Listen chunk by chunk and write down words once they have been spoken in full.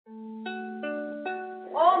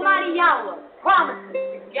Almighty Yahweh promises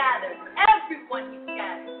to gather everyone He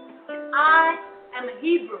gathers. And I am a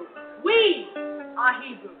Hebrew. We are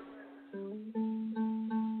Hebrew.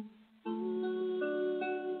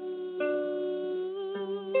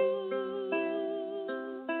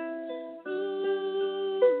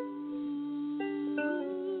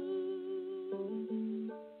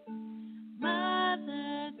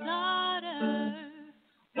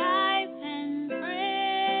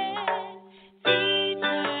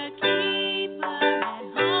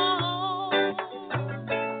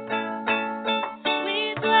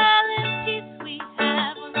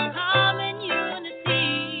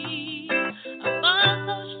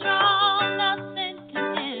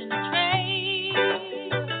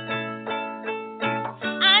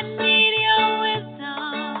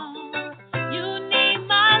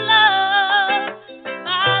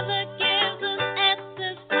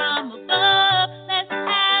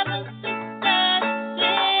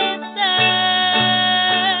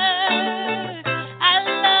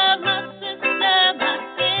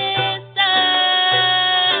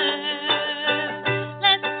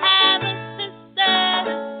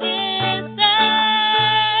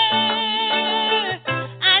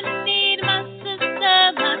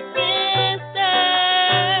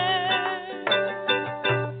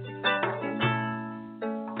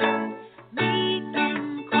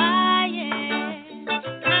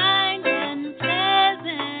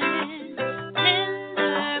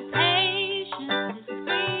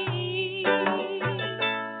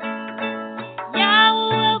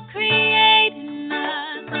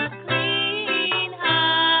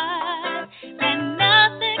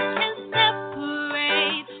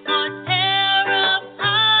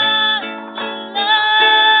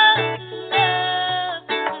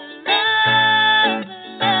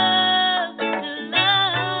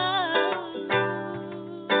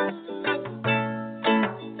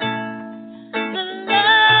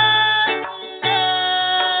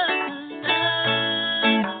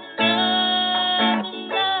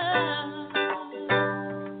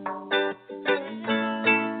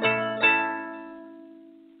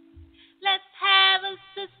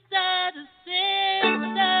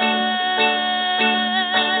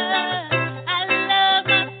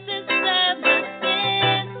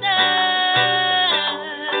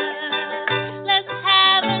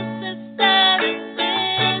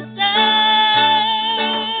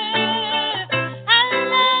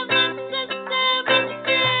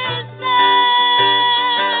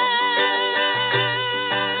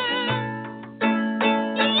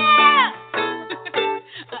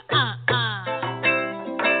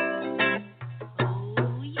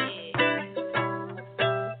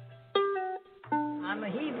 I am a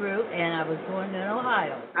Hebrew, and I was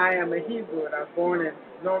born in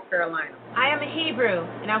North Carolina. I am a Hebrew,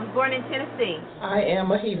 and I was born in Tennessee. I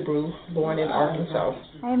am a Hebrew, born in Arkansas.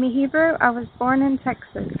 I am a Hebrew. I was born in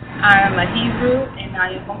Texas. I am a Hebrew, and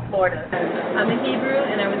I am from Florida. I'm a Hebrew,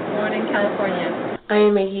 and I was born in California. I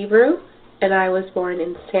am a Hebrew, and I was born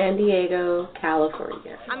in San Diego,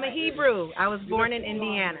 California. I'm a Hebrew. I was born in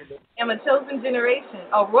Indiana. I am a chosen generation,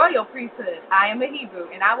 a royal priesthood. I am a Hebrew,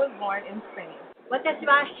 and I was born in Spain. 私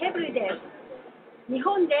はヘブルです。日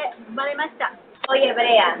本で生まれました。Soy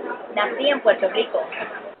hebrea. Nací en Puerto Rico.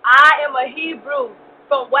 I am a Hebrew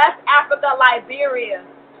from West Africa, Liberia.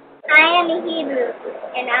 I am a Hebrew,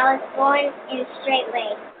 and I was born in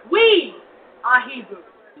StraitWay. We are Hebrew.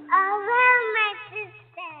 Oh, well, my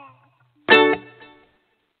sister.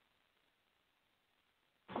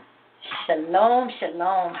 Shalom,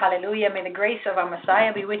 shalom. Hallelujah. May the grace of our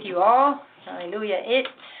Messiah be with you all. Hallelujah. It's,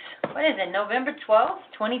 what is it, November 12th,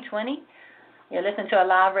 2020. You're listening to a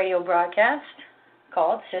live radio broadcast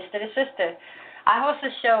called Sister2Sister. I host a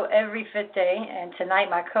show every fifth day, and tonight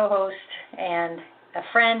my co-host and a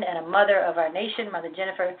friend and a mother of our nation, Mother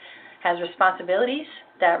Jennifer, has responsibilities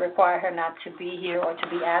that require her not to be here or to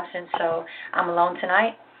be absent, so I'm alone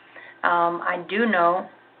tonight. I do know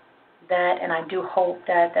that, and I do hope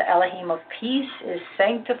that the Elohim of peace is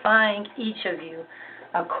sanctifying each of you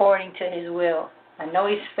according to His will. I know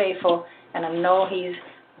He's faithful, and I know He's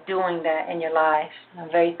doing that in your lives.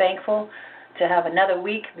 I'm very thankful to have another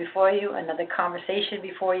week before you, another conversation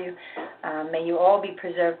before you. May you all be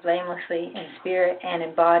preserved blamelessly in spirit and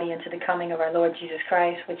in body unto the coming of our Lord Jesus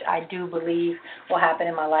Christ, which I do believe will happen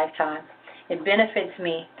in my lifetime. It benefits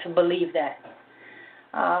me to believe that.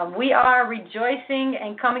 We are rejoicing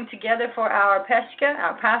and coming together for our Pescha,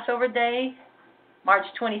 our Passover Day, March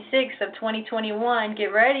 26th of 2021. Get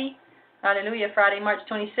ready. Hallelujah, Friday, March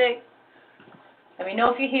 26th. Let me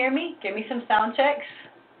know if you hear me. Give me some sound checks.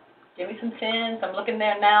 Give me some tens. I'm looking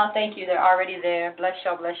there now. Thank you. They're already there. Bless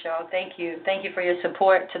y'all, bless y'all. Thank you. Thank you for your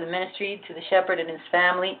support to the ministry, to the shepherd and his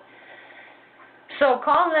family. So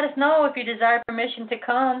call and let us know if you desire permission to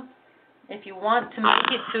come. If you want to make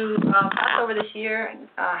it to Passover this year,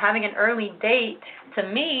 having an early date,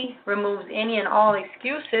 to me, removes any and all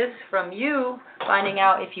excuses from you finding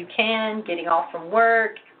out if you can, getting off from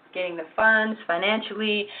work, getting the funds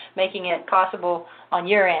financially, making it possible on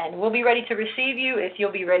your end. We'll be ready to receive you if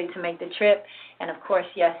you'll be ready to make the trip. And, of course,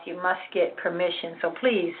 yes, you must get permission. So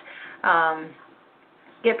please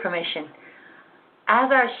get permission.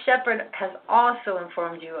 As our shepherd has also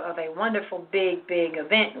informed you of a wonderful big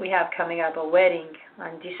event we have coming up, a wedding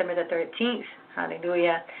on December the 13th.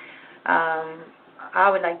 Hallelujah. I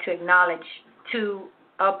would like to acknowledge two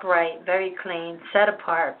upright, very clean, set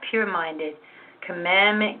apart, pure-minded,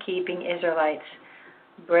 commandment-keeping Israelites,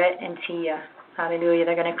 Brett and Tia. Hallelujah.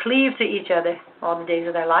 They're going to cleave to each other all the days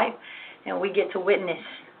of their life, and we get to witness,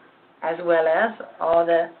 as well as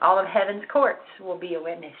all of heaven's courts will be a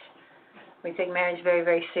witness. We take marriage very,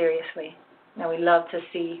 very seriously, and we love to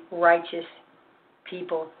see righteous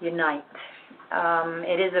people unite.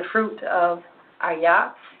 It is the fruit of our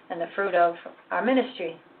Yah and the fruit of our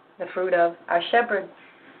ministry, the fruit of our shepherd,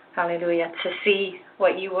 hallelujah, to see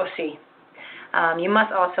what you will see. You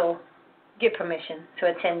must also get permission to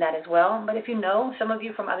attend that as well. But if you know, some of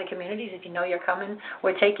you from other communities, if you know you're coming,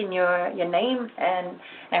 we're taking your name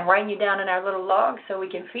and writing you down in our little log so we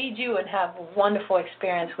can feed you and have a wonderful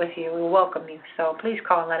experience with you. We welcome you. So please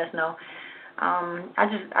call and let us know.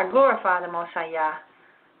 I glorify the Most High Yah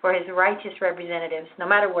for his righteous representatives, no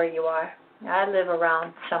matter where you are. I live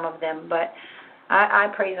around some of them, but I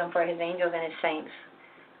praise him for his angels and his saints.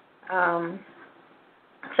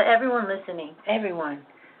 So everyone listening, everyone,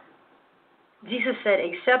 Jesus said,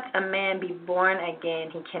 except a man be born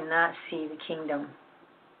again, he cannot see the kingdom.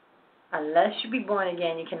 Unless you be born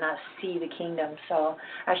again, you cannot see the kingdom. So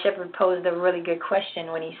our shepherd posed a really good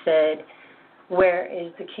question when he said, where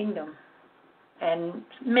is the kingdom? And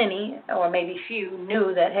many, or maybe few,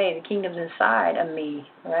 knew that, hey, the kingdom's inside of me,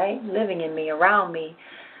 right? Living in me, around me.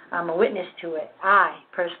 I'm a witness to it. I,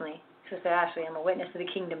 personally, Sister Ashley, I'm a witness to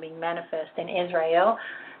the kingdom being manifest in Israel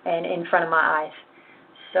and in front of my eyes.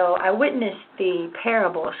 So I witnessed the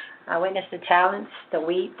parables. I witnessed the talents, the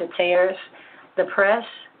wheat, the tares, the press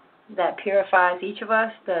that purifies each of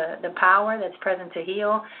us, the power that's present to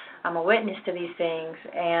heal. I'm a witness to these things,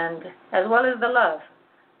 and as well as the love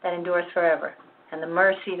that endures forever and the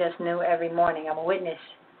mercy that's new every morning. I'm a witness.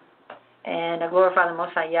 And I glorify the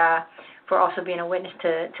Most High Yah for also being a witness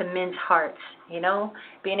to men's hearts, you know,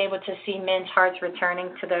 being able to see men's hearts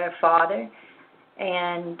returning to their Father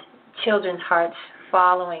and children's hearts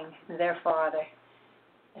following their Father.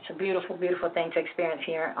 It's a beautiful, beautiful thing to experience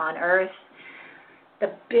here on earth.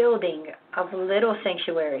 The building of little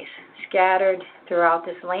sanctuaries scattered throughout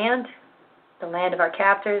this land, the land of our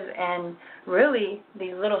captors, and really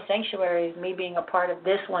these little sanctuaries, me being a part of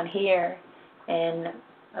this one here in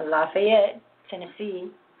Lafayette, Tennessee,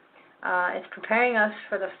 it's preparing us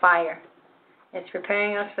for the fire. It's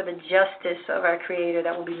preparing us for the justice of our Creator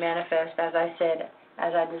that will be manifest, as I said,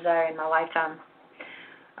 as I desire in my lifetime.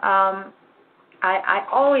 I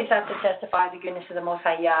always have to testify the goodness of the Most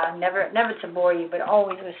High Yah, never to bore you, but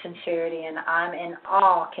always with sincerity, and I'm in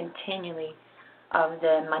awe continually of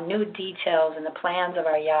the minute details and the plans of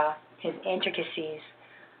our Yah, his intricacies,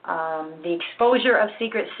 the exposure of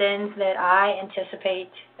secret sins that I anticipate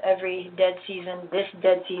every dead season, this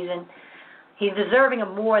dead season. He's deserving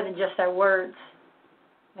of more than just our words.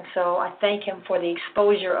 And so I thank him for the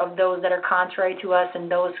exposure of those that are contrary to us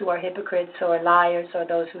and those who are hypocrites or liars or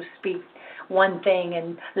those who speak one thing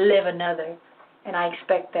and live another. And I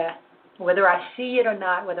expect that. Whether I see it or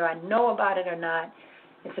not, whether I know about it or not,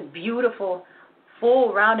 it's a beautiful,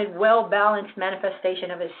 full-rounded, well-balanced manifestation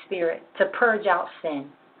of his Spirit to purge out sin.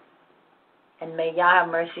 And may Yah have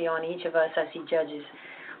mercy on each of us as he judges.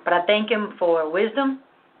 But I thank him for wisdom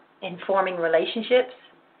in forming relationships.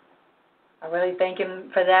 I really thank him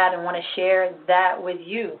for that and want to share that with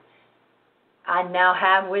you. I now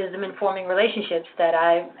have wisdom in forming relationships that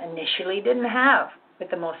I initially didn't have with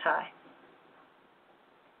the Most High.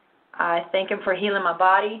 I thank him for healing my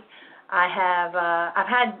body. I've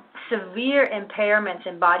had severe impairments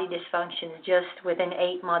and body dysfunctions just within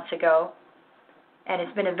 8 months ago. And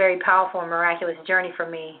it's been a very powerful and miraculous journey for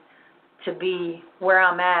me to be where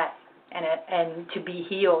I'm at and to be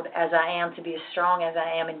healed as I am, to be as strong as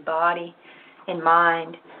I am in body, in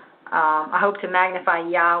mind. I hope to magnify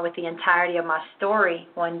Yah with the entirety of my story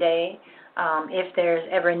one day, if there's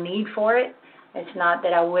ever a need for it. It's not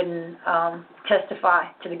that I wouldn't testify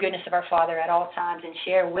to the goodness of our Father at all times and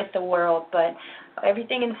share with the world, but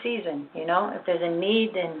everything in season, you know. If there's a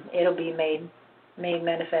need, then it'll be made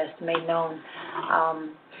manifest, made known.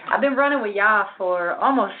 I've been running with Yah for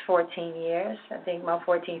almost 14 years. I think my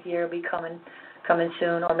 14th year will be coming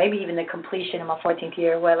soon, or maybe even the completion of my 14th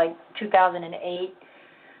year, like 2008,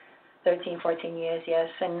 13, 14 years, yes.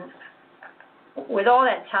 And with all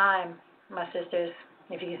that time, my sisters,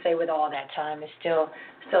 if you can say with all that time, it still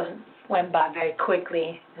went by very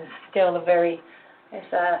quickly. It's still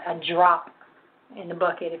it's a drop in the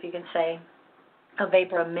bucket, if you can say, a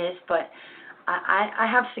vapor of mist, but I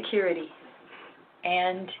have security,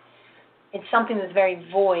 and it's something that's very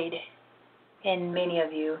void in many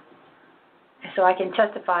of you. So I can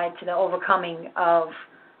testify to the overcoming of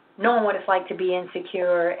knowing what it's like to be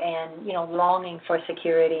insecure and, you know, longing for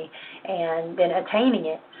security and then attaining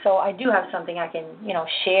it. So I do have something I can, you know,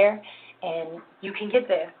 share, and you can get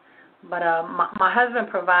there. But my husband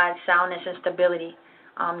provides soundness and stability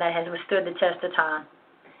that has withstood the test of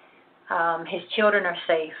time. His children are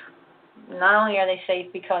safe. Not only are they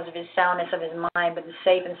safe because of his soundness of his mind, but the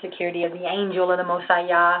safe and security of the angel of the Most High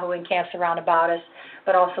Yah who encamps around about us,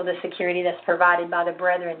 but also the security that's provided by the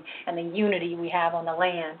brethren and the unity we have on the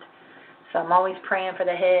land. So I'm always praying for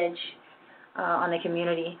the hedge on the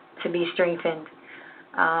community to be strengthened.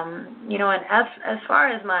 You know, and as far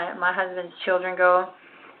as my husband's children go,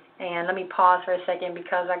 and let me pause for a second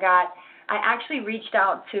because I actually reached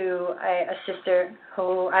out to a sister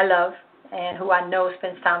who I love and who I know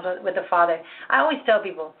spends time with the Father. I always tell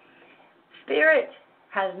people, spirit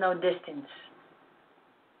has no distance.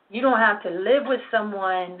 You don't have to live with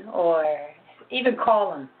someone or even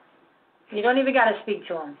call them. You don't even got to speak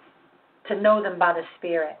to them to know them by the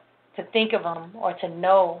Spirit, to think of them or to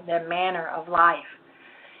know their manner of life.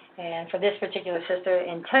 And for this particular sister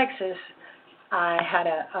in Texas, I had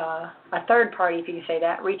a third party, if you can say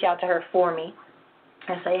that, reach out to her for me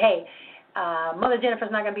and say, hey, Mother Jennifer's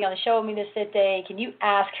not going to be on the show with me this day. Can you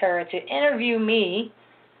ask her to interview me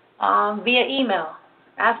via email?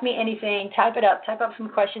 Ask me anything, type up some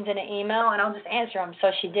questions in an email, and I'll just answer them.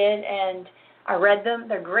 So she did, and I read them.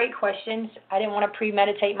 They're great questions. I didn't want to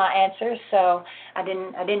premeditate my answers, so I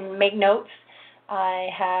didn't make notes. I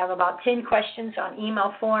have about 10 questions on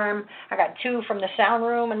email form. I got 2 from the sound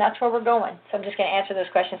room, and that's where we're going. So I'm just going to answer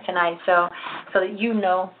those questions tonight so that you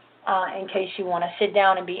know, in case you want to sit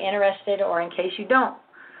down and be interested or in case you don't.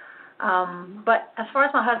 But as far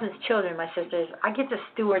as my husband's children, my sisters, I get to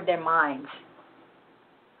steward their minds.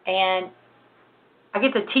 And I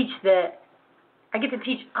get to teach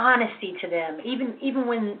honesty to them, even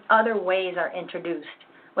when other ways are introduced,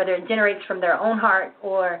 whether it generates from their own heart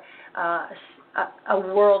or a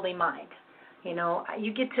worldly mind. You know,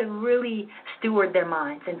 you get to really steward their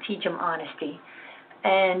minds and teach them honesty.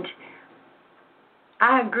 And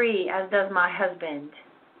I agree, as does my husband,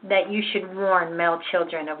 that you should warn male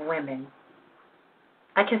children of women.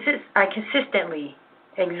 I consistently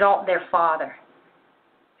exalt their father.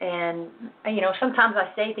 And, you know, sometimes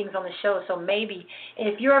I say things on the show, so maybe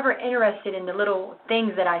if you're ever interested in the little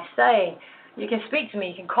things that I say, you can speak to me,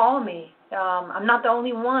 you can call me. I'm not the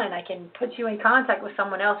only one. I can put you in contact with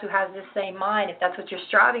someone else who has this same mind if that's what you're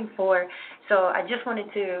striving for. So I just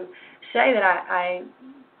wanted to say that I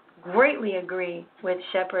greatly agree with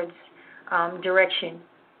Shepherd's direction.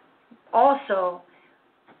 Also,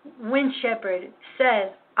 when Shepherd says,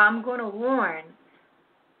 I'm going to warn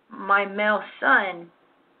my male son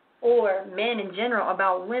or men in general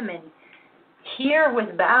about women, hear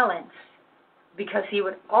with balance, because he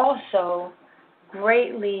would also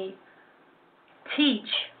greatly teach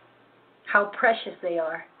how precious they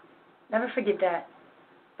are. Never forget that.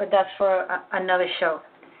 But that's for another show.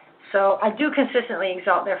 So I do consistently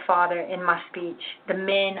exalt their father in my speech. The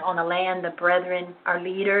men on the land, the brethren, our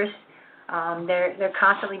leaders, they're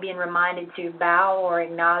constantly being reminded to bow or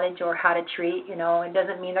acknowledge or how to treat. You know, it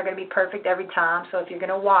doesn't mean they're going to be perfect every time. So if you're going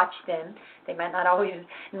to watch them, they might not always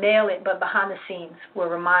nail it, but behind the scenes, we'll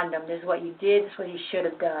remind them, this is what you did, this is what you should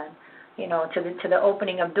have done. You know, to the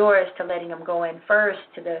opening of doors, to letting them go in first,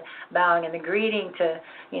 to the bowing and the greeting, to,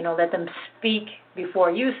 you know, let them speak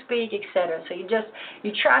before you speak, etc. So you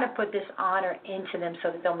try to put this honor into them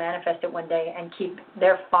so that they'll manifest it one day and keep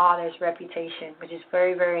their father's reputation, which is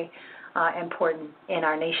very, very important in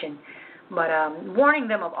our nation. But warning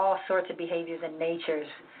them of all sorts of behaviors and natures,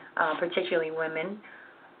 particularly women,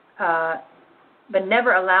 but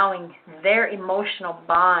never allowing their emotional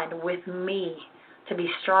bond with me to be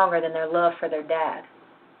stronger than their love for their dad.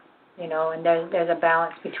 and there's a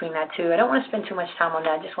balance between that too. I don't want to spend too much time on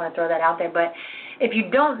that. I just want to throw that out there. But if you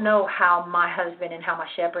don't know how my husband and how my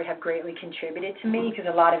shepherd have greatly contributed to me,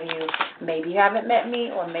 because a lot of you maybe haven't met me,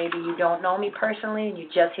 or maybe you don't know me personally and you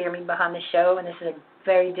just hear me behind the show, and this is a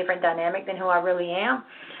very different dynamic than who I really am.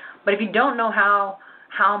 But if you don't know how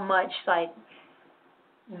much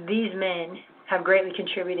these men have greatly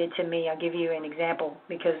contributed to me, I'll give you an example,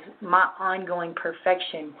 because my ongoing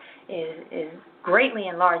perfection is greatly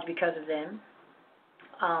enlarged because of them.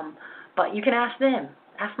 But you can ask them.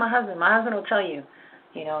 Ask my husband. My husband will tell you.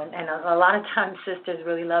 And a lot of times sisters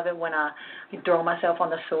really love it when I throw myself on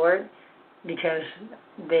the sword, because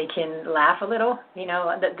they can laugh a little.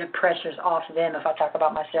 The pressure's off them if I talk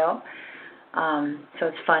about myself. So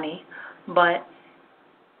it's funny. But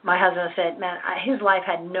my husband said, man, his life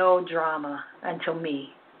had no drama until me.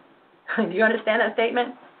 Do you understand that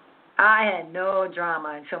statement? I had no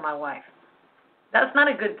drama until my wife. That's not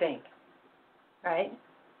a good thing, right?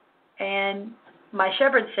 And my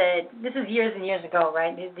shepherd said, this is years and years ago,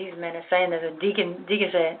 right? These men are saying that deacon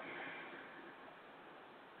said,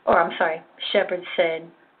 shepherd said,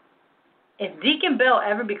 if Deacon Bell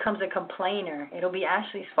ever becomes a complainer, it'll be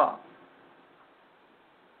Ashley's fault.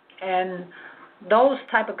 And those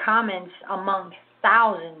type of comments among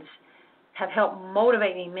thousands have helped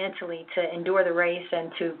motivate me mentally to endure the race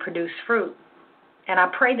and to produce fruit. And I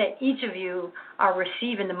pray that each of you are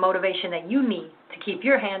receiving the motivation that you need to keep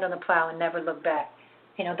your hand on the plow and never look back.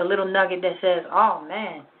 The little nugget that says, oh,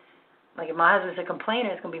 man, if my husband's a complainer,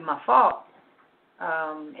 it's going to be my fault.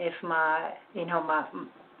 If my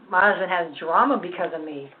husband has drama because of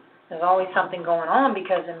me, there's always something going on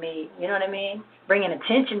because of me, you know what I mean? Bringing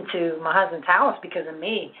attention to my husband's house because of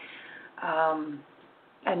me.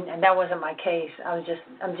 And that wasn't my case. I'm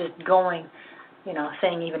just going,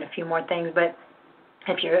 saying even a few more things. But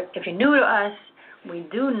if you're new to us, we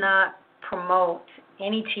do not promote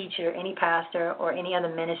any teacher, any pastor, or any other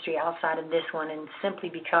ministry outside of this one, and simply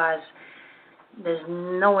because there's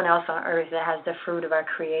no one else on earth that has the fruit of our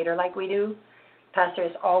Creator like we do. Pastor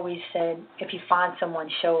has always said, if you find someone,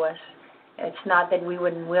 show us. It's not that we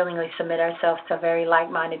wouldn't willingly submit ourselves to very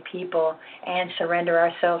like-minded people and surrender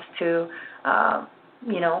ourselves to,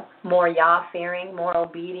 more Yah-fearing, more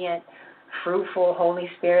obedient, fruitful, Holy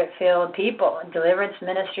Spirit-filled people. Deliverance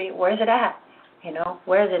ministry, where's it at?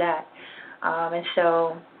 Where's it at? And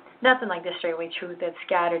so nothing like the StraitWay Truth that's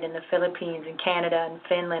scattered in the Philippines and Canada and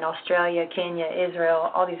Finland, Australia, Kenya,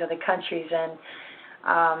 Israel, all these other countries.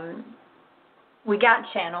 And we got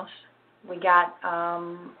channels. We got,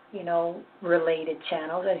 related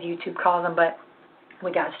channels, as YouTube calls them, but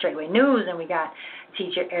we got StraitWay News, and we got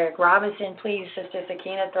Teacher Eric Robinson. Please, Sister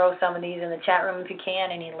Sakina, throw some of these in the chat room if you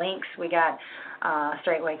can, any links. We got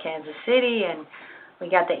StraitWay Kansas City, and we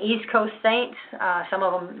got the East Coast Saints. Some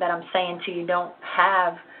of them that I'm saying to you don't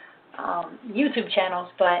have YouTube channels,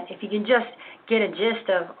 but if you can just get a gist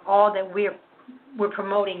of all that we're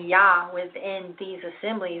promoting Yah within these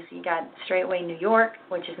assemblies. You got StraitWay New York,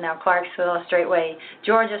 which is now Clarksville, StraitWay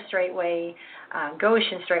Georgia, StraitWay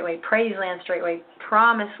Goshen, StraitWay Praiseland, StraitWay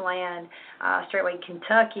Promised Land, StraitWay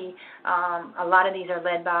Kentucky. A lot of these are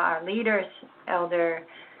led by our leaders, Elder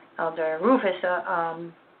Rufus,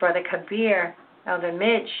 Brother Kabir, Elder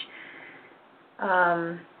Mitch.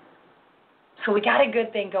 So we got a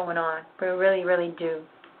good thing going on. We really, really do.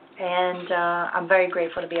 And I'm very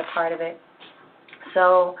grateful to be a part of it.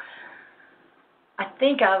 So I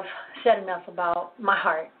think I've said enough about my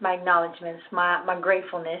heart, my acknowledgments, my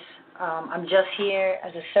gratefulness. I'm just here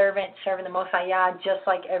as a servant, serving the Most High Yah, just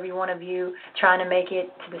like every one of you, trying to make it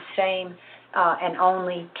to the same and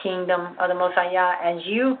only kingdom of the Most High Yah as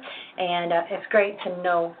you. And it's great to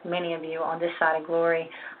know many of you on this side of glory.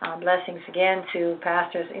 Blessings again to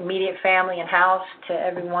Pastor's immediate family and house, to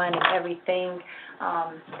everyone and everything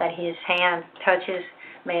that his hand touches.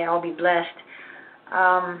 May it all be blessed.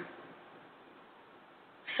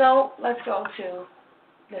 So let's go to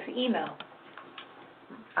this email.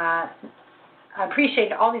 I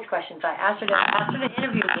appreciate all these questions. I asked her to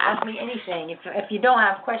interview me, ask me anything. If you don't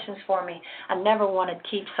have questions for me, I never want to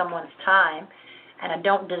keep someone's time, and I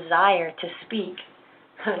don't desire to speak.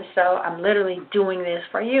 So I'm literally doing this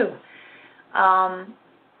for you.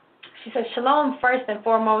 She says, Shalom, first and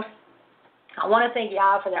foremost. I want to thank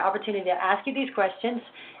Yah for the opportunity to ask you these questions,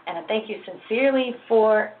 and I thank you sincerely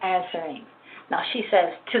for answering. Now, she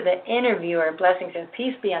says, to the interviewer, blessings and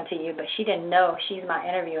peace be unto you, but she didn't know she's my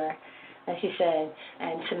interviewer. And she said,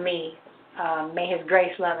 and to me, may his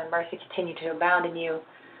grace, love, and mercy continue to abound in you.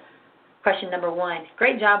 Question number 1.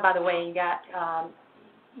 Great job, by the way.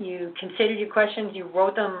 You considered your questions. You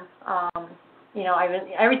wrote them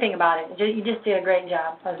everything about it. You just did a great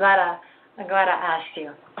job. I'm glad I asked you.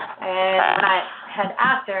 And when I had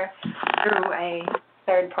asked her through a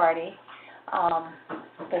third party,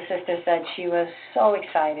 the sister said she was so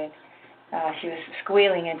excited. She was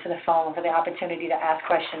squealing into the phone for the opportunity to ask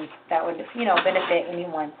questions that would, benefit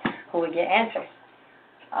anyone who would get answers.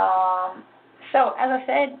 So, as I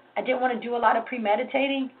said, I didn't want to do a lot of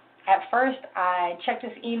premeditating. At first, I checked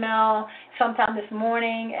this email sometime this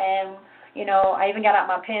morning, and, I even got out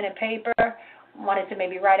my pen and paper, wanted to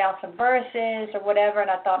maybe write out some verses or whatever, and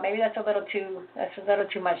I thought maybe that's a little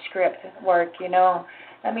too much script work,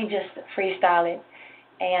 Let me just freestyle it.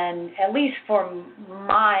 And at least for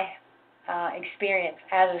my experience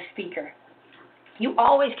as a speaker, you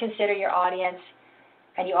always consider your audience,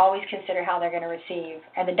 and you always consider how they're going to receive.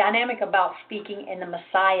 And the dynamic about speaking in the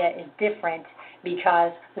Messiah is different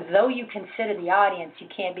because though you consider the audience, you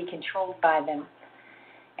can't be controlled by them.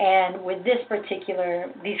 And with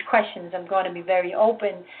these questions, I'm going to be very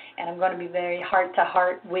open, and I'm going to be very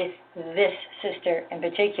heart-to-heart with this sister in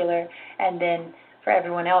particular. And then for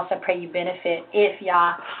everyone else, I pray you benefit if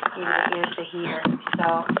Yah gives you ears to hear.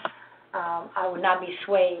 So I would not be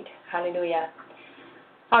swayed. Hallelujah.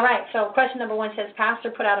 All right, so question number 1 says, Pastor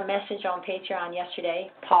put out a message on Patreon yesterday.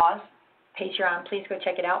 Pause. Patreon, please go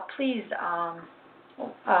check it out. Please,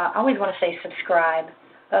 I always want to say subscribe.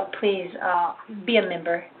 Please be a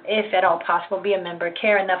member, if at all possible. Be a member.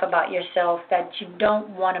 Care enough about yourself that you don't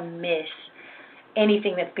want to miss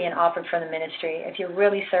anything that's being offered from the ministry. If you're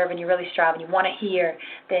really serving, you're really striving, you want to hear,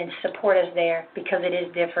 then support us there because it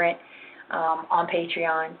is different on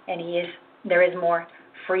Patreon, and there is more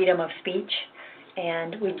freedom of speech,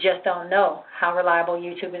 and we just don't know how reliable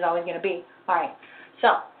YouTube is always going to be. All right,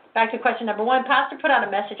 so back to question number 1. Pastor put out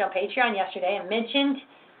a message on Patreon yesterday and mentioned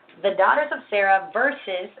the daughters of Sarah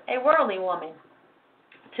versus a worldly woman.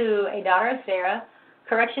 To a daughter of Sarah,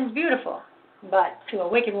 correction's beautiful, but to a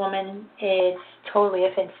wicked woman, it's totally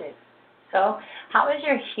offensive. So how has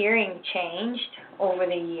your hearing changed over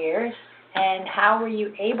the years, and how were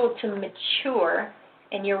you able to mature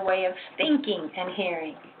in your way of thinking and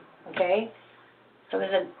hearing? Okay? So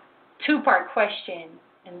there's a 2-part question,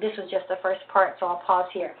 and this was just the first part, so I'll pause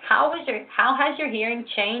here. How has your hearing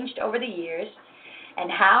changed over the years, and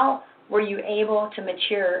how were you able to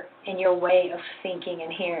mature in your way of thinking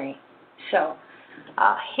and hearing? So,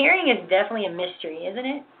 hearing is definitely a mystery, isn't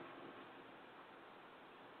it?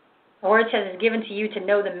 The word says it's given to you to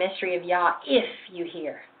know the mystery of Yah if you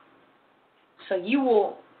hear. So you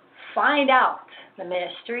will find out the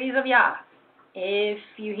mysteries of Yah if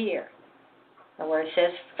you hear. The word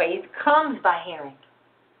says faith comes by hearing,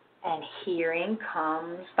 and hearing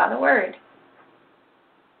comes by the word.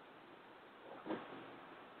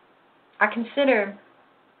 I consider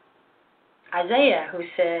Isaiah, who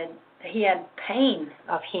said he had pain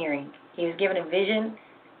of hearing. He was given a vision,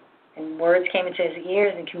 and words came into his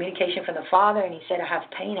ears and communication from the Father, and he said, I have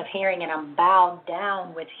pain of hearing, and I'm bowed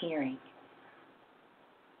down with hearing.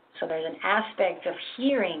 So there's an aspect of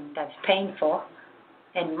hearing that's painful.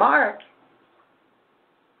 In Mark,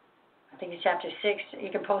 I think it's chapter 6,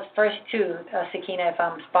 you can post verse 2, Sakina, if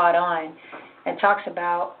I'm spot on, and talks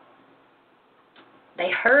about they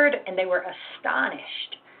heard and they were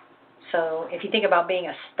astonished. So if you think about being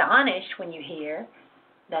astonished when you hear,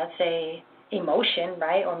 that's a emotion,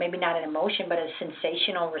 right? Or maybe not an emotion, but a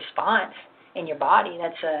sensational response in your body.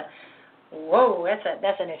 That's a, whoa,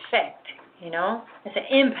 that's an effect, It's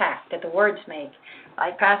an impact that the words make.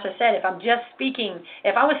 Like Pastor said, if I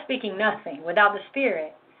was speaking nothing without the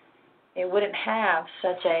Spirit, it wouldn't have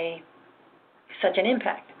such an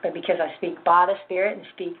impact. But because I speak by the Spirit and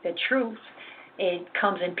speak the truth, it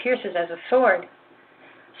comes and pierces as a sword.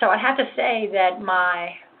 So I have to say that my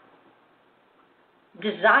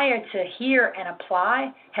desire to hear and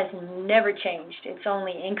apply has never changed. It's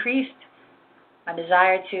only increased. My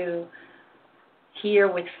desire to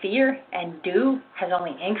hear with fear and do has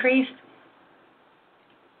only increased.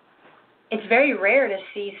 It's very rare to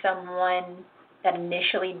see someone that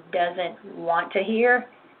initially doesn't want to hear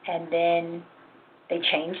and then they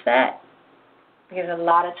change that. Because a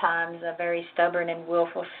lot of times, a very stubborn and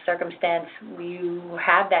willful circumstance, you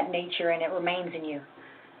have that nature and it remains in you.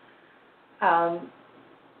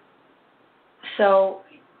 So,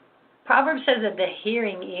 Proverbs says that the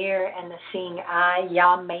hearing ear and the seeing eye,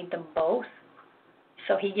 Yah made them both.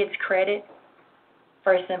 So he gets credit,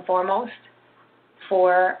 first and foremost,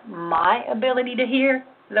 for my ability to hear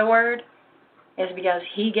the word, is because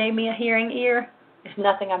he gave me a hearing ear. It's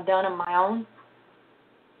nothing I've done on my own.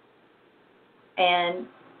 And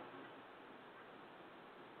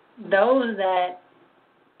those that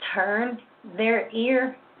turn their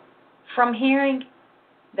ear from hearing,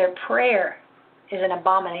 their prayer is an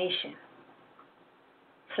abomination.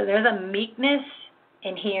 So there's a meekness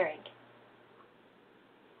in hearing.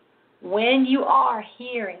 When you are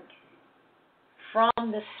hearing from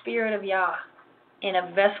the Spirit of Yah in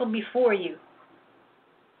a vessel before you,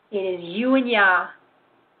 it is you and Yah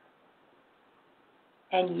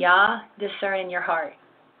discerning your heart.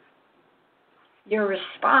 Your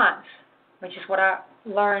response, which is what I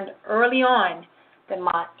learned early on, that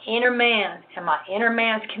my inner man and my inner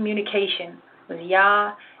man's communication was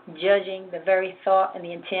Yah judging the very thought and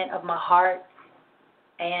the intent of my heart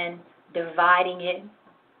and dividing it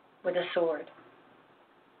with a sword.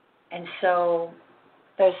 And so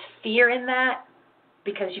there's fear in that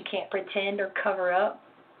because you can't pretend or cover up.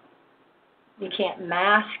 You can't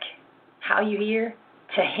mask how you hear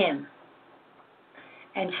to Him.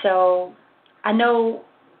 And so I know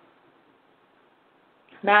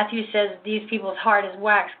Matthew says these people's heart is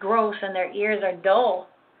waxed gross and their ears are dull.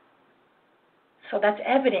 So that's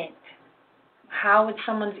evident. How would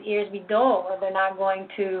someone's ears be dull or they're not going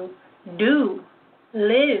to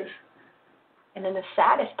live? And then the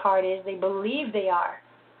saddest part is they believe they are.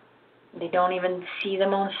 They don't even see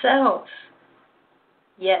them themselves.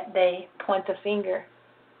 Yet they point the finger.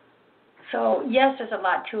 So yes, there's a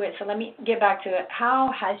lot to it. So let me get back to it.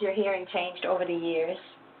 How has your hearing changed over the years?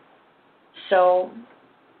 So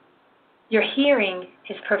your hearing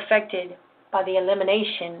is perfected by the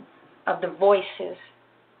elimination of the voices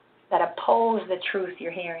that oppose the truth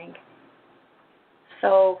you're hearing.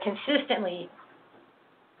 So consistently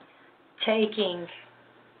taking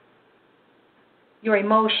your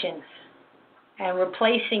emotions and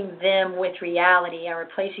replacing them with reality and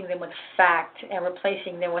replacing them with fact and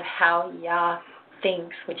replacing them with how Yah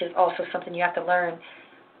thinks, which is also something you have to learn.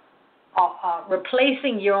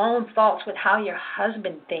 Replacing your own thoughts with how your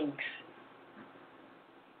husband thinks.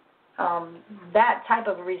 That type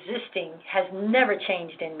of resisting has never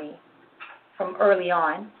changed in me from early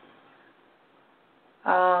on.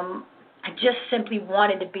 I just simply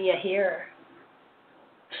wanted to be a hearer.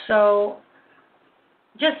 So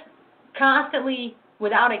just constantly,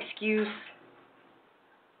 without excuse,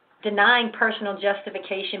 denying personal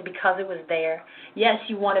justification because it was there. Yes,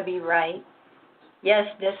 you want to be right. Yes,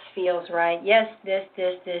 this feels right. Yes, this,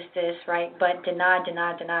 right? But deny.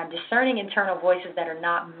 Discerning internal voices that are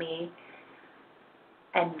not me.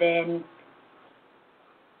 And then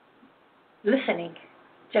listening.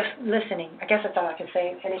 Just listening. I guess that's all I can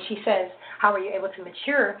say. And as she says, how are you able to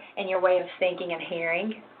mature in your way of thinking and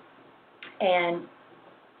hearing? And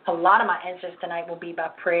a lot of my answers tonight will be by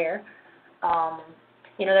prayer.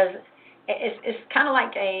 It's kind of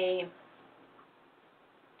like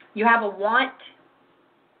you have a want,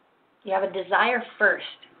 you have a desire first,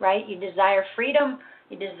 right? You desire freedom,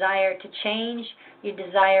 you desire to change, you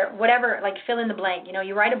desire whatever, like fill in the blank.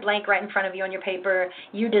 You write a blank right in front of you on your paper.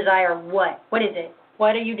 You desire what? What is it?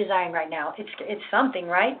 What are you desiring right now? It's something,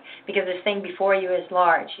 right? Because this thing before you is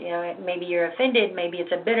large. Maybe you're offended, maybe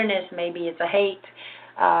it's a bitterness, maybe it's a hate,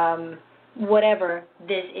 whatever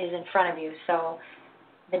this is in front of you. So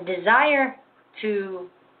the desire to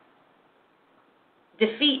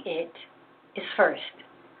defeat it is first.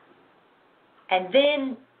 And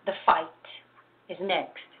then the fight is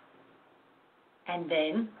next. And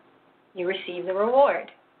then you receive the reward.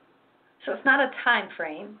 So it's not a time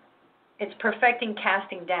frame. It's perfecting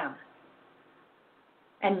casting down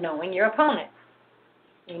and knowing your opponent.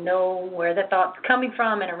 You know where the thought's coming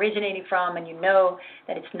from and originating from, and you know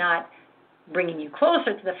that it's not bringing you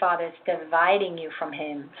closer to the Father, it's dividing you from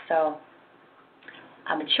Him. So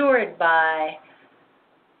I matured by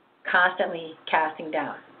constantly casting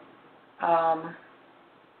down. I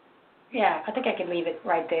think I could leave it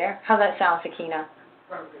right there. How's that sound, Sakina?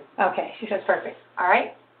 Perfect. Okay, she says perfect. All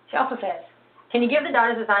right. She also says, can you give the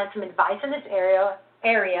daughters of Zion some advice in this area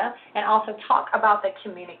and also talk about the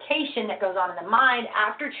communication that goes on in the mind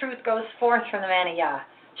after truth goes forth from the man of Yah?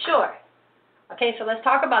 Sure. Okay, so let's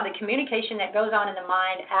talk about the communication that goes on in the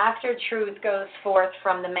mind after truth goes forth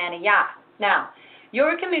from the man of Yah. Now,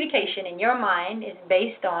 your communication in your mind is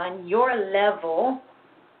based on your level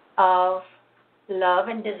of love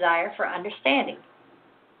and desire for understanding.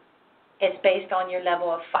 It's based on your level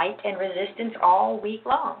of fight and resistance all week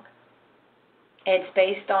long. It's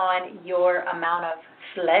based on your amount of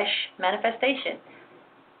flesh manifestation.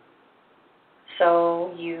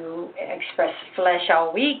 So you express flesh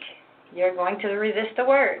all week, you're going to resist the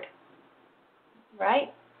word,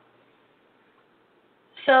 right?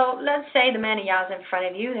 So let's say the man of Yah is in front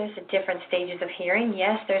of you. There's different stages of hearing.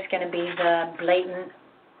 Yes, there's going to be the blatant,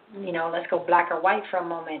 let's go black or white for a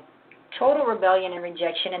moment. Total rebellion and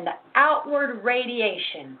rejection and the outward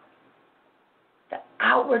radiation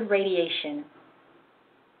outward radiation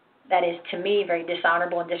that is, to me, very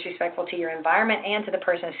dishonorable and disrespectful to your environment and to the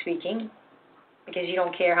person speaking, because you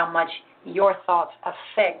don't care how much your thoughts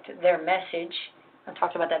affect their message. I've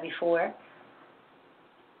talked about that before.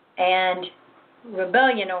 And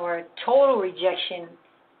rebellion or total rejection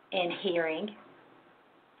in hearing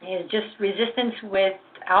is just resistance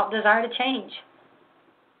without desire to change.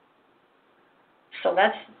 So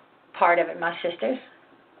that's part of it, my sisters.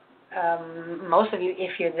 Most of you,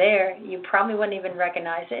 if you're there, you probably wouldn't even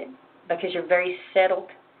recognize it because you're very settled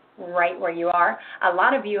right where you are. A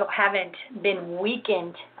lot of you haven't been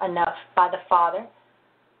weakened enough by the Father.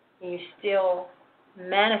 You still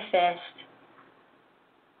manifest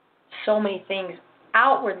so many things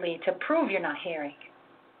outwardly to prove you're not hearing.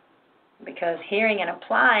 Because hearing and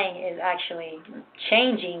applying is actually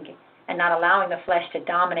changing and not allowing the flesh to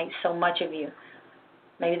dominate so much of you.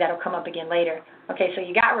 Maybe that'll come up again later. Okay, so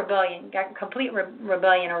you got rebellion, you got complete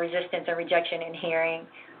rebellion or resistance or rejection in hearing.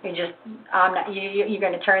 You're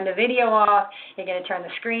going to turn the video off. You're going to turn the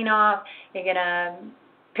screen off. You're going to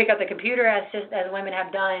pick up the computer as women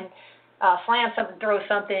have done, slam something, throw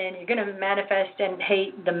something. You're going to manifest and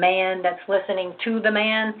hate the man that's listening to the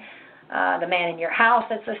man in your house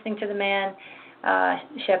that's listening to the man,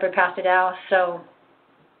 Shepherd, Pastor Dow. So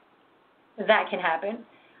that can happen.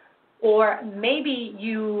 Or maybe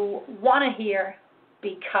you want to hear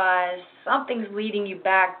because something's leading you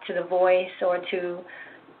back to the voice or to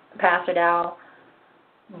Pastor Dow,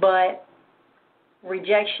 but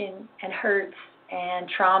rejection and hurts and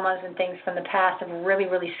traumas and things from the past have really,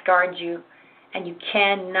 really scarred you, and you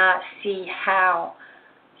cannot see how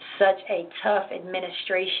such a tough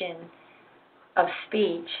administration of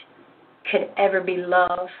speech could ever be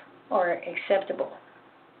love or acceptable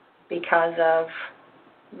because of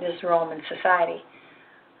this Roman society.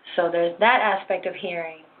 So there's that aspect of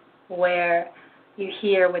hearing where you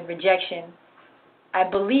hear with rejection. I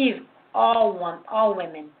believe all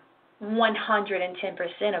women,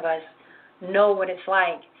 110% of us, know what it's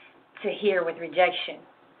like to hear with rejection.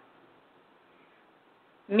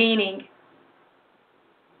 Meaning,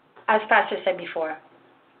 as Pastor said before,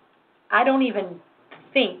 I don't even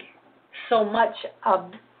think so much of,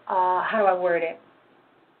 how do I word it?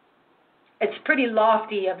 It's pretty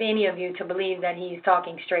lofty of any of you to believe that he's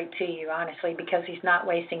talking straight to you, honestly, because he's not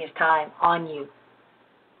wasting his time on you.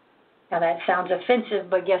 Now that sounds offensive,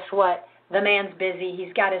 but guess what? The man's busy.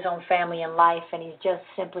 He's got his own family and life, and he's just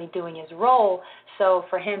simply doing his role. So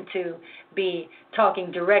for him to be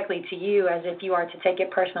talking directly to you as if you are to take it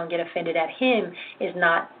personal and get offended at him is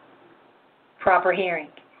not proper hearing.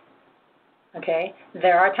 Okay?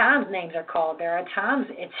 There are times names are called. There are times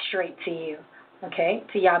it's straight to you. Okay?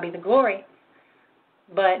 To Yah be the glory.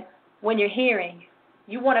 But when you're hearing,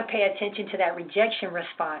 you want to pay attention to that rejection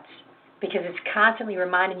response because it's constantly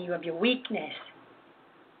reminding you of your weakness.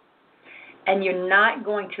 And you're not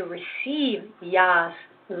going to receive Yah's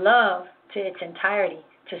love to its entirety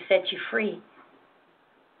to set you free.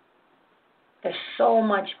 There's so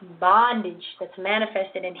much bondage that's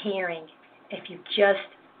manifested in hearing. If you've just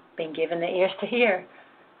been given the ears to hear,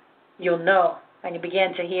 you'll know. And you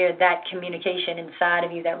begin to hear that communication inside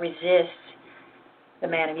of you that resists the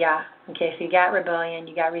man of Yah. Okay, so you got rebellion,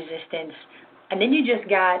 you got resistance, and then you just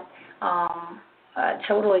got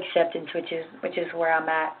total acceptance, which is where I'm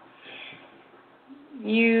at.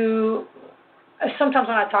 You sometimes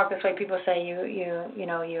when I talk this way, people say you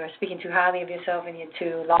are speaking too highly of yourself and you're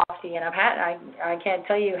too lofty. And I can't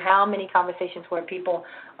tell you how many conversations where people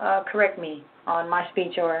correct me on my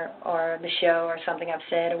speech or the show or something I've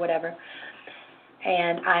said or whatever.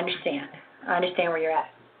 And I understand where you're at.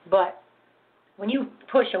 But when you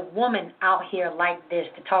push a woman out here like this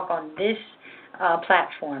to talk on this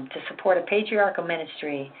platform, to support a patriarchal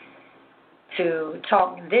ministry, to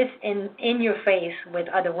talk this in your face with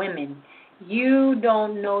other women, you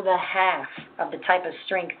don't know the half of the type of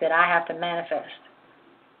strength that I have to manifest.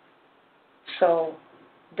 So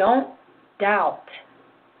don't doubt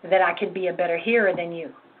that I could be a better hearer than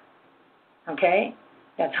you. Okay?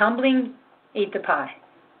 That's humbling. Eat the pie.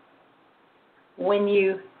 When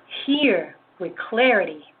you hear with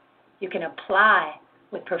clarity, you can apply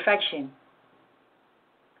with perfection.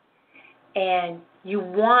 And you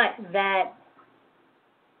want that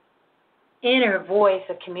inner voice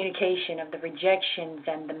of communication of the rejections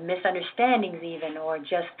and the misunderstandings even, or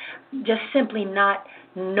just simply not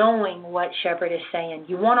knowing what Shepherd is saying.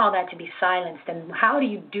 You want all that to be silenced. And how do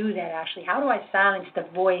you do that, Ashley? How do I silence the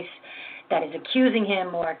voice that is accusing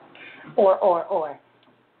him or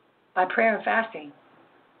by prayer and fasting.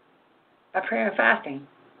 By prayer and fasting.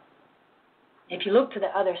 If you look to the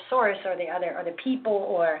other source or the other people,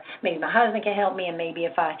 or maybe my husband can help me, and maybe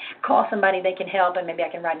if I call somebody they can help, and maybe I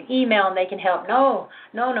can write an email and they can help. No.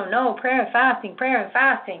 Prayer and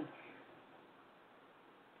fasting.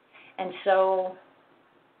 And so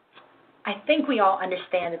I think we all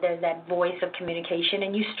understand that there's that voice of communication,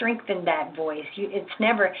 and you strengthen that voice.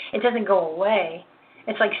 It doesn't go away.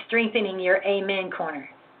 It's like strengthening your amen corner.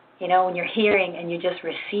 When you're hearing and you're just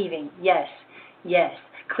receiving. Yes,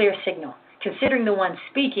 clear signal. Considering the one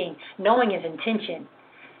speaking, knowing his intention.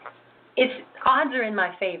 Odds are in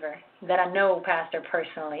my favor that I know Pastor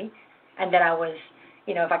personally, and that I was,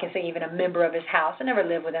 if I can say even a member of his house. I never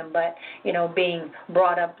lived with him, but, being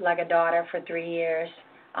brought up like a daughter for 3 years,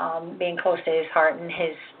 being close to his heart, and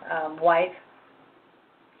his wife,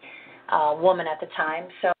 woman at the time.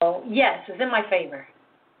 So, yes, it's in my favor,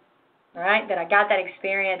 all right, that I got that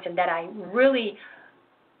experience and that I really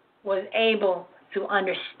was able to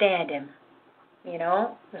understand him.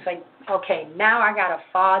 It's like, okay, now I got a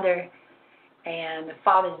father, and the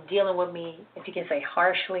father's dealing with me, if you can say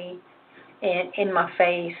harshly, in my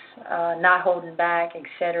face, not holding back,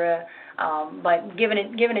 etc. But giving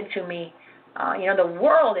it to me. The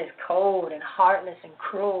world is cold and heartless and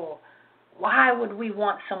cruel. Why would we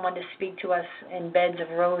want someone to speak to us in beds of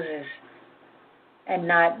roses and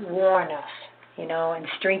not warn us, and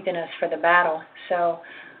strengthen us for the battle? So,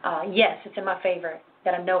 yes, it's in my favor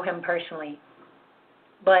that I know him personally.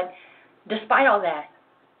 But despite all that,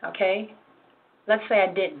 okay, let's say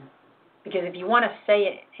I didn't. Because if you want to say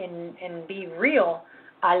it and be real,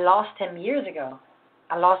 I lost him years ago.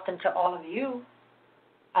 I lost him to all of you.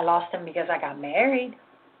 I lost him because I got married.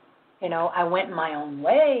 I went my own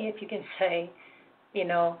way, if you can say.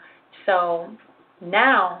 So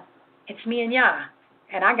now it's me and Yah.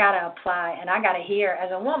 And I got to apply, and I got to hear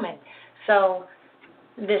as a woman. So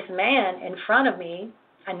this man in front of me,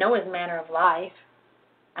 I know his manner of life.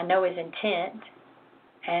 I know his intent,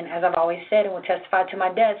 and as I've always said and will testify to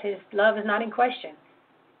my death, his love is not in question.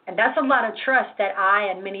 And that's a lot of trust that I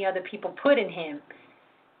and many other people put in him.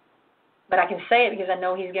 But I can say it because I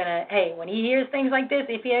know he's going to, when he hears things like this,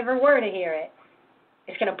 if he ever were to hear it,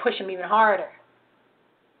 it's going to push him even harder.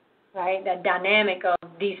 Right? That dynamic of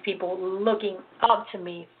these people looking up to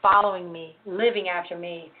me, following me, living after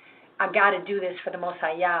me. I've got to do this for the Most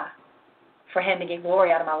High Yah, for him to get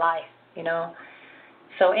glory out of my life,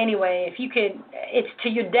 So anyway, if you could, it's to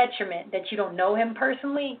your detriment that you don't know him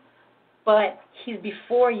personally, but he's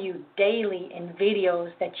before you daily in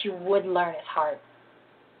videos that you would learn his heart.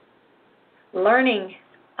 Learning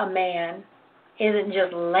a man isn't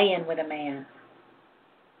just laying with a man,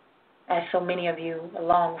 as so many of you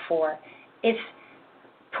long for. It's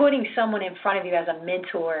putting someone in front of you as a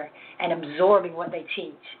mentor and absorbing what they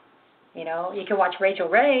teach. You can watch Rachel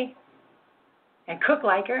Ray and cook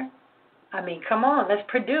like her. I mean, come on, let's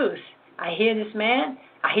produce. I hear this man.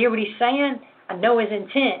 I hear what he's saying. I know his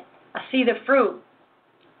intent. I see the fruit.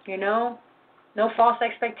 No false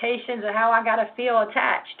expectations of how I got to feel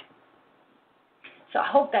attached. So I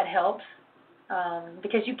hope that helps,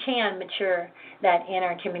 because you can mature that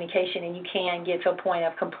inner communication, and you can get to a point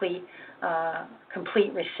of complete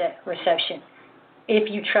reception if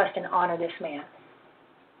you trust and honor this man.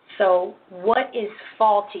 So what is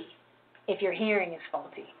faulty if your hearing is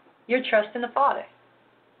faulty? Your trust in the Father.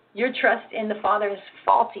 Your trust in the Father is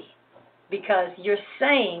faulty because you're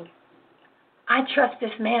saying, I trust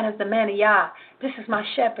this man as the man of Yah. This is my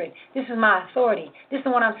shepherd. This is my authority. This is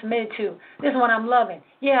the one I'm submitted to. This is the one I'm loving.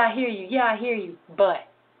 Yeah, I hear you. Yeah, I hear you. But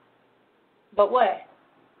what?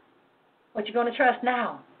 What you going to trust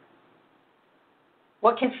now?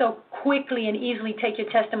 What can so quickly and easily take your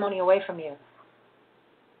testimony away from you?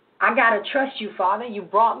 I got to trust you, Father. You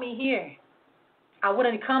brought me here. I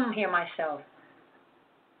wouldn't come here myself.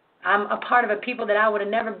 I'm a part of a people that I would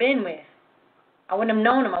have never been with. I wouldn't have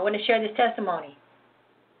known them. I wouldn't have shared this testimony.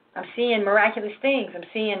 I'm seeing miraculous things. I'm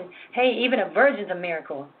seeing, even a virgin's a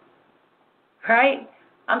miracle. Right?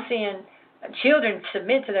 I'm seeing children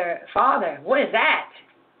submit to their father. What is that?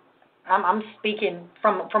 I'm speaking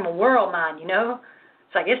from a world mind,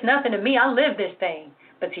 It's like, it's nothing to me. I live this thing.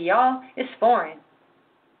 But to y'all, it's foreign.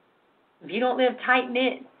 If you don't live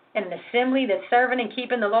tight-knit in an assembly that's serving and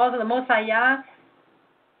keeping the laws of the Most High Yah,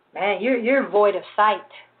 man, you're void of sight.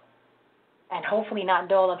 And hopefully not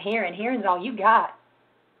dull of hearing. Hearing's all you got.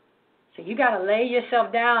 So you got to lay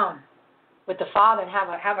yourself down with the Father and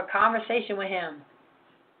have a conversation with him.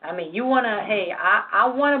 I mean, you want to,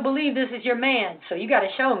 I want to believe this is your man, so you got to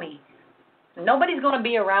show me. Nobody's going to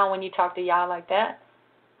be around when you talk to Yah like that.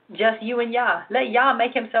 Just you and Yah. Let Yah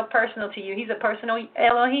make himself personal to you. He's a personal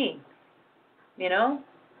Elohim.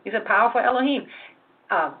 He's a powerful Elohim.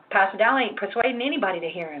 Pastor Dow ain't persuading anybody to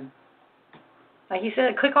hear him. Like he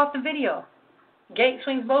said, click off the video. Gate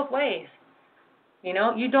swings both ways. You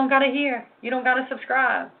know, you don't got to hear. You don't got to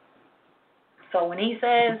subscribe. So when he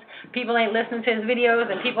says people ain't listening to his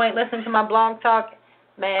videos and people ain't listening to my blog talk,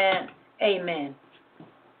 man, amen.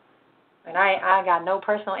 And I got no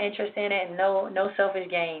personal interest in it and no selfish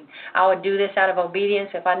gain. I would do this out of obedience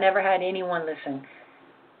if I never had anyone listen.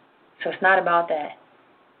 So it's not about that.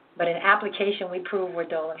 But in application, we prove we're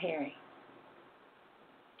dull of hearing.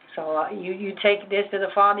 So you take this to the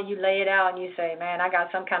Father, you lay it out, and you say, man, I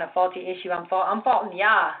got some kind of faulty issue. I'm faulting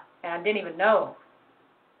Yah, and I didn't even know,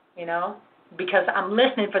 you know, because I'm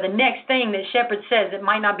listening for the next thing that Shepherd says that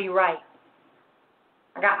might not be right.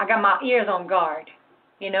 I got my ears on guard,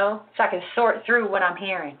 you know, so I can sort through what I'm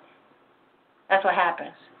hearing. That's what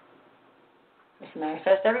happens. It's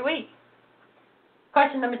manifest every week.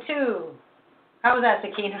 Question number 2. How was that,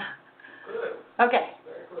 Sakina? Good. Okay,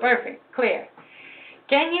 perfect, clear.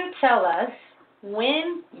 Can you tell us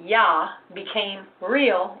when Yah became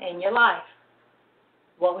real in your life?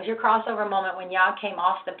 What was your crossover moment when Yah came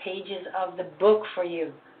off the pages of the book for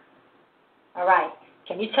you? All right.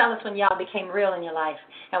 Can you tell us when Yah became real in your life?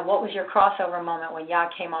 And what was your crossover moment when Yah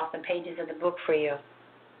came off the pages of the book for you?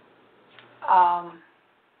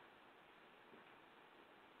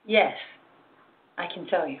 Yes, I can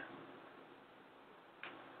tell you.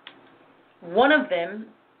 One of them,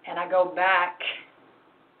 and I go back,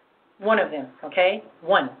 one of them, okay?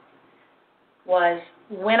 One was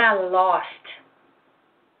when I lost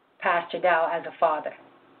Pastor Dow as a father.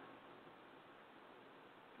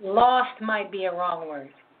 Lost might be a wrong word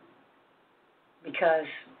because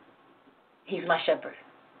he's my shepherd.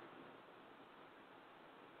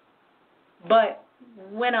 But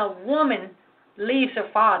when a woman leaves her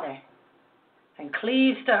father and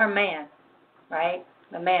cleaves to her man, right?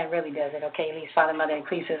 The man really does it, okay? He leaves father, mother, and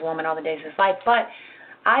cleaves to his woman all the days of his life. But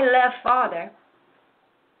I left father,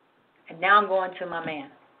 and now I'm going to my man.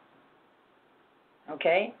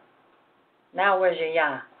 Okay? Now where's your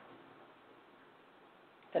Yah?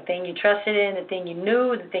 The thing you trusted in, the thing you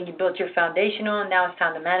knew, the thing you built your foundation on, now it's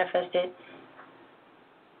time to manifest it.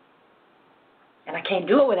 And I can't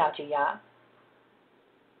do it without you, Yah.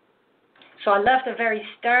 So I left a very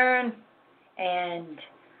stern and,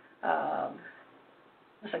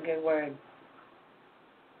 what's a good word?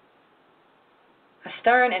 A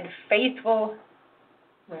stern and faithful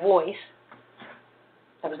voice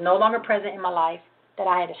that was no longer present in my life, that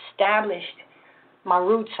I had established my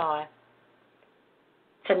roots on,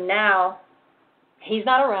 to now, he's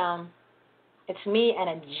not around. It's me and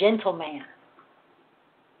a gentle man.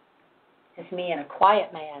 It's me and a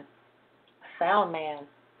quiet man, a sound man,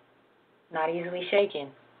 not easily shaken.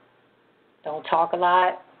 Don't talk a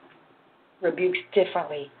lot, rebukes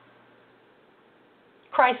differently.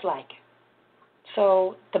 Christ-like.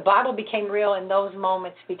 So the Bible became real in those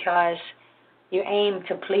moments because you aim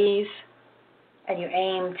to please and you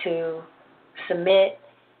aim to submit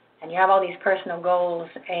and you have all these personal goals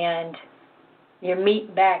and you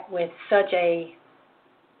meet back with such a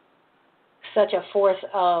force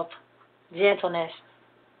of gentleness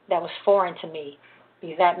that was foreign to me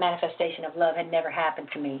because that manifestation of love had never happened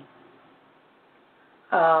to me.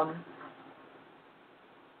 I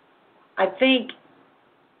think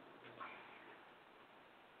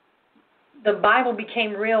the Bible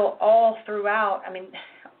became real all throughout. I mean,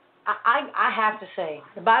 I have to say,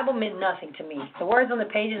 the Bible meant nothing to me. The words on the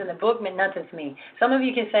pages in the book meant nothing to me. Some of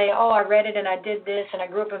you can say, oh, I read it and I did this and I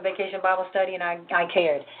grew up in vacation Bible study and I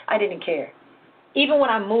cared. I didn't care. Even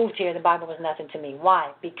when I moved here, the Bible was nothing to me.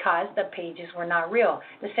 Why? Because the pages were not real.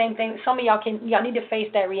 The same thing, some of y'all need to face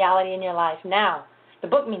that reality in your life now. The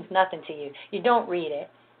book means nothing to you. You don't read it.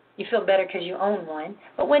 You feel better because you own one.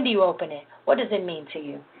 But when do you open it? What does it mean to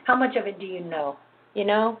you? How much of it do you know? You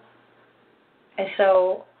know? And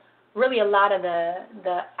so really a lot of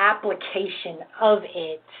the application of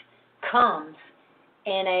it comes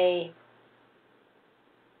in a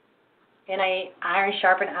iron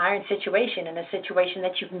sharpen iron situation, in a situation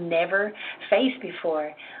that you've never faced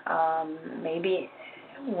before. Maybe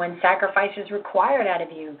when sacrifice is required out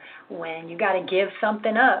of you, when you got to give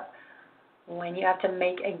something up, when you have to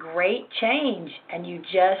make a great change and you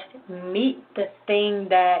just meet the thing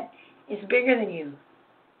that is bigger than you,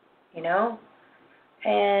 you know?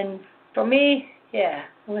 And for me, yeah,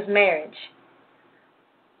 it was marriage.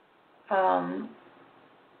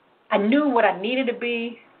 I knew what I needed to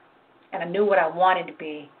be, and I knew what I wanted to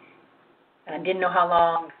be, and I didn't know how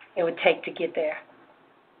long it would take to get there.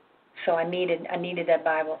 So I needed that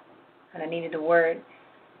Bible, and I needed the Word.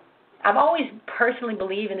 I've always personally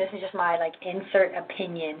believed, and this is just my insert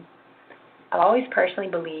opinion, I've always personally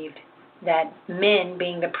believed that men,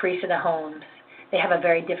 being the priests of the homes, they have a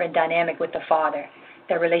very different dynamic with the Father.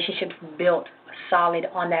 Their relationship's built solid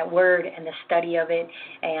on that word and the study of it.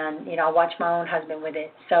 And, I watch my own husband with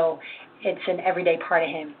it. So it's an everyday part of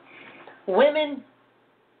him. Women,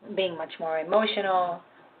 being much more emotional,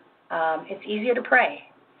 it's easier to pray,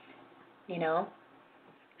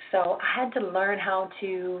 So I had to learn how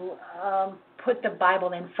to put the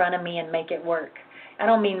Bible in front of me and make it work. I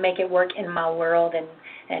don't mean make it work in my world and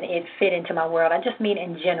it fit into my world. I just mean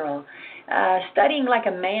in general. Studying like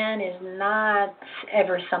a man is not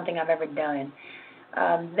ever something I've ever done.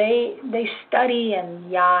 They study and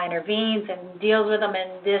Yah intervenes and deals with them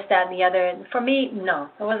and this, that, and the other. For me, no,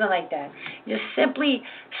 it wasn't like that. You just simply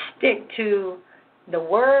stick to the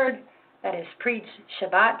word that is preached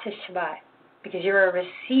Shabbat to Shabbat because you're a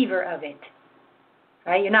receiver of it,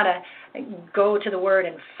 right? You're not a go to the word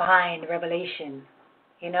and find revelation,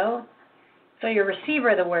 So you're a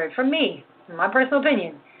receiver of the word. For me, in my personal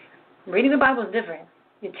opinion, reading the Bible is different.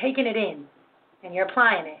 You're taking it in and you're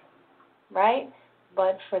applying it, right?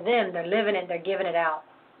 But for them, they're living it, they're giving it out,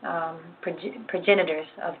 progenitors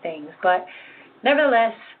of things. But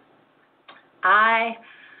nevertheless, I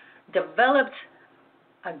developed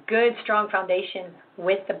a good, strong foundation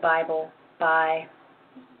with the Bible by,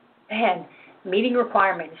 meeting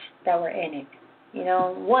requirements that were in it.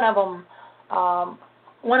 One of them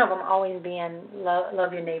always being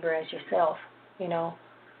love your neighbor as yourself.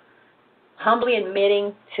 Humbly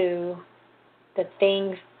admitting to the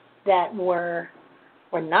things that were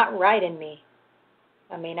not right in me.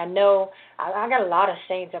 I know I got a lot of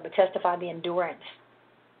saints that would testify the endurance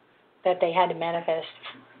that they had to manifest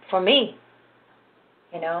for me,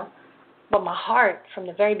 But my heart from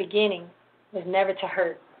the very beginning was never to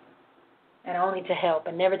hurt and only to help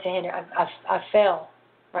and never to hinder. I fell,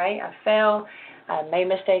 right? I fell. I made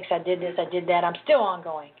mistakes. I did this. I did that. I'm still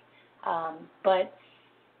ongoing. But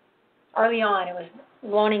early on, it was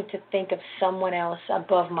wanting to think of someone else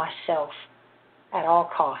above myself at all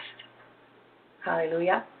cost.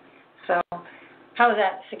 Hallelujah. So, how's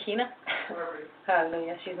that, Sakina?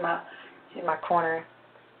 Hallelujah. She's my corner.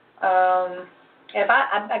 If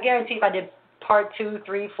I guarantee if I did part 2,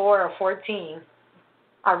 3, 4, or 14,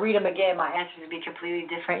 I read them again, my answers would be completely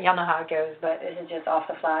different. Y'all know how it goes, but this is just off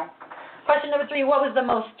the fly. Question number 3: what was the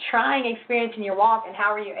most trying experience in your walk, and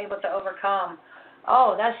how were you able to overcome?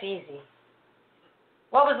 Oh, that's easy.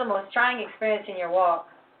 What was the most trying experience in your walk?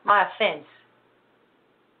 My offense.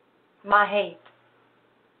 My hate.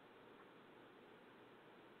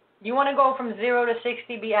 You want to go from 0 to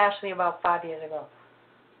 60? Be Ashley about 5 years ago.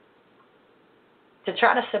 To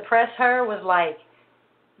try to suppress her was like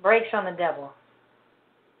brakes on the devil.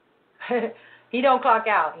 He don't clock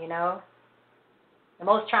out, The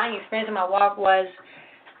most trying experience in my walk was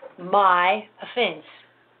my offense.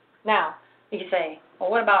 Now, you can say,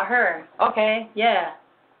 well, what about her? Okay, yeah.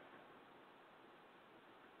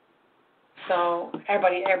 So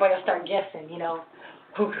everybody will start guessing,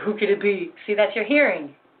 who could it be? See, that's your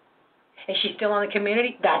hearing. Is she still on the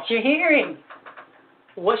community? That's your hearing.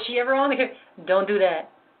 Was she ever on the community? Don't do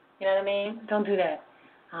that. You know what I mean? Don't do that.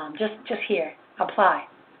 Just hear. Apply.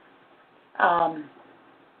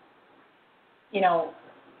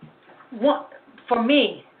 For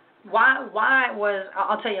me, why was,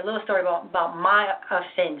 I'll tell you a little story about my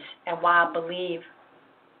offense and why I believe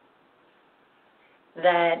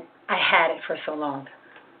that I had it for so long.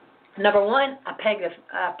 Number one, I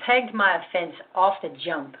pegged my offense off the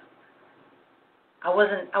jump. I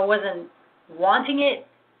wasn't wanting it,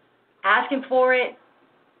 asking for it.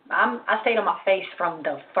 I stayed on my face from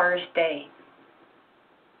the first day.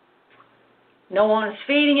 No one is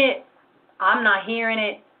feeding it. I'm not hearing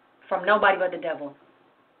it from nobody but the devil.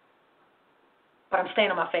 But I'm staying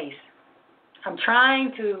on my face. I'm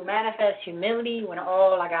trying to manifest humility when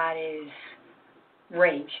all I got is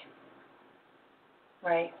rage.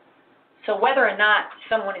 Right? So whether or not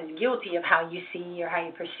someone is guilty of how you see or how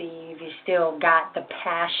you perceive, you still got the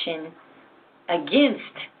passion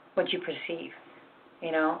against what you perceive,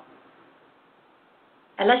 And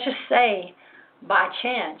let's just say, by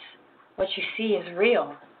chance, what you see is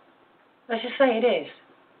real. Let's just say it is.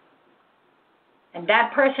 And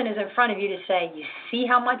that person is in front of you to say, you see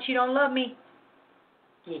how much you don't love me?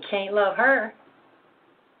 You can't love her.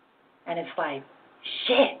 And it's like,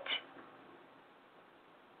 shit.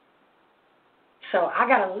 So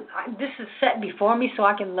this is set before me so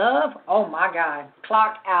I can love? Oh my God.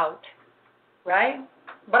 Clock out. Right?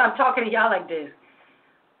 But I'm talking to y'all like this.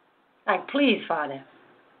 Like, please, Father.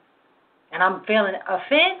 And I'm feeling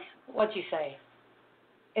offense? What you say?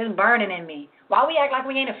 It's burning in me. Why we act like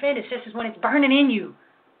we ain't offended, sisters, when it's burning in you?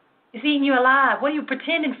 It's eating you alive. What are you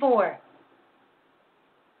pretending for?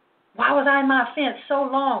 Why was I in my offense so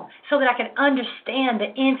long? So that I can understand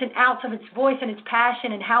the ins and outs of its voice and its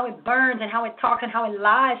passion and how it burns and how it talks and how it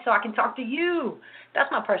lies so I can talk to you. That's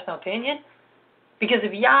my personal opinion. Because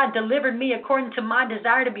if Yah delivered me according to my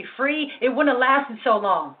desire to be free, it wouldn't have lasted so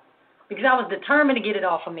long. Because I was determined to get it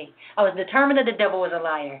off of me. I was determined that the devil was a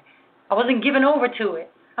liar. I wasn't giving over to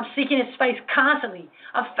it. I'm seeking his face constantly.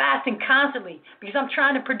 I'm fasting constantly because I'm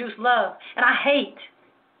trying to produce love. And I hate.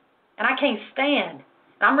 And I can't stand.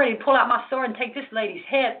 And I'm ready to pull out my sword and take this lady's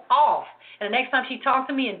head off. And the next time she talks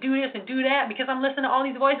to me and do this and do that, because I'm listening to all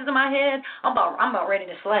these voices in my head, I'm about ready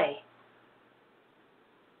to slay.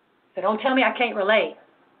 So don't tell me I can't relate.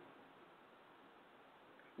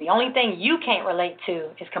 The only thing you can't relate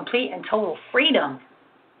to is complete and total freedom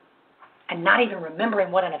and not even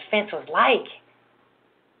remembering what an offense was like.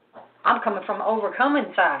 I'm coming from the overcoming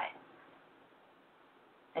side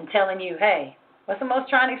and telling you, hey, what's the most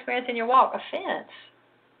trying experience in your walk? Offense.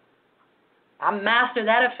 I mastered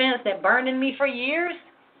that offense that burned in me for years.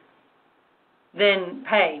 Then,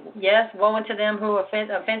 hey, yes, woe unto them who offense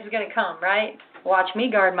is going to come, right? Watch me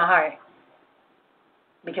guard my heart.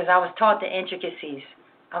 Because I was taught the intricacies.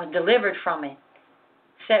 I was delivered from it.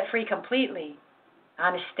 Set free completely. I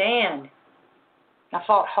understand. I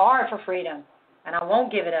fought hard for freedom. And I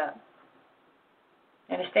won't give it up.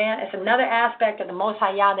 Understand? It's another aspect of the Most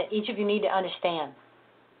High Yah that each of you need to understand.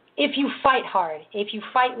 If you fight hard, if you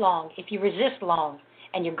fight long, if you resist long,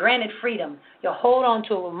 and you're granted freedom, you'll hold on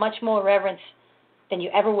to it with much more reverence than you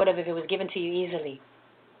ever would have if it was given to you easily.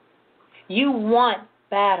 You want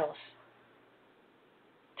battles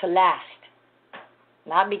to last.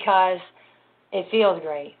 Not because it feels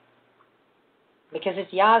great. Because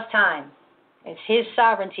it's Yah's time. It's His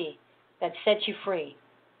sovereignty that sets you free.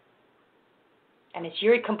 And it's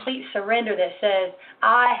your complete surrender that says,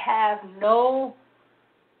 I have no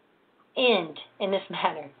end in this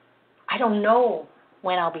matter. I don't know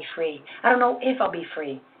when I'll be free. I don't know if I'll be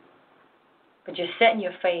free. But you're setting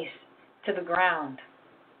your face to the ground.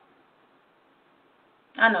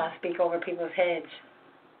 I know I speak over people's heads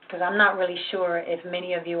because I'm not really sure if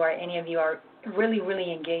many of you or any of you are really,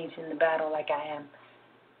 really engaged in the battle like I am.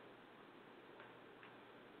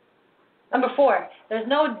 Number 4, there's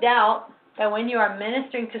no doubt that when you are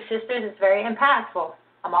ministering to sisters, it's very impactful.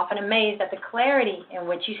 I'm often amazed at the clarity in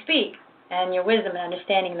which you speak and your wisdom and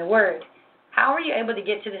understanding the word. How are you able to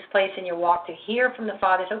get to this place in your walk to hear from the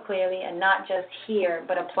Father so clearly and not just hear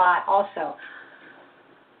but apply also?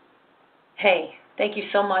 Hey, thank you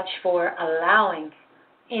so much for allowing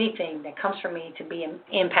anything that comes from me to be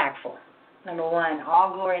impactful. Number 1,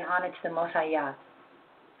 all glory and honor to the Most High Yah.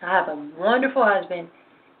 I have a wonderful husband.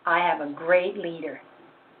 I have a great leader.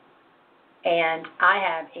 And I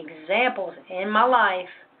have examples in my life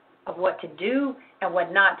of what to do and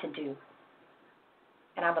what not to do.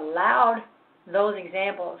 And I've allowed those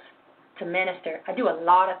examples to minister. I do a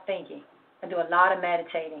lot of thinking. I do a lot of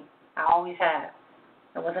meditating. I always have.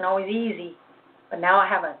 It wasn't always easy, but now I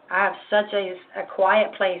have such a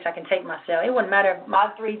quiet place I can take myself. It wouldn't matter if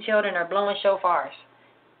my 3 children are blowing shofars.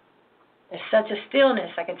 There's such a stillness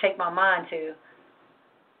I can take my mind to,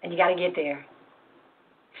 and you got to get there.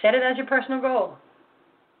 Set it as your personal goal.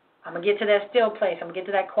 I'm going to get to that still place. I'm going to get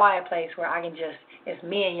to that quiet place where I can just, it's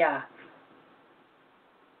me and Yah.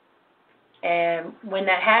 And when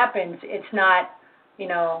that happens, it's not,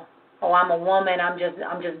 oh, I'm a woman, I'm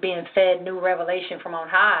just being fed new revelation from on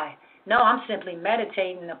high. No, I'm simply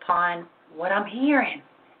meditating upon what I'm hearing.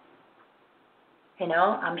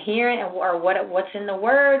 I'm hearing or what's in the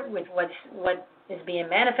Word, with what is being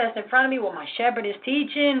manifested in front of me, what my shepherd is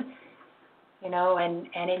teaching,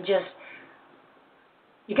 and it just,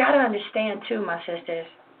 you got to understand too, my sisters,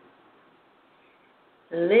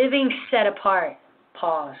 living set apart,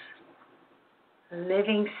 pause.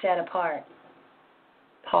 Living set apart.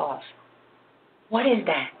 Pause. What is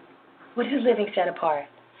that? What is living set apart?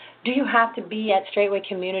 Do you have to be at StraitWay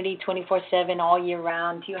community 24/7 all year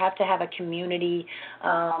round? Do you have to have a community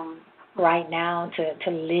right now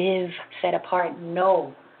to live set apart?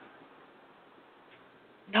 No.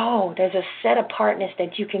 No, there's a set apartness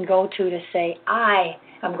that you can go to say, I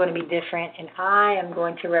am going to be different and I am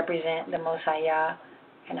going to represent the Most High Yah.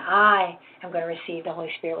 And I am going to receive the Holy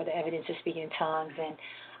Spirit with the evidence of speaking in tongues. And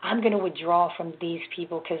I'm going to withdraw from these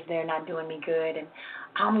people because they're not doing me good. And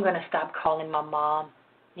I'm going to stop calling my mom,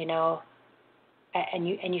 And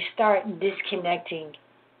you start disconnecting.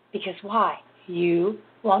 Because why? You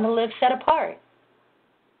want to live set apart.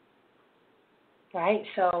 Right?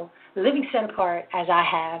 So living set apart as I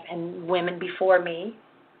have and women before me,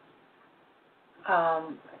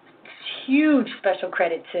 huge special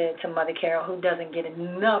credit to Mother Carol, who doesn't get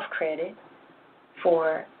enough credit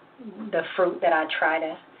for the fruit that I try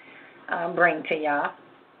to bring to y'all.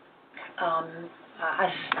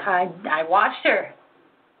 I watched her.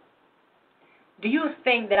 Do you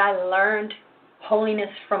think that I learned holiness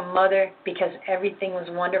from Mother because everything was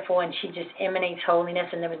wonderful and she just emanates holiness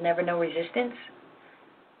and there was never no resistance?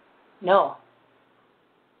 No.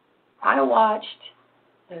 I watched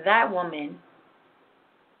that woman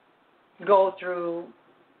go through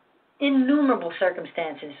innumerable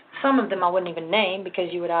circumstances. Some of them I wouldn't even name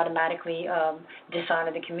because you would automatically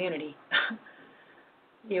dishonor the community.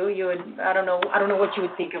 You would, I don't know what you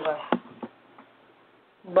would think of us.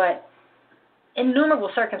 But innumerable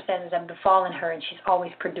circumstances have befallen her, and she's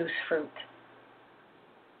always produced fruit.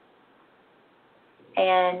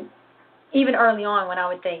 And even early on, when I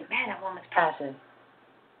would think, man, that woman's passive.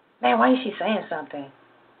 Man, why is she saying something?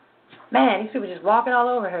 Man, these people just walking all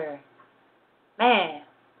over her. Man,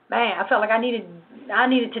 I felt like I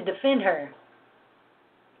needed to defend her.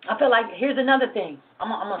 I feel like, here's another thing. I'm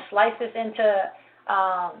gonna slice this into.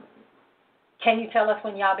 Can you tell us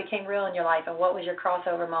when y'all became real in your life, and what was your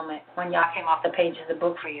crossover moment when y'all came off the pages of the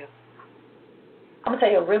book for you? I'm gonna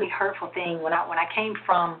tell you a really hurtful thing. When I came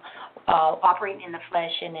from operating in the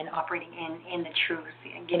flesh and then operating in the truth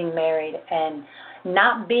and getting married and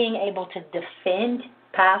not being able to defend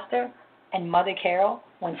Pastor and Mother Carol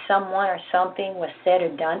when someone or something was said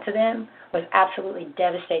or done to them was absolutely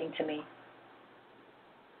devastating to me.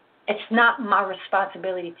 It's not my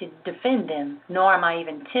responsibility to defend them, nor am I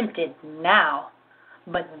even tempted now.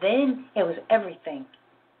 But then it was everything.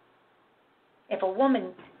 If a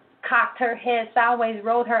woman cocked her head sideways,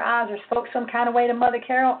 rolled her eyes, or spoke some kind of way to Mother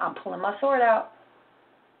Carol, I'm pulling my sword out.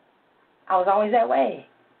 I was always that way.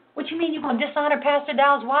 What you mean you're going to dishonor Pastor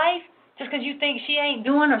Dow's wife just because you think she ain't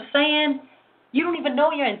doing or saying? You don't even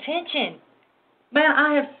know your intention. Man,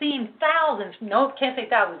 I have seen thousands, no, can't say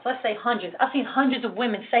thousands, let's say hundreds. I've seen hundreds of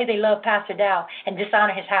women say they love Pastor Dow and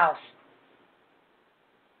dishonor his house.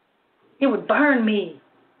 It would burn me.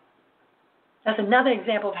 That's another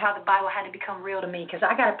example of how the Bible had to become real to me, because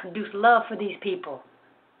I got to produce love for these people.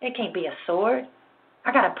 It can't be a sword.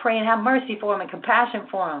 I got to pray and have mercy for him and compassion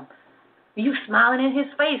for him. You smiling in his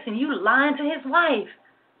face and you lying to his wife.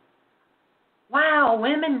 Wow,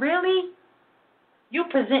 women, really? You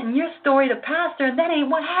presenting your story to Pastor and that ain't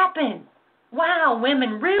what happened. Wow,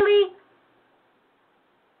 women, really?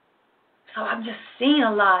 So I've just seen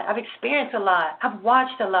a lot. I've experienced a lot. I've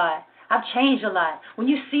watched a lot. I've changed a lot. When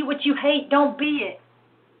you see what you hate, don't be it.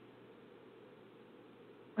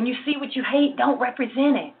 When you see what you hate, don't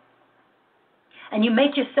represent it. And you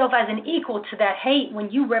make yourself as an equal to that hate when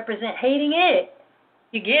you represent hating it.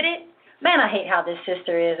 You get it? Man, I hate how this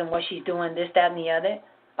sister is and what she's doing, this, that, and the other.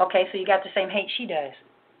 Okay, so you got the same hate she does.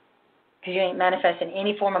 Because you ain't manifesting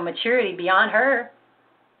any form of maturity beyond her.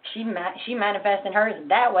 She manifesting hers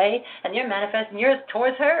that way, and you're manifesting yours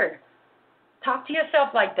towards her. Talk to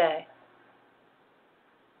yourself like that.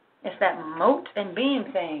 It's that mote and beam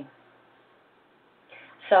thing.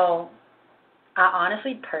 So, I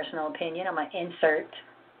honestly, personal opinion, I'm going to insert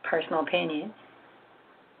personal opinion.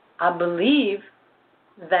 I believe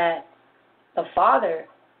that the Father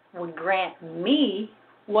would grant me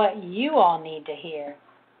what you all need to hear.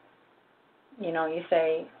 You know, you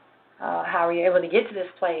say, how are you able to get to this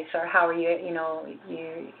place? Or how are you,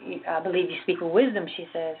 I believe you speak with wisdom, she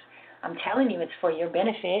says. I'm telling you, it's for your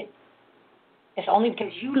benefit. It's only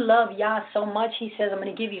because you love Yah so much, he says, I'm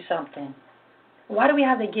going to give you something. Why do we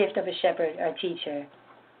have the gift of a shepherd or teacher?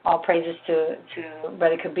 All praises to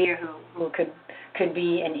Brother Kabir, who could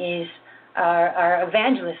be and is our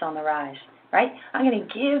evangelist on the rise, right? I'm going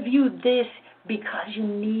to give you this because you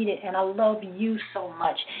need it, and I love you so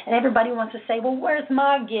much. And everybody wants to say, well, where's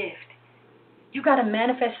my gift? You got to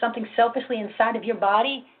manifest something selfishly inside of your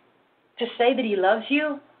body to say that he loves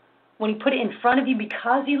you when he put it in front of you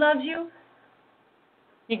because he loves you?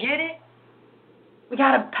 You get it? We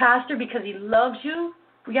got a pastor because he loves you.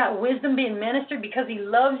 We got wisdom being ministered because he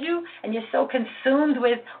loves you, and you're so consumed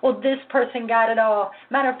with, well, this person got it all.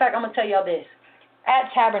 Matter of fact, I'm going to tell y'all this.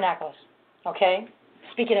 At Tabernacles, okay,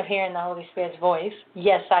 speaking of hearing the Holy Spirit's voice,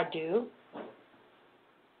 yes, I do.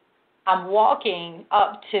 I'm walking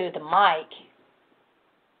up to the mic,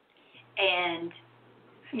 and,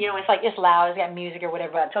 it's like it's loud. It's got music or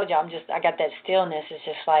whatever. I told you, I got that stillness. It's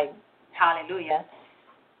just like, hallelujah.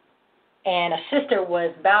 And a sister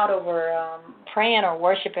was bowed over praying or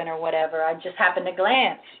worshiping or whatever. I just happened to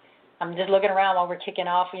glance. I'm just looking around while we're kicking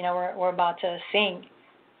off. We're about to sing.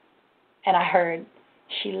 And I heard,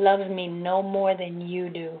 she loves me no more than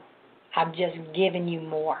you do. I've just given you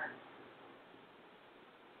more.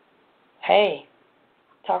 Hey,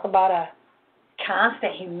 talk about a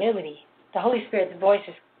constant humility. The Holy Spirit's voice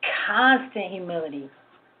is constant humility.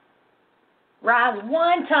 Rise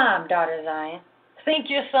one time, daughter of Zion. Think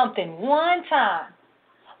you're something one time.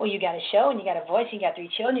 Well, you got a show and you got a voice, you got 3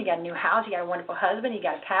 children, you got a new house, you got a wonderful husband, you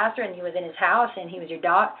got a pastor, and he was in his house and he was your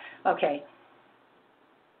dog. Okay.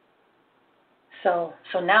 So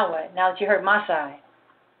now what? Now that you heard my side,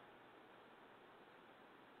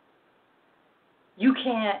 you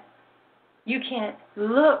can't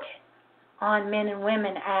look on men and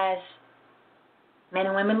women as men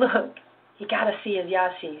and women look. You got to see as Yah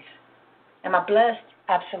sees. Am I blessed?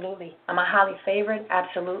 Absolutely. Am I highly favored?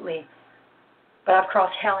 Absolutely. But I've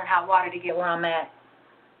crossed hell and high water to get where I'm at.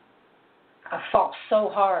 I've fought so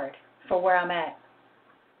hard for where I'm at.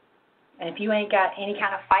 And if you ain't got any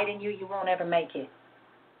kind of fight in you, you won't ever make it.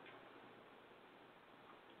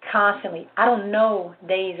 Constantly. I don't know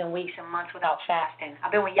days and weeks and months without fasting.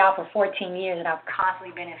 I've been with y'all for 14 years, and I've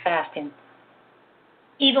constantly been in fasting.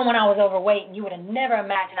 Even when I was overweight, you would have never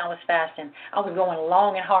imagined I was fasting. I was going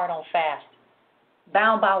long and hard on fast.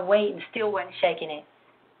 Bound by weight and still wasn't shaking it.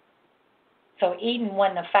 So eating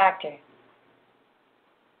wasn't a factor.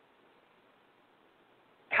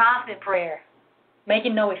 Constant prayer.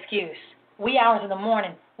 Making no excuse. Wee hours of the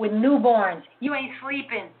morning with newborns. You ain't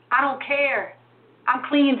sleeping. I don't care. I'm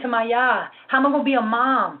clinging to my Yah. How am I going to be a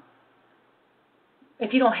mom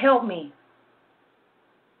if you don't help me?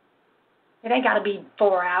 It ain't got to be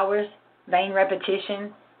 4 hours, vain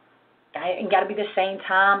repetition. It ain't got to be the same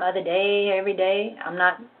time other day, every day.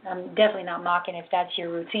 I'm definitely not mocking if that's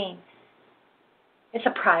your routine. It's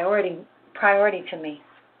a priority to me.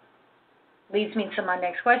 Leads me to my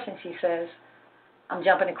next question, she says. I'm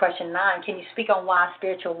jumping to question 9. Can you speak on why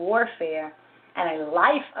spiritual warfare and a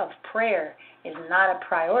life of prayer is not a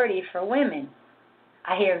priority for women?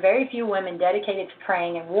 I hear very few women dedicated to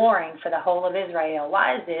praying and warring for the whole of Israel.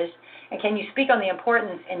 Why is this? And can you speak on the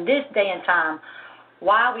importance in this day and time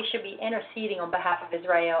why we should be interceding on behalf of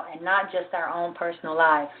Israel and not just our own personal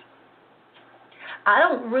lives? I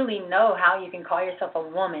don't really know how you can call yourself a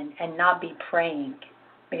woman and not be praying,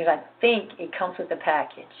 because I think it comes with the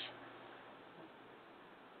package.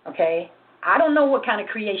 Okay? I don't know what kind of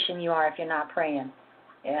creation you are if you're not praying.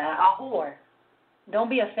 Yeah, a whore. Don't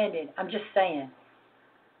be offended. I'm just saying.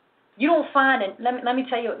 You don't find it. Let me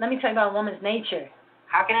tell you about a woman's nature.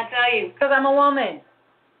 How can I tell you? Because I'm a woman.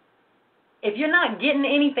 If you're not getting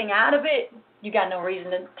anything out of it, you got no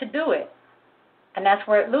reason to do it. And that's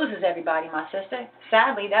where it loses everybody, my sister.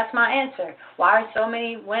 Sadly, that's my answer. Why are so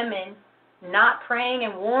many women not praying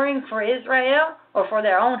and warring for Israel or for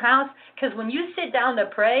their own house? Because when you sit down to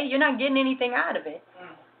pray, you're not getting anything out of it.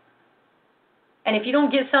 And if you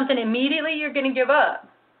don't get something immediately, you're going to give up.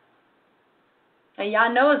 And Yah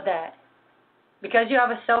knows that, because you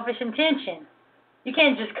have a selfish intention. You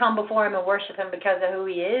can't just come before Him and worship Him because of who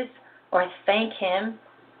He is, or thank Him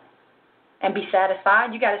and be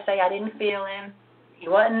satisfied. You got to say, I didn't feel Him. He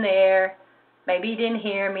wasn't there. Maybe He didn't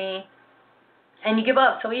hear me. And you give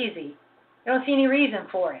up so easy. You don't see any reason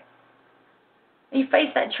for it. And you face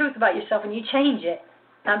that truth about yourself and you change it.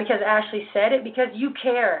 Not because Ashley said it, because you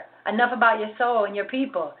care enough about your soul and your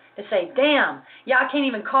people to say, damn, y'all can't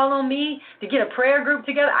even call on me to get a prayer group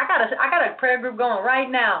together. I got a prayer group going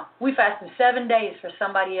right now. We fasting 7 days for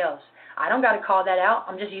somebody else. I don't got to call that out.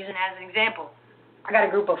 I'm just using it as an example. I got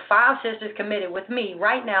a group of 5 sisters committed with me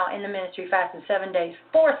right now in the ministry fasting 7 days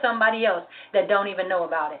for somebody else that don't even know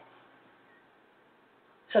about it.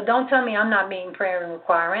 So don't tell me I'm not meeting prayer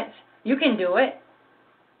requirements. You can do it.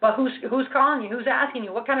 But who's calling you? Who's asking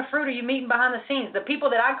you? What kind of fruit are you meeting behind the scenes? The people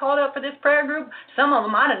that I called up for this prayer group, some of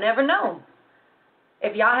them I'd have never known.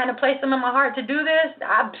 If y'all hadn't placed them in my heart to do this,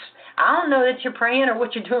 I don't know that you're praying or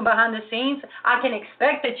what you're doing behind the scenes. I can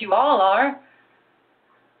expect that you all are.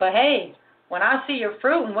 But hey, when I see your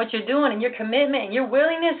fruit and what you're doing and your commitment and your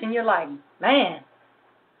willingness, and you're like, man,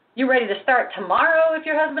 you ready to start tomorrow if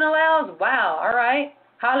your husband allows? Wow, all right.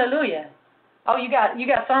 Hallelujah. Oh, you got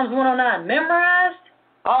Psalms 109 memorized?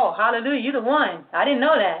 Oh, hallelujah, you're the one. I didn't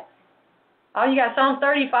know that. Oh, you got Psalms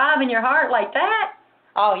 35 in your heart like that?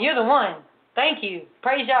 Oh, you're the one. Thank you.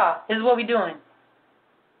 Praise Yah. This is what we're doing.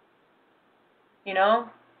 You know,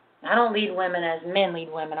 I don't lead women as men lead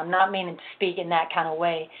women. I'm not meaning to speak in that kind of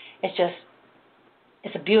way. It's just,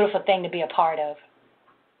 it's a beautiful thing to be a part of.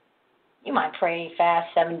 You might pray,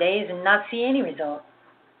 fast 7 days and not see any result.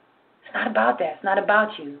 It's not about that. It's not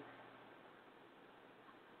about you.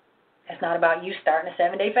 It's not about you starting a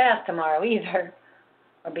 7-day fast tomorrow either,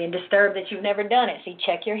 or being disturbed that you've never done it. See,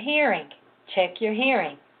 check your hearing. Check your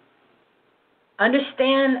hearing.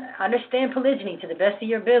 Understand polygyny to the best of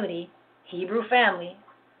your ability, Hebrew family,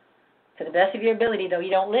 To the best of your ability, though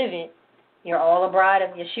you don't live it, you're all a bride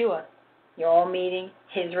of Yeshua. You're all meeting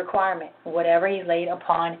his requirement, whatever he's laid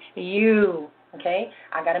upon you. Okay?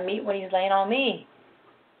 I got to meet what he's laying on me.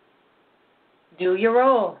 Do your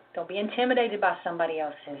role. Don't be intimidated by somebody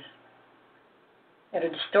else's. It'll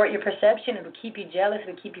distort your perception. It'll keep you jealous.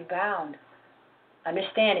 It'll keep you bound.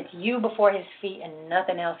 Understand, it's you before his feet and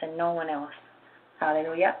nothing else and no one else.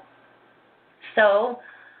 Hallelujah. So,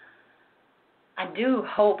 I do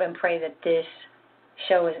hope and pray that this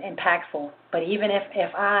show is impactful. But even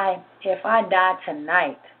if I die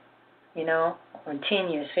tonight, you know, or 10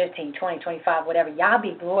 years, 15, 20, 25, whatever, y'all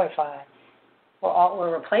be glorified.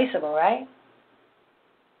 We're replaceable, right?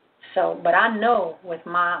 So, but I know with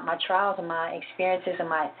my trials and my experiences and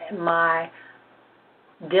my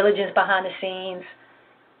diligence behind the scenes,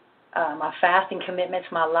 my fasting commitments,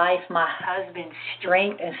 my life, my husband's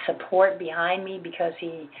strength and support behind me, because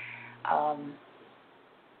he,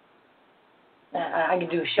 I could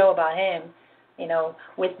do a show about him, you know,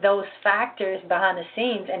 with those factors behind the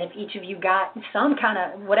scenes. And if each of you got some kind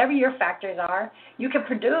of, whatever your factors are, you can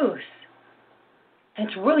produce. And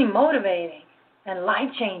it's really motivating and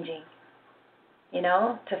life-changing, you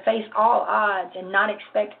know, to face all odds and not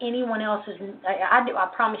expect anyone else's. I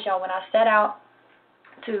promise y'all, when I set out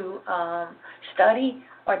to study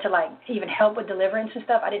or to, like, even help with deliverance and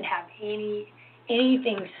stuff, I didn't have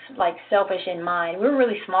anything, like, selfish in mind. We were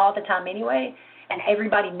really small at the time anyway, and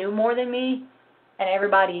everybody knew more than me, and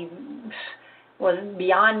everybody was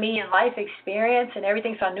beyond me in life experience and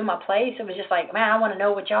everything, so I knew my place. It was just like, man, I want to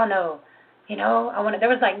know what y'all know. You know, there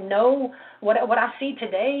was like no, what I see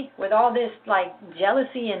today with all this like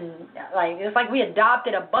jealousy and like, it's like we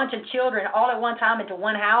adopted a bunch of children all at one time into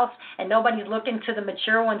one house, and nobody's looking to the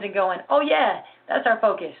mature ones and going, oh yeah, that's our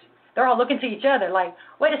focus. They're all looking to each other like,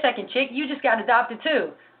 wait a second, chick, you just got adopted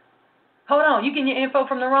too. Hold on, you getting your info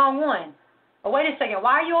from the wrong one. Oh, wait a second,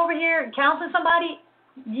 why are you over here counseling somebody?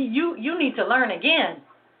 You need to learn again.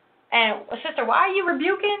 And sister, why are you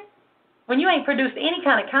rebuking when you ain't produced any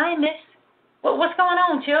kind of kindness? What's going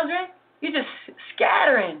on, children? You're just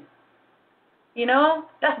scattering. You know?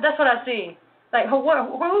 That's what I see. Like, who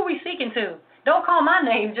are we seeking to? Don't call my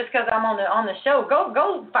name just because I'm on the show.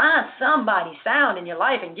 Go find somebody sound in your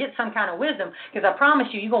life and get some kind of wisdom, because I promise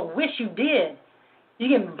you, you're going to wish you did. You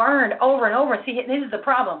get burned over and over. See, this is the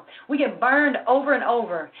problem. We get burned over and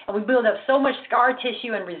over, and we build up so much scar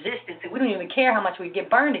tissue and resistance that we don't even care how much we get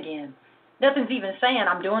burned again. Nothing's even saying,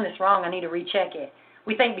 I'm doing this wrong, I need to recheck it.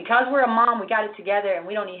 We think because we're a mom, we got it together, and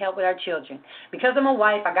we don't need help with our children. Because I'm a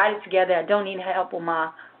wife, I got it together, I don't need help with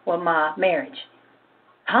my marriage.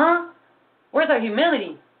 Huh? Where's our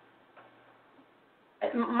humility?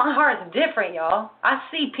 My heart's different, y'all. I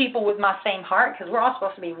see people with my same heart, because we're all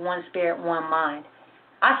supposed to be one spirit, one mind.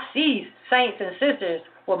 I see saints and sisters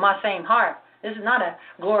with my same heart. This is not a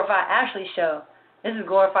glorified Ashley show. This is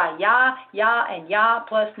glorified Yah, and Yah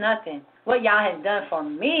plus nothing. What Yah has done for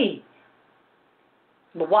me.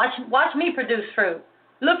 But watch me produce fruit.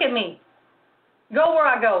 Look at me. Go where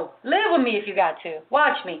I go. Live with me if you got to.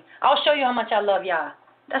 Watch me. I'll show you how much I love Yah.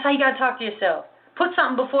 That's how you got to talk to yourself. Put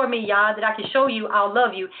something before me, Yah, that I can show you I'll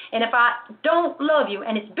love you. And if I don't love you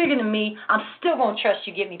and it's bigger than me, I'm still going to trust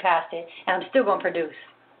you get me past it, and I'm still going to produce.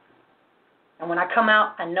 And when I come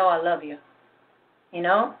out, I know I love you. You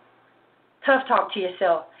know? Tough talk to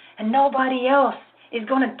yourself. And nobody else is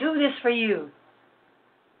going to do this for you.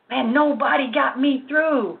 Man, nobody got me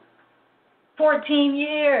through 14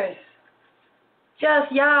 years.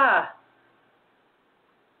 Just Yah.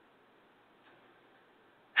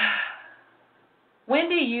 When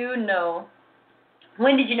did you know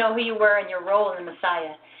who you were in your role in the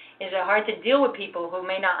Messiah? Is it hard to deal with people who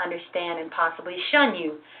may not understand and possibly shun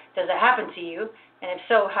you? Does it happen to you? And if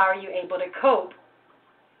so, how are you able to cope?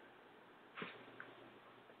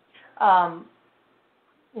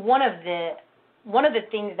 One of the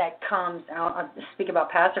things that comes, and I'll speak about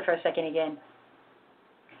Pastor for a second again,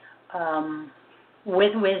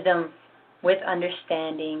 with wisdom, with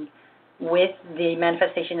understanding, with the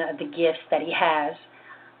manifestation of the gifts that he has,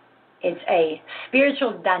 it's a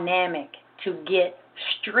spiritual dynamic to get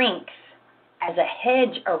strength as a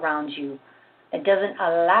hedge around you that doesn't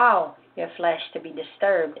allow your flesh to be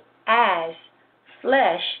disturbed, as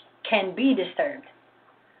flesh can be disturbed.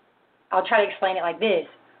 I'll try to explain it like this.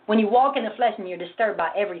 When you walk in the flesh and you're disturbed by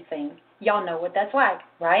everything, y'all know what that's like,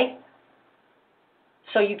 right?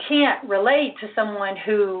 So you can't relate to someone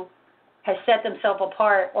who has set themselves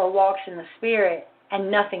apart or walks in the Spirit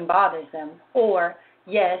and nothing bothers them. Or,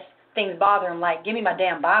 yes, things bother them, like, give me my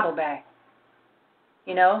damn Bible back.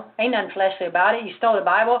 You know, ain't nothing fleshly about it. You stole the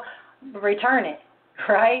Bible, return it,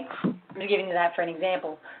 right? I'm just giving you that for an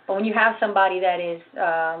example. But when you have somebody that is,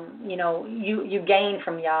 you gain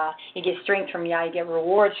from Yah, you get strength from Yah, you get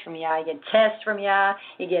rewards from Yah, you get tests from Yah,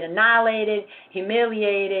 you get annihilated,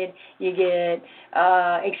 humiliated, you get,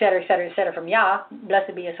 et cetera, from Yah,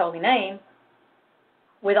 blessed be His holy name.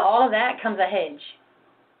 With all of that comes a hedge.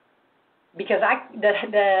 Because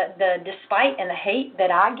the despite and the hate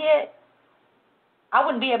that I get, I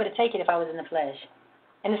wouldn't be able to take it if I was in the flesh.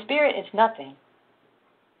 In the spirit, it's nothing.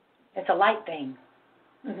 It's a light thing.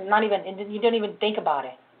 Not even, you don't even think about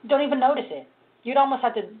it. You don't even notice it. You'd almost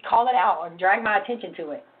have to call it out or drag my attention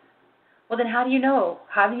to it. Well, then how do you know?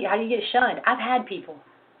 How do you get shunned? I've had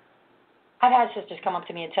sisters come up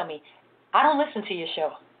to me and tell me, I don't listen to your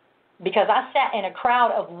show because I sat in a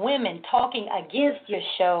crowd of women talking against your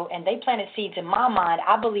show and they planted seeds in my mind.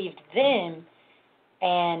 I believed them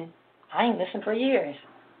and I ain't listened for years.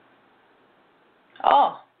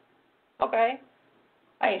 Oh, okay.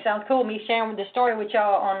 Hey, sounds cool, me sharing the story with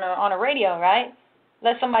y'all on the radio, right?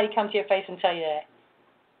 Let somebody come to your face and tell you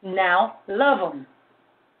that. Now, love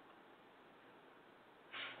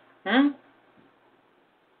them.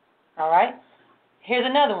 All right? Here's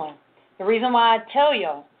another one. The reason why I tell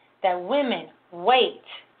y'all that women wait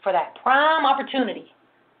for that prime opportunity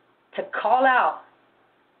to call out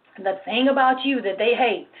the thing about you that they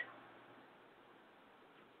hate,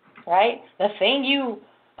 right? The thing you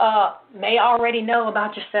may already know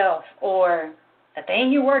about yourself or the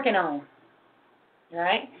thing you're working on,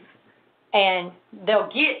 right? And they'll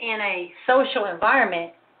get in a social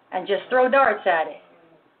environment and just throw darts at it.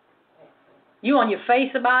 You on your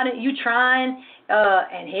face about it, you trying,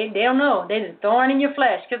 and they don't know. They're just thorn in your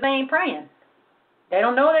flesh because they ain't praying. They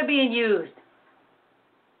don't know they're being used.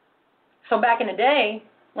 So back in the day,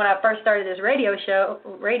 when I first started this radio show,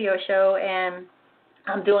 and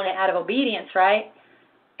I'm doing it out of obedience, right?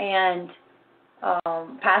 And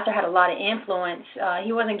Pastor had a lot of influence.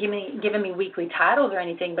 He wasn't giving me weekly titles or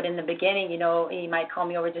anything, but in the beginning, he might call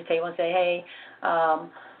me over to the table and say, hey,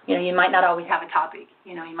 you might not always have a topic.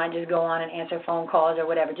 You might just go on and answer phone calls or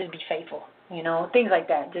whatever. Just be faithful, things like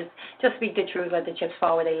that. Just speak the truth, let the chips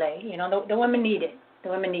fall where they lay. The women need it.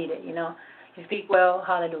 You speak well,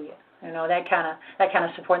 hallelujah. That kind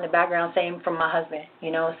of support in the background. Same from my husband.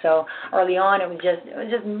 So early on, it was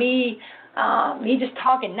just me just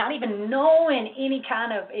talking, not even knowing any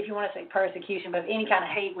kind of, if you want to say persecution, but if any kind of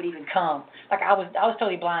hate would even come. Like I was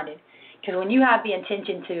totally blinded. Because when you have the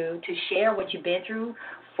intention to share what you've been through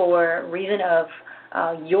for reason of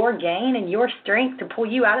your gain and your strength to pull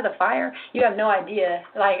you out of the fire, you have no idea.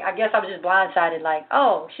 Like, I guess I was just blindsided, like,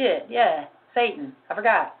 oh, shit, yeah, Satan, I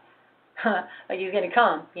forgot. Like he's going to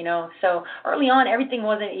come, So early on, everything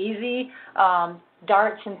wasn't easy.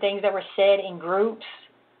 Darts and things that were said in groups,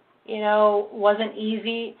 wasn't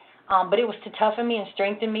easy. But it was to toughen me and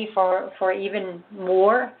strengthen me for even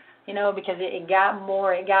more, because it got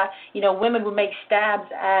more. It got, women would make stabs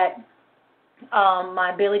at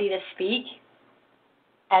my ability to speak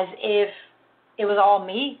as if it was all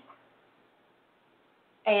me.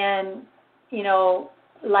 And,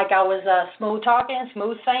 like I was smooth talking,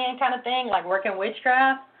 smooth saying kind of thing, like working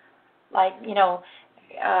witchcraft, like,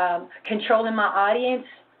 controlling my audience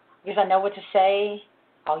because I know what to say.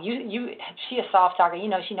 Oh, she a soft talker.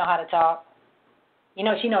 She know how to talk. She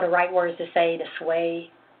know the right words to say, to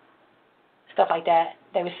sway, stuff like that.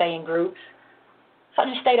 They would say in groups. So I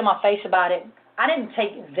just stayed in my face about it. I didn't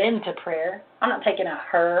take them to prayer. I'm not taking a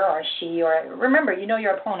her or a she or remember,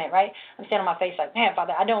 your opponent, right? I'm standing on my face like, man,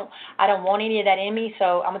 Father, I don't want any of that in me.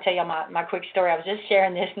 So I'm gonna tell you my quick story. I was just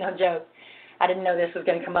sharing this, no joke. I didn't know this was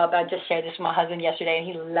gonna come up. I just shared this with my husband yesterday, and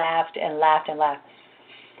he laughed and laughed and laughed.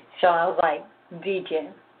 So I was like,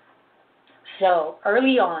 Deacon. So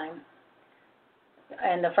early on,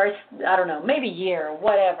 in the first, I don't know, maybe year or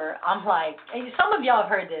whatever, I'm like, and some of y'all have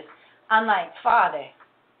heard this. I'm like, Father,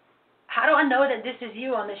 how do I know that this is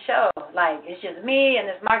you on the show? Like, it's just me and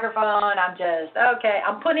this microphone. I'm just, okay,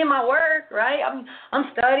 I'm putting in my work, right? I'm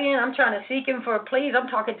studying. I'm trying to seek Him for, please, I'm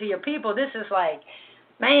talking to your people. This is like,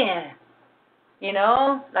 man,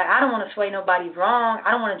 like I don't want to sway nobody wrong.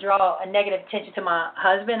 I don't want to draw a negative attention to my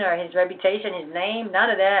husband or his reputation, his name, none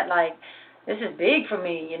of that. Like, this is big for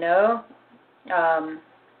me,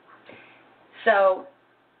 So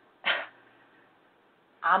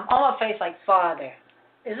I'm on my face like, Father,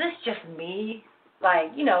 is this just me?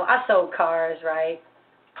 Like, I sold cars, right?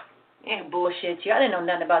 And bullshit you. I didn't know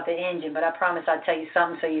nothing about the engine, but I promise I'll tell you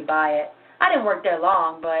something so you buy it. I didn't work there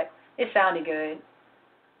long, but it sounded good.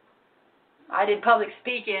 I did public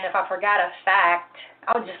speaking. If I forgot a fact,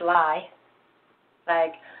 I would just lie.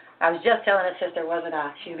 Like, I was just telling a sister, wasn't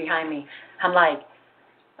I? She's behind me. I'm like,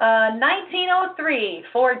 1903,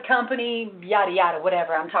 Ford Company, yada yada,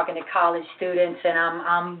 whatever. I'm talking to college students, and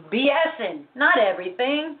I'm BSing. Not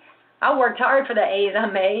everything. I worked hard for the A's I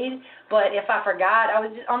made, but if I forgot, I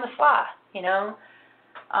was just on the fly, you know.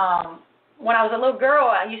 When I was a little girl,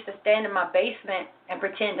 I used to stand in my basement and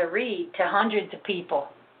pretend to read to hundreds of people.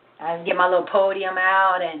 I'd get my little podium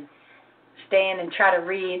out and stand and try to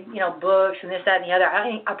read, you know, books and this, that, and the other.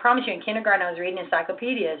 I promise you, in kindergarten, I was reading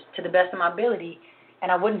encyclopedias to the best of my ability,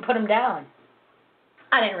 and I wouldn't put them down.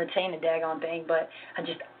 I didn't retain the daggone thing, but I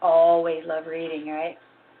just always loved reading, right?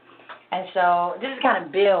 And so this is kind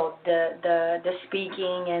of build. The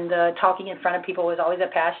speaking and the talking in front of people was always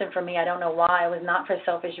a passion for me. I don't know why. It was not for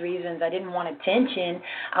selfish reasons. I didn't want attention.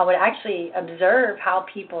 I would actually observe how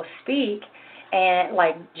people speak, and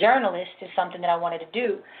like journalists is something that I wanted to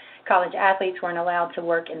do. College athletes weren't allowed to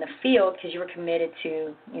work in the field because you were committed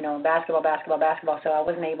to, you know, basketball. So I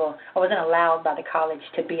wasn't allowed by the college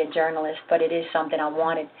to be a journalist, but it is something I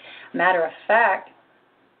wanted. Matter of fact,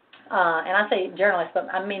 and I say journalist, but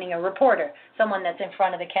I'm meaning a reporter, someone that's in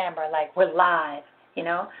front of the camera, like we're live, you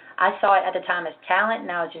know. I saw it at the time as talent,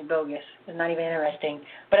 now it's just bogus. It's not even interesting.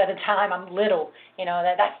 But at the time, I'm little, you know,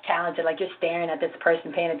 that's talented. Like you're staring at this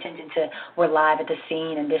person, paying attention to we're live at the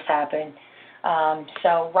scene and this happened.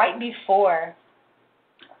 So right before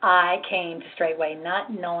I came to StraitWay,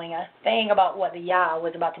 not knowing a thing about what the Yah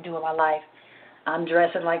was about to do in my life, I'm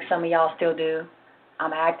dressing like some of y'all still do.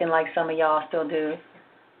 I'm acting like some of y'all still do.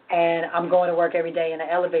 And I'm going to work every day in an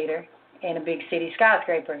elevator in a big city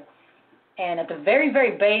skyscraper. And at the very,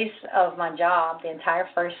 very base of my job, the entire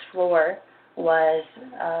first floor was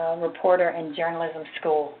a reporter and journalism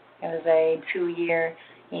school. It was a 2-year,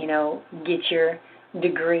 you know, get your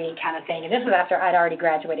degree kind of thing. And this was after I'd already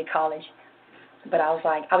graduated college. But I was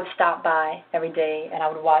like, I would stop by every day and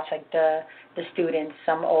I would watch like the students,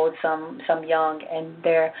 some old, some young, and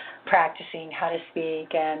they're practicing how to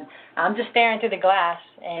speak. And I'm just staring through the glass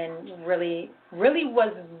and really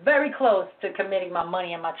was very close to committing my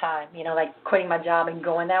money and my time, you know, like quitting my job and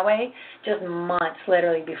going that way just months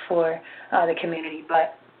literally before the community.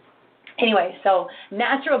 But anyway, so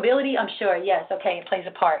natural ability, I'm sure, yes, okay, it plays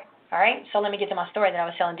a part. All right, so let me get to my story that I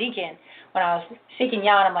was telling Deacon. When I was seeking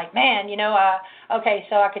Yah, I'm like, man, you know, okay,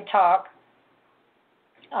 so I could talk.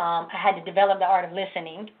 I had to develop the art of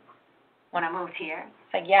listening when I moved here.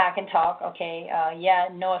 It's like, yeah, I can talk, okay, yeah,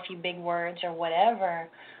 know a few big words or whatever,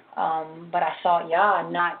 but I sought Yah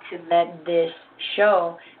not to let this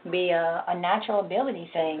show be a natural ability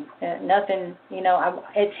thing. Nothing, you know,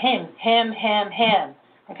 it's him,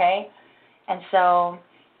 okay? And so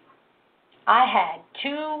I had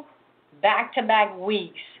 2 back-to-back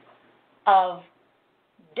weeks of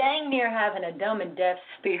dang near having a dumb and deaf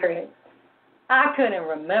spirit. I couldn't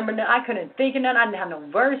remember nothing. I couldn't think of nothing. I didn't have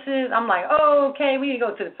no verses. I'm like, oh, okay, we need to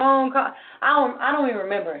go to the phone call. I don't even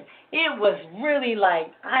remember it. It was really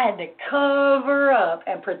like I had to cover up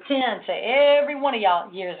and pretend to every one of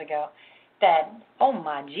y'all years ago that, oh,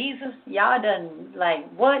 my Jesus, y'all done, like,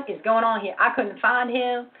 what is going on here? I couldn't find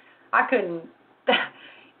him. I couldn't.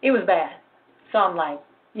 It was bad. So I'm like,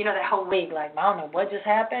 you know, that whole week, like, I don't know what just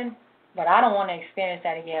happened, but I don't want to experience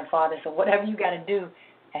that again, Father. So whatever you got to do,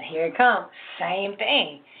 and here it comes, same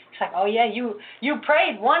thing. It's like, oh, yeah, you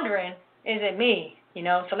prayed wondering, is it me? You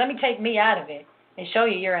know, so let me take me out of it and show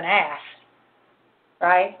you you're an ass,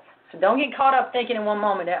 right? So don't get caught up thinking in one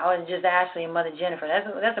moment that, oh, it's just Ashley and Mother Jennifer.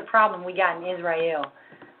 That's a problem we got in Israel.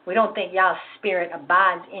 We don't think y'all's spirit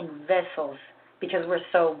abides in vessels because we're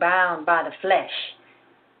so bound by the flesh.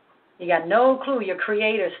 You got no clue your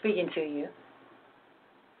Creator is speaking to you.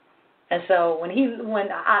 And so when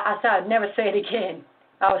I said I'd never say it again,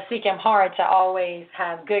 I was seeking hard to always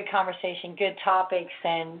have good conversation, good topics,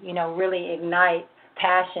 and, you know, really ignite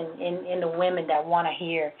passion in the women that want to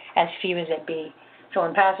hear, as few as it be. So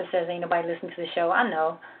when Pastor says ain't nobody listening to the show, I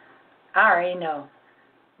know. I already know.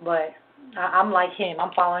 But I'm like him.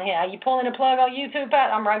 I'm following him. Are you pulling the plug on YouTube,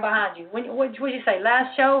 Pat? I'm right behind you. What you say?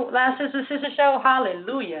 Last Sister2Sister show?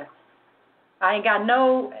 Hallelujah. I ain't got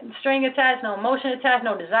no string attached, no emotion attached,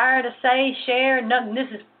 no desire to say, share, nothing. This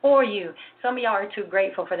is for you. Some of y'all are too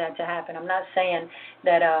grateful for that to happen. I'm not saying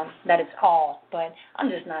that it's all, but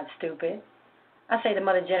I'm just not stupid. I say to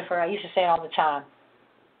Mother Jennifer, I used to say it all the time,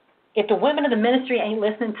 if the women of the ministry ain't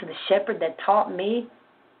listening to the shepherd that taught me,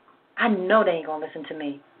 I know they ain't going to listen to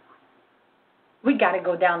me. We got to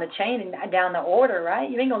go down the chain and down the order, right?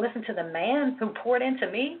 You ain't going to listen to the man who poured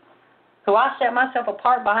into me, who I set myself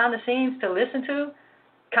apart behind the scenes to listen to,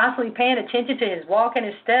 constantly paying attention to his walk and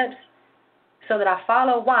his steps so that I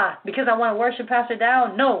follow. Why? Because I want to worship Pastor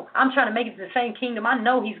Dow? No, I'm trying to make it to the same kingdom I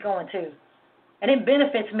know he's going to. And it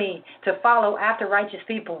benefits me to follow after righteous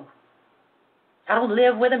people. I don't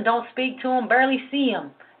live with him, don't speak to him, barely see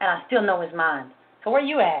him, and I still know his mind. So where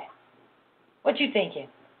you at? What you thinking?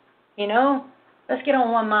 You know? Let's get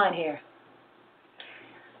on one mind here.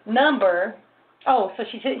 So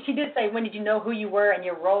she did say, when did you know who you were and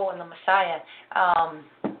your role in the Messiah? I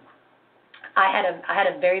had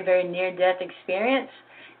a very, very near-death experience,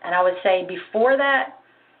 and I would say before that,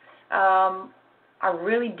 I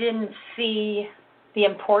really didn't see the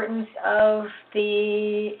importance of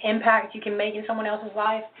the impact you can make in someone else's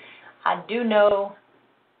life. I do know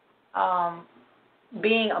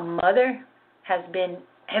being a mother has been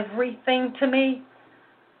everything to me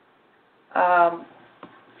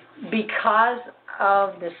because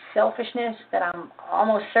of the selfishness that I'm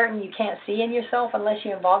almost certain you can't see in yourself unless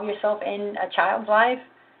you involve yourself in a child's life.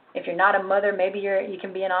 If you're not a mother, maybe you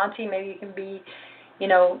can be an auntie, maybe you can be, you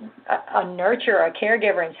know, a nurturer, a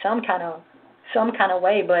caregiver in some kind of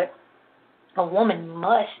way, but a woman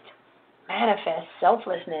must manifest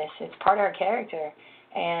selflessness. It's part of her character.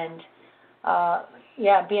 And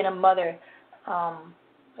being a mother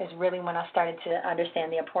is really when I started to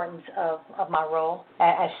understand the importance of my role.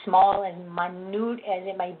 As small and minute as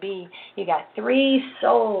it may be, you got 3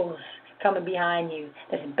 souls coming behind you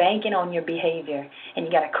that's banking on your behavior, and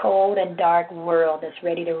you got a cold and dark world that's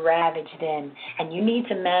ready to ravage them, and you need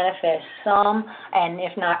to manifest some, and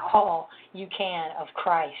if not all, you can, of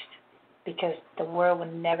Christ, because the world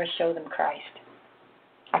will never show them Christ.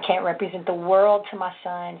 I can't represent the world to my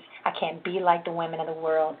sons. I can't be like the women of the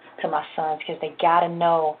world to my sons, because they got to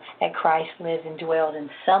know that Christ lives and dwells in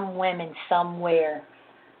some women somewhere,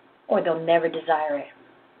 or they'll never desire it.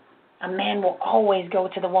 A man will always go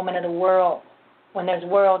to the woman of the world when there's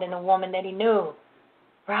world in the woman that he knew,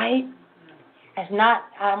 right? It's not,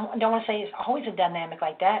 I don't want to say it's always a dynamic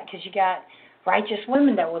like that, because you got righteous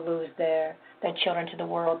women that will lose their children to the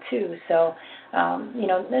world too. So,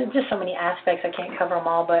 there's just so many aspects. I can't cover them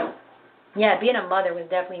all, but yeah, being a mother was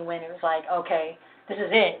definitely when it was like, okay, this is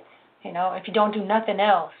it. You know, if you don't do nothing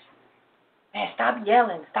else, man, stop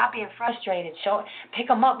yelling, stop being frustrated. Pick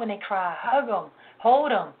them up when they cry, hug them, hold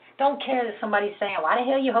them. Don't care that somebody's saying, why the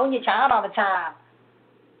hell you holding your child all the time?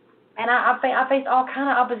 And I faced all kind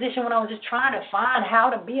of opposition when I was just trying to find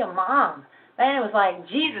how to be a mom. Man, it was like,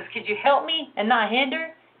 Jesus, could you help me and not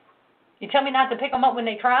hinder? You tell me not to pick them up when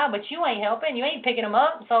they cry, but you ain't helping. You ain't picking them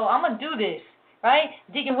up, so I'm going to do this, right?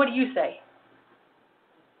 Deacon, what do you say?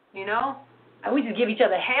 You know? And we just give each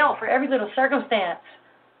other hell for every little circumstance.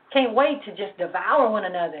 Can't wait to just devour one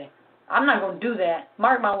another. I'm not going to do that.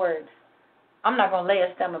 Mark my words. I'm not going to lay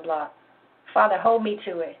a stumbling block. Father, hold me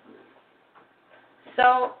to it.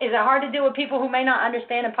 So, is it hard to deal with people who may not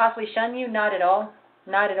understand and possibly shun you? Not at all.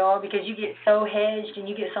 Not at all, because you get so hedged and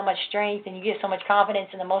you get so much strength and you get so much confidence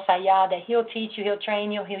in the Most High Yah that He'll teach you, He'll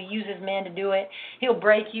train you, He'll use His men to do it. He'll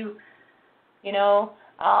break you, you know.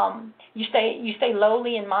 You stay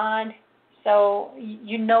lowly in mind, so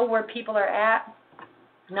you know where people are at,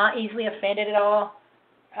 not easily offended at all.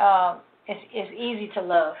 It's easy to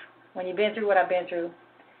love when you've been through what I've been through.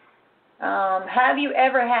 Have you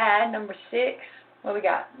ever had, number 6, what we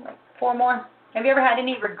got, like 4 more? Have you ever had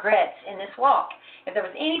any regrets in this walk? If there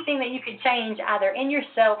was anything that you could change either in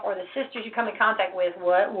yourself or the sisters you come in contact with,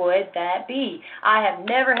 what would that be? I have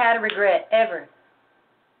never had a regret, ever.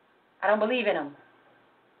 I don't believe in them.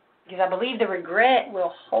 Because I believe the regret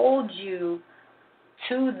will hold you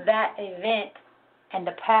to that event and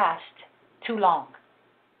the past too long.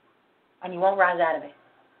 And you won't rise out of it.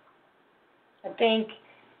 I think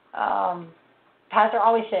Pastor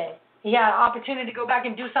always said, you got an opportunity to go back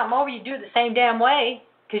and do something over, you do it the same damn way,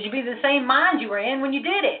 because you be the same mind you were in when you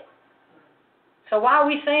did it. So why are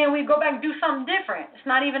we saying we go back and do something different? It's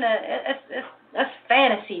not even that's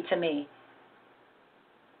fantasy to me.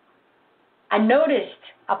 I noticed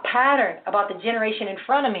a pattern about the generation in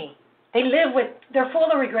front of me. They're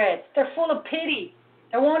full of regrets. They're full of pity.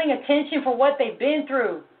 They're wanting attention for what they've been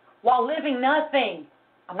through while living nothing.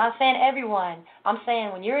 I'm not saying everyone. I'm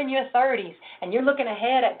saying when you're in your 30s and you're looking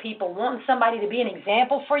ahead at people, wanting somebody to be an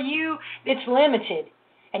example for you, it's limited.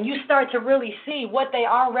 And you start to really see what they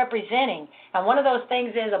are representing. And one of those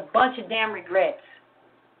things is a bunch of damn regrets.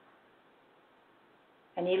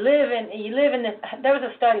 And you live in this. There was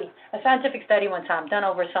a scientific study one time done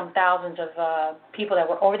over some thousands of people that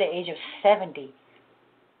were over the age of 70.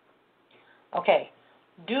 Okay,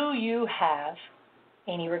 do you have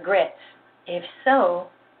any regrets? If so,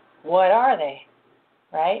 what are they?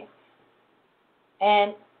 Right?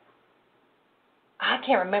 And I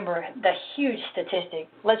can't remember the huge statistic.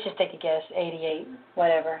 Let's just take a guess, 88,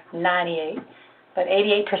 whatever, 98. But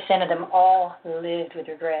 88% of them all lived with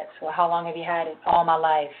regrets. Well, how long have you had it? All my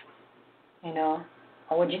life. You know?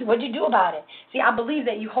 Or what'd you do about it? See, I believe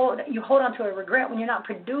that you hold on to a regret when you're not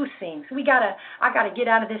producing. So I gotta get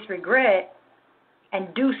out of this regret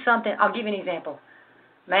and do something. I'll give you an example.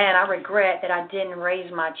 Man, I regret that I didn't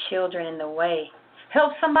raise my children in the way.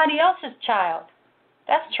 Help somebody else's child.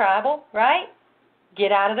 That's tribal, right?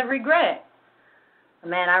 Get out of the regret.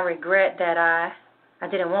 Man, I regret that I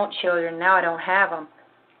didn't want children. Now I don't have them.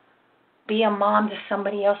 Be a mom to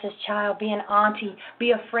somebody else's child. Be an auntie.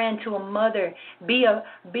 Be a friend to a mother. Be a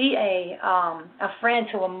friend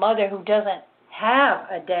to a mother who doesn't have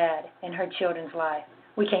a dad in her children's life.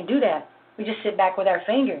 We can't do that. We just sit back with our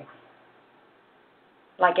finger.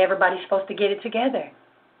 Like everybody's supposed to get it together.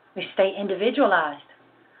 We stay individualized.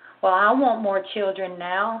 Well, I want more children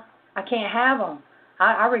now. I can't have them.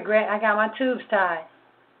 I regret I got my tubes tied.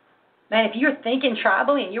 Man, if you're thinking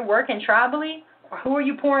tribally and you're working tribally, who are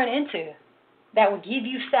you pouring into that would give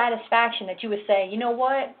you satisfaction that you would say, you know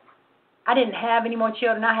what? I didn't have any more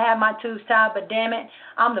children. I have my tubes tied, but damn it,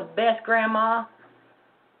 I'm the best grandma.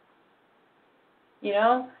 You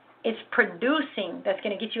know, it's producing that's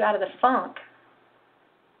going to get you out of the funk.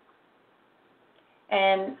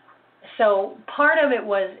 And so part of it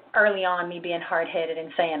was early on me being hard-headed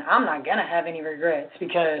and saying, I'm not going to have any regrets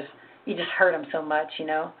because you just hurt them so much, you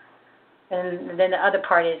know. And then the other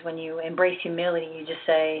part is when you embrace humility, you just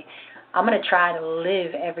say, I'm going to try to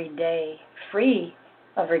live every day free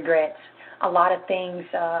of regrets. A lot of things,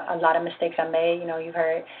 a lot of mistakes I made, you know, you've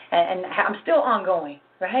heard, and I'm still ongoing,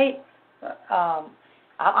 right?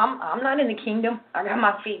 I'm not in the kingdom. I got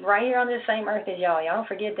my feet right here on this same earth as y'all. Y'all don't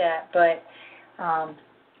forget that. But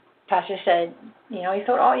Pastor said, you know, he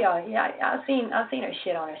told all y'all, yeah, I've seen her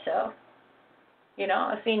shit on herself. You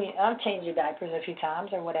know, I've changed your diapers a few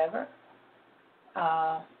times or whatever.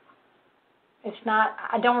 It's not,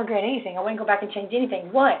 I don't regret anything. I wouldn't go back and change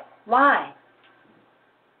anything. What? Why?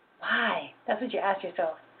 Why? That's what you ask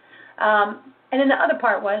yourself. And then the other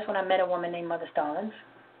part was when I met a woman named Mother Stallings,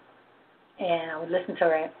 and I would listen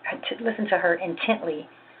to her intently,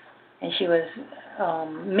 and she was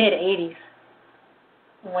mid-80s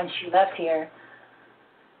when she left here.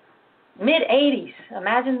 Mid-80s.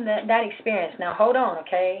 Imagine that experience. Now, hold on,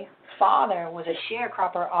 okay? Father was a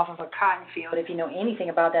sharecropper off of a cotton field. If you know anything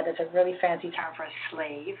about that, that's a really fancy term for a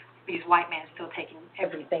slave, because white man's still taking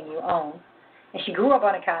everything you own. And she grew up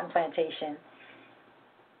on a cotton plantation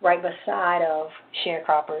right beside of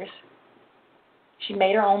sharecroppers. She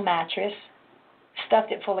made her own mattress,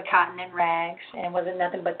 stuffed it full of cotton and rags, and it wasn't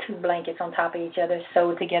nothing but 2 blankets on top of each other,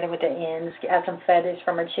 sewed together with the ends, had some feathers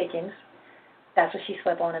from her chickens. That's what she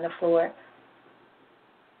slept on the floor.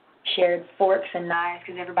 Shared forks and knives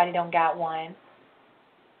because everybody don't got one.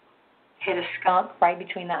 Hit a skunk right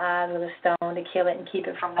between the eyes with a stone to kill it and keep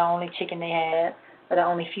it from the only chicken they had, or the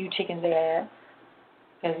only few chickens they had.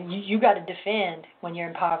 Because you got to defend when you're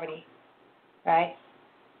in poverty, right?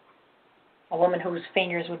 A woman whose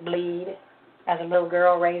fingers would bleed as a little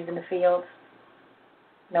girl raised in the fields.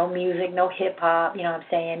 No music, no hip-hop, you know what I'm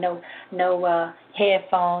saying? No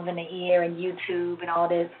headphones in the ear and YouTube and all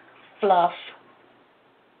this fluff.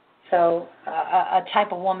 So a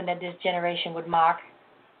type of woman that this generation would mock.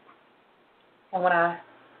 And when I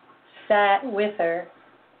sat with her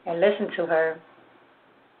and listened to her,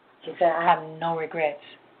 she said, I have no regrets.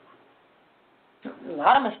 A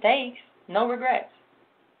lot of mistakes, no regrets.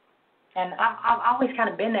 And I've always kind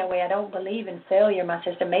of been that way. I don't believe in failure, my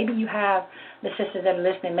sister. Maybe you have, the sisters that are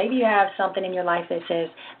listening, maybe you have something in your life that says,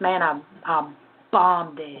 man, I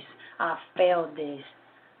bombed this. I failed this.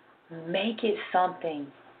 Make it something,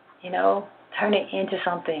 you know. Turn it into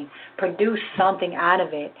something. Produce something out of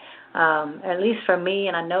it. At least for me,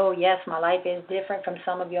 and I know, yes, my life is different from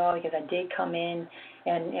some of y'all because I did come in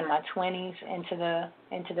my 20s into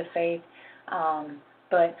the faith.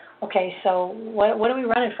 But, okay, so what are we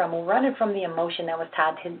running from? We're running from the emotion that was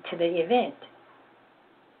tied to the event.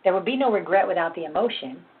 There would be no regret without the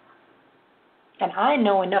emotion. And I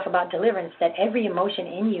know enough about deliverance that every emotion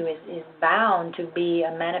in you is bound to be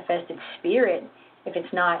a manifested spirit if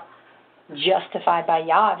it's not justified by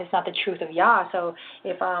Yah, if it's not the truth of Yah. So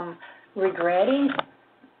if I'm regretting,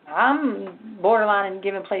 I'm borderline and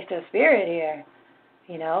giving place to a spirit here.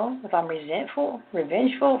 You know, if I'm resentful,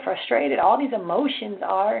 revengeful, frustrated, all these emotions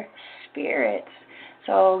are spirits.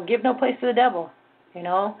 So give no place to the devil, you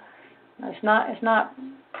know. It's not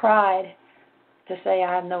pride to say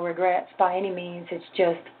I have no regrets by any means. It's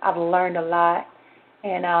just I've learned a lot.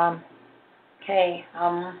 And, I'm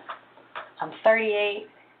 38,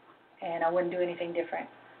 and I wouldn't do anything different.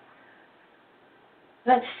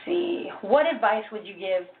 Let's see. What advice would you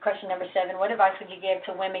give, question number 7, what advice would you give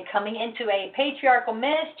to women coming into a patriarchal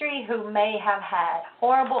ministry who may have had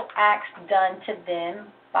horrible acts done to them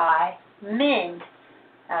by men?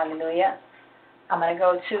 Hallelujah. I'm going to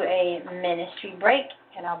go to a ministry break,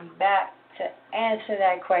 and I'll be back to answer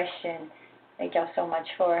that question. Thank y'all so much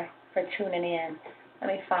for tuning in. Let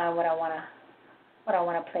me find what I want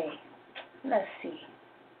to play. Let's see.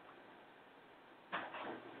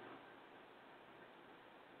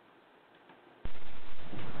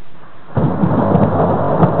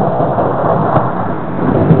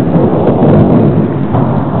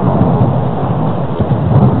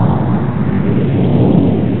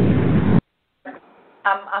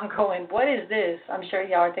 I'm going, what is this? I'm sure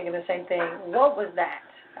y'all are thinking the same thing. What was that?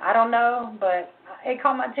 I don't know, but it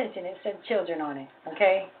caught my attention. It said children on it,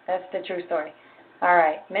 okay? That's the true story. All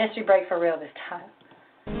right, ministry break for real this time.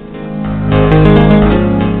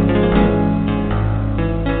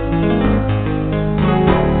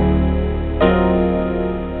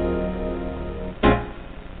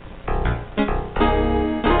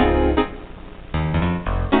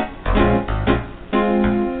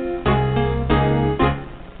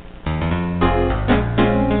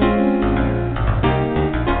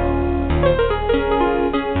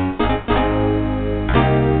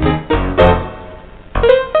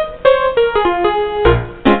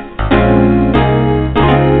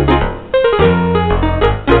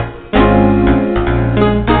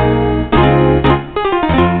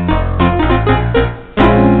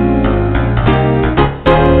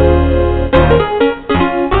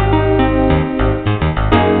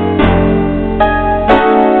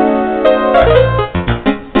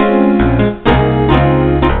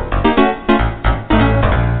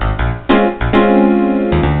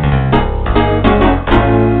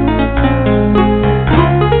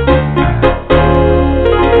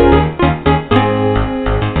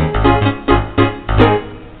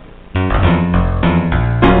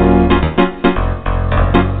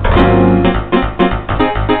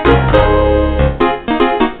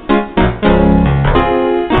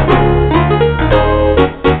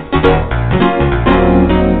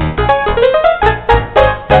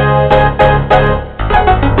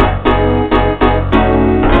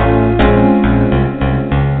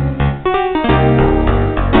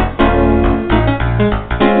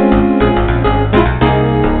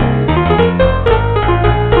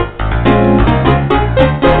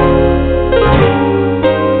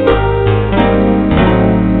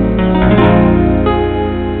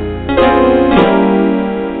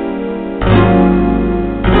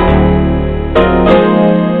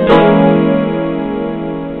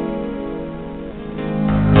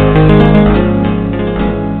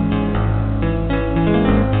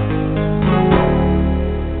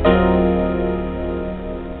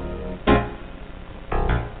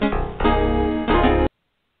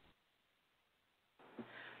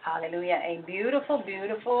 Hallelujah. A beautiful,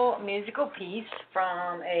 beautiful musical piece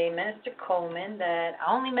from a Minister Coleman that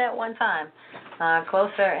I only met one time,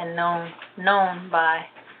 closer and known by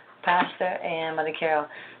Pastor and Mother Carol.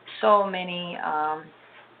 So many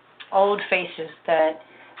old faces that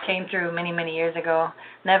came through many, many years ago,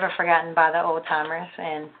 never forgotten by the old-timers,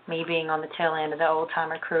 and me being on the tail end of the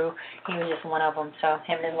old-timer crew, he was just one of them. So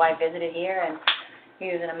him and his wife visited here, and he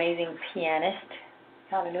was an amazing pianist.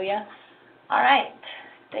 Hallelujah. All right.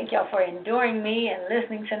 Thank y'all for enduring me and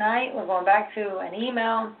listening tonight. We're going back to an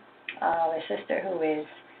email. A sister who is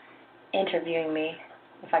interviewing me,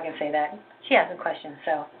 if I can say that. She has a question,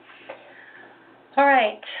 so. All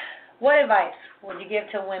right. What advice would you give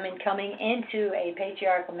to women coming into a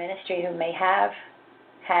patriarchal ministry who may have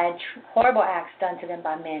had horrible acts done to them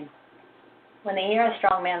by men? When they hear a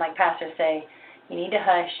strong man like Pastor say, you need to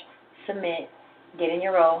hush, submit, get in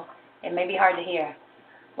your role, it may be hard to hear.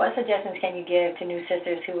 What suggestions can you give to new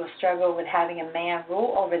sisters who will struggle with having a man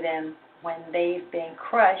rule over them when they've been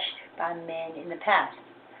crushed by men in the past?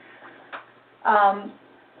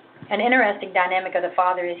 An interesting dynamic of the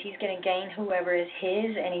father is he's going to gain whoever is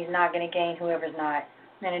his, and he's not going to gain whoever's not.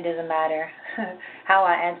 And it doesn't matter how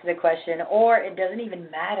I answer the question, or it doesn't even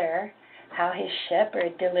matter how his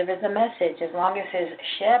shepherd delivers the message. As long as his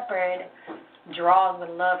shepherd draws with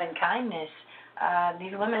love and kindness,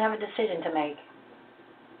 these women have a decision to make.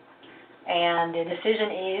 And the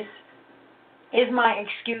decision is my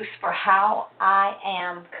excuse for how I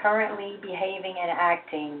am currently behaving and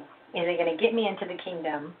acting, is it going to get me into the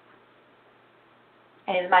kingdom?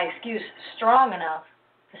 And is my excuse strong enough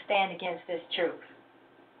to stand against this truth?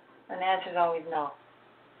 And the answer is always no.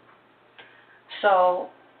 So,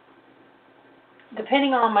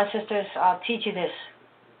 depending on, my sisters, I'll teach you this.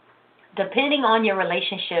 Depending on your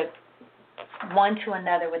relationship one to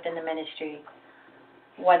another within the ministry.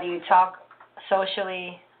 Whether you talk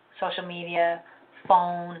socially, social media,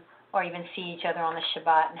 phone, or even see each other on the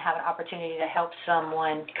Shabbat and have an opportunity to help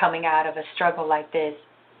someone coming out of a struggle like this.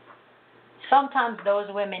 Sometimes those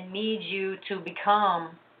women need you to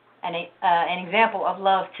become an example of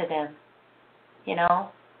love to them,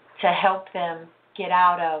 to help them get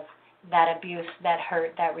out of that abuse, that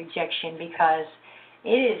hurt, that rejection, because it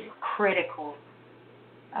is critical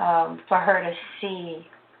for her to see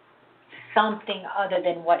something other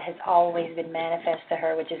than what has always been manifest to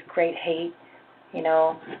her, which is great hate,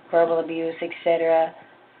 verbal abuse, etc.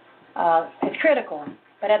 It's critical.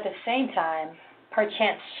 But at the same time,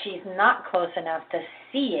 perchance she's not close enough to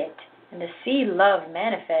see it and to see love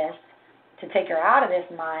manifest, to take her out of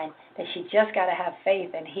this mind, that she just got to have faith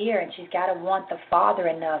and hear, and she's got to want the Father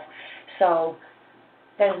enough. So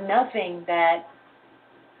there's nothing that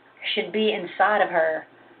should be inside of her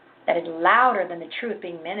that is louder than the truth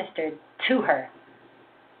being ministered to her.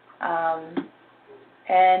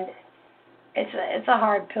 And it's a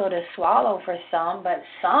hard pill to swallow for some, but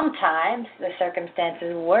sometimes the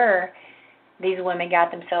circumstances were these women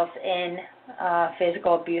got themselves in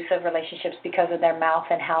physical abusive relationships because of their mouth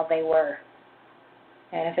and how they were.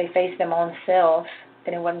 And if they faced their own selves,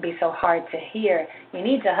 then it wouldn't be so hard to hear. You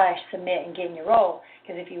need to hush, submit, and get in your role,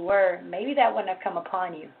 because if you were, maybe that wouldn't have come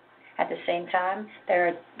upon you. At the same time,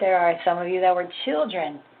 there are some of you that were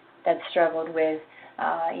children that struggled with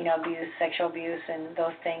abuse, sexual abuse, and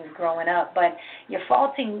those things growing up. But you're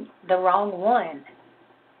faulting the wrong one,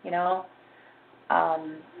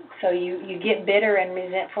 So you get bitter and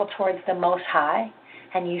resentful towards the Most High,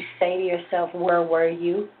 and you say to yourself, where were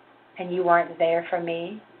you? And you weren't there for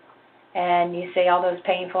me. And you say all those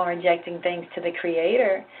painful and rejecting things to the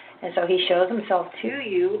Creator, and so He shows Himself to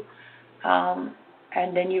you,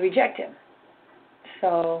 and then you reject Him.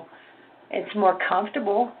 So it's more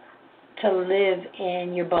comfortable to live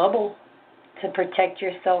in your bubble, to protect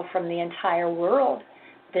yourself from the entire world,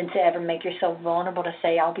 than to ever make yourself vulnerable to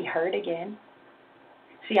say, I'll be hurt again.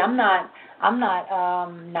 See, I'm not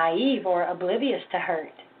naive or oblivious to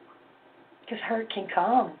hurt, because hurt can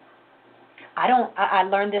come. I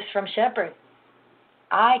learned this from Shepherd.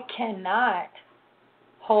 I cannot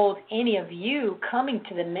hold any of you coming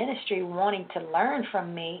to the ministry wanting to learn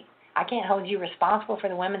from me. I can't hold you responsible for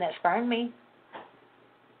the women that spurned me.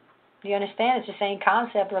 Do you understand? It's the same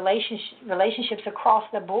concept. Relationships across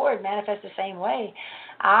the board manifest the same way.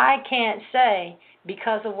 I can't say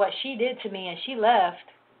because of what she did to me and she left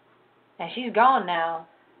and she's gone now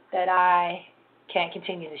that I can't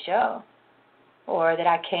continue the show, or that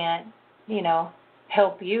I can't,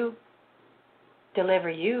 help you, deliver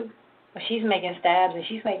you. But she's making stabs and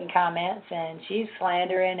she's making comments and she's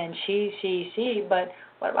slandering and she. But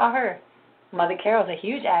what about her? Mother Carol's a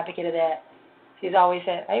huge advocate of that. She's always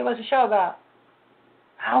said, hey, what's the show about?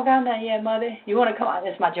 I don't got that yet, Mother. You want to come on?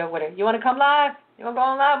 That's my joke with her. You want to come live? You want to go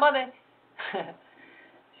on live, Mother?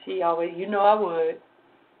 She always, I would.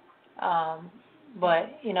 But,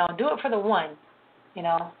 do it for the one,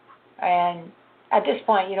 And at this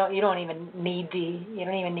point, you don't even need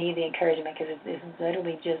the encouragement, because it's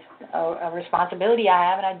literally just a responsibility I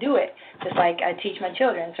have, and I do it. Just like I teach my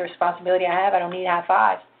children. It's a responsibility I have. I don't need high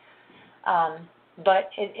fives. But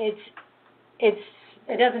it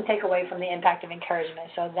doesn't take away from the impact of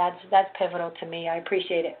encouragement. So that's pivotal to me. I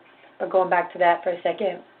appreciate it. But going back to that for a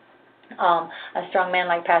second, a strong man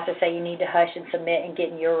like Pastor say you need to hush and submit and get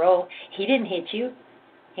in your role. He didn't hit you.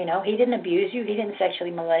 He didn't abuse you. He didn't sexually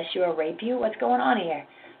molest you or rape you. What's going on here?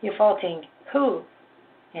 You're faulting who?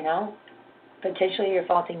 Potentially you're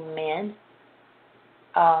faulting men.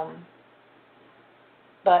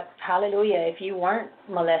 But hallelujah, if you weren't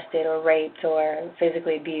molested or raped or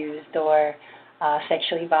physically abused or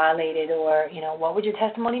sexually violated, or, what would your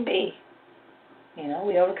testimony be?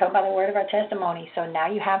 We overcome by the word of our testimony. So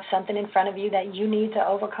now you have something in front of you that you need to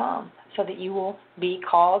overcome, so that you will be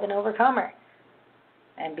called an overcomer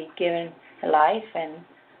and be given life and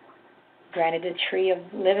granted the tree of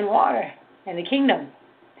living water in the kingdom.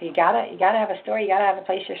 So you gotta have a story. You gotta have a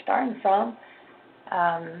place you're starting from.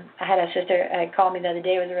 I had a sister call me the other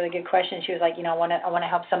day. It was a really good question. She was like, I want to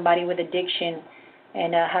help somebody with addiction,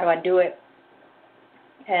 and how do I do it?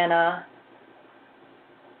 And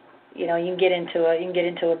you can get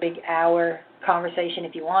into a big hour conversation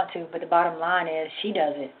if you want to, but the bottom line is she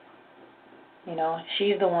does it.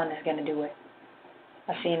 She's the one that's going to do it.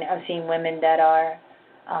 I've seen women that are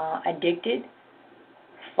addicted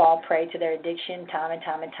fall prey to their addiction time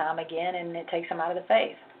and time again, and it takes them out of the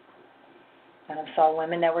faith. And I saw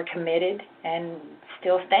women that were committed and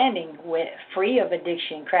still standing, free of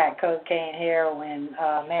addiction, crack, cocaine, heroin,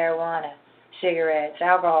 marijuana, cigarettes,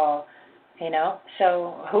 alcohol,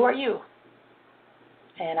 So who are you?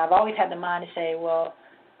 And I've always had the mind to say, well,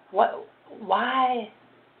 why,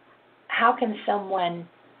 how can someone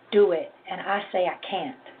do it and I say I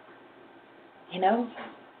can't?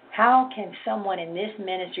 How can someone in this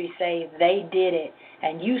ministry say they did it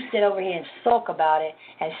and you sit over here and sulk about it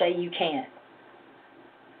and say you can't?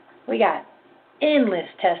 We got endless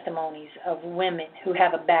testimonies of women who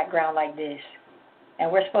have a background like this.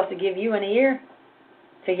 And we're supposed to give you an ear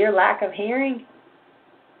to your lack of hearing?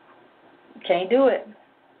 Can't do it.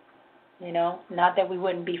 Not that we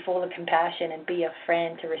wouldn't be full of compassion and be a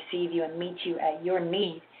friend to receive you and meet you at your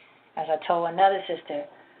need. As I told another sister,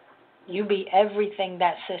 you be everything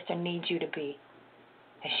that sister needs you to be.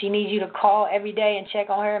 If she needs you to call every day and check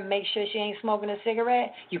on her and make sure she ain't smoking a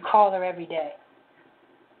cigarette, you call her every day.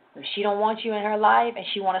 If she don't want you in her life and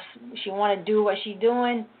she want to do what she's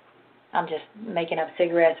doing, I'm just making up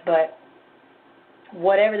cigarettes, but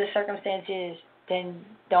whatever the circumstance is, then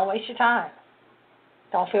don't waste your time.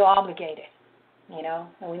 Don't feel obligated, and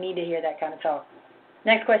we need to hear that kind of talk.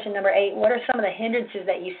 Next question, number 8. What are some of the hindrances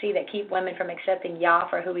that you see that keep women from accepting Yah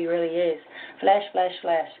for who he really is? Flesh, flesh,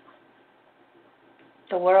 flesh.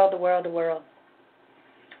 The world, the world, the world.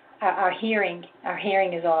 Our hearing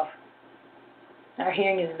is off. Our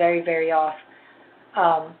hearing is very, very off.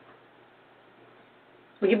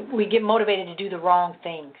 We get motivated to do the wrong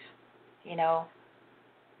things,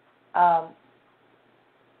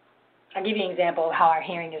 I'll give you an example of how our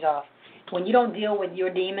hearing is off. When you don't deal with your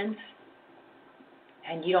demons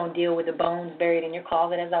and you don't deal with the bones buried in your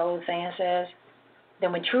closet, as our old saying says,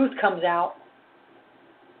 then when truth comes out,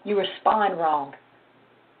 you respond wrong.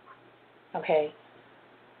 Okay?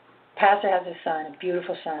 Pastor has a son, a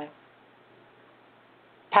beautiful son.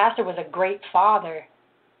 Pastor was a great father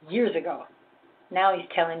years ago. Now he's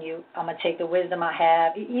telling you, I'm going to take the wisdom I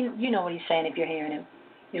have. You know what he's saying if you're hearing him.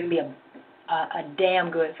 He's going to be a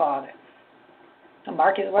damn good father.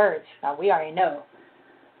 Mark his words. Now, we already know.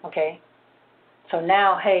 Okay? So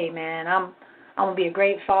now, hey, man, I'm going to be a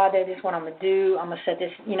great father. This is what I'm going to do. I'm going to set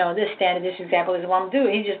this, this standard, this example is what I'm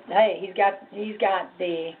going to do. He's got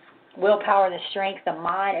the willpower, the strength, the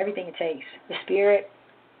mind, everything it takes, the spirit.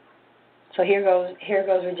 So here goes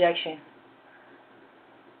rejection.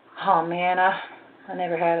 Oh, man, I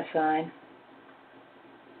never had a son.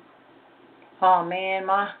 Oh, man,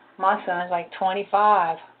 my son's like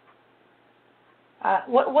 25.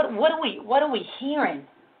 What are we hearing?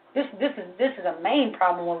 This is a main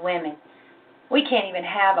problem with women. We can't even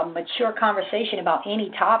have a mature conversation about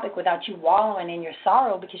any topic without you wallowing in your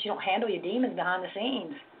sorrow because you don't handle your demons behind the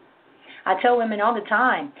scenes. I tell women all the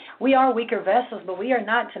time, we are weaker vessels, but we are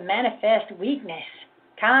not to manifest weakness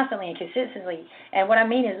constantly and consistently. And what I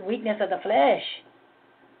mean is weakness of the flesh.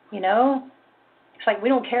 It's like we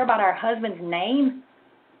don't care about our husband's name.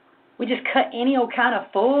 We just cut any old kind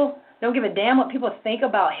of fool. Don't give a damn what people think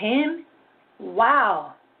about him.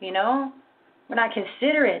 Wow, We're not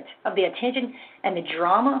considerate of the attention and the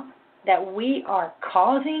drama that we are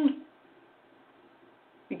causing.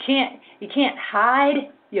 You can't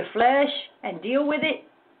hide your flesh and deal with it.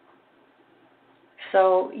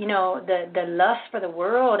 So, the lust for the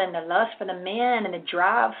world and the lust for the men and the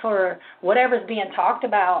drive for whatever's being talked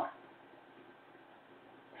about.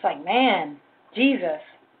 It's like, man, Jesus.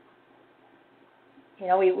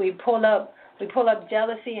 We pull up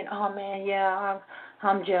jealousy and, oh, man, yeah,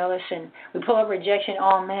 I'm jealous. And we pull up rejection,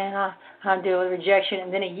 oh, man, I deal with rejection.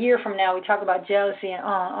 And then a year from now we talk about jealousy and,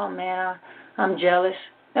 oh man, I'm jealous.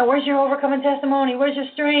 Now, where's your overcoming testimony? Where's your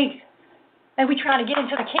strength? And we trying to get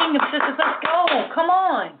into the kingdom, sisters. Let's go. Come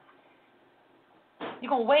on. You're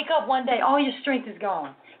going to wake up one day, all your strength is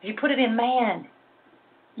gone. You put it in man.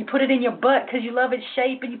 You put it in your butt because you love its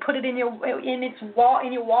shape, and you put it in your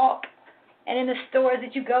walk, and in the stores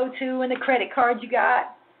that you go to, and the credit cards you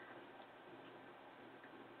got.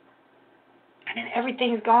 And then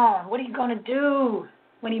everything's gone. What are you going to do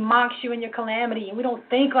when he mocks you in your calamity? And we don't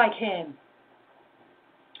think like him.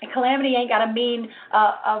 And calamity ain't got to mean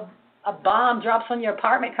a bomb drops on your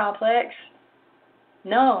apartment complex.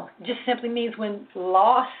 No, it just simply means when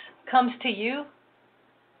loss comes to you,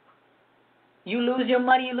 you lose your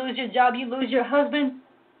money, you lose your job, you lose your husband,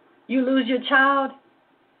 you lose your child,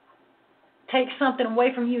 take something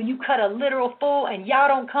away from you, you cut a literal fool, and y'all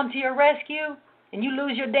don't come to your rescue, and you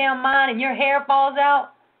lose your damn mind, and your hair falls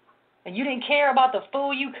out, and you didn't care about the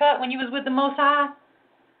fool you cut when you was with the Most High.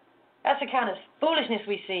 That's the kind of foolishness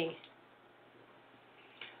we see.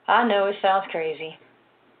 I know it sounds crazy.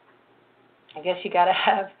 I guess you got to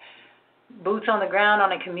have boots on the ground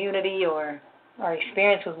on a community or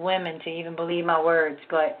experience with women to even believe my words,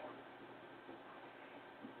 but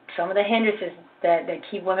some of the hindrances that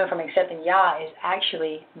keep women from accepting Yah is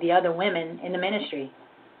actually the other women in the ministry.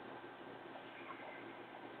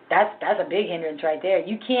 That's a big hindrance right there.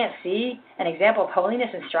 You can't see an example of holiness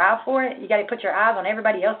and strive for it. You got to put your eyes on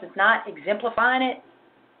everybody else that's not exemplifying it,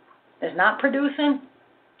 that's not producing,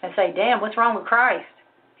 and say, damn, what's wrong with Christ?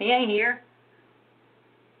 He ain't here.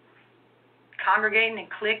 Congregating and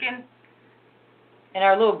clicking in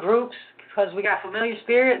our little groups because we got familiar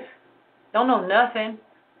spirits. Don't know nothing.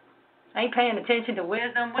 Ain't paying attention to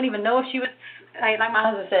wisdom. Wouldn't even know if she was, like my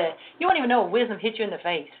husband said, you wouldn't even know if wisdom hit you in the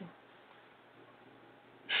face.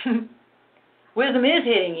 Wisdom is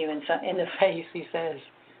hitting you in the face, he says,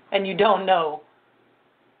 and you don't know.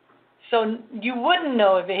 So you wouldn't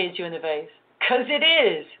know if it hit you in the face, because it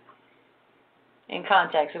is. In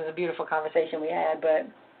context, it was a beautiful conversation we had, but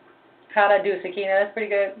how'd I do, Sakina? That's pretty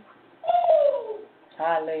good.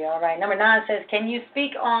 Hallelujah. All right. Number 9 says, can you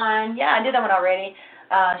speak on, yeah, I did that one already.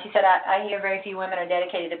 She said, I hear very few women are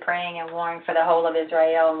dedicated to praying and warring for the whole of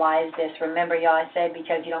Israel. And why is this? Remember, y'all, I said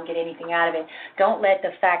because you don't get anything out of it. Don't let the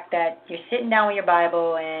fact that you're sitting down with your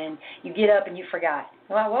Bible and you get up and you forgot.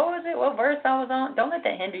 Well, what was it? What verse I was on? Don't let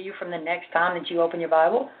that hinder you from the next time that you open your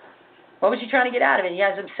Bible. What was you trying to get out of it? You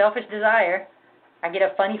have some selfish desire. I get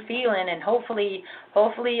a funny feeling, and hopefully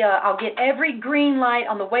I'll get every green light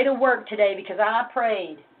on the way to work today because I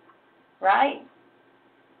prayed, right?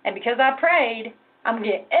 And because I prayed, I'm going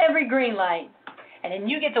to get every green light. And then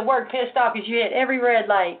you get to work pissed off because you hit every red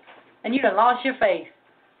light, and you done lost your faith.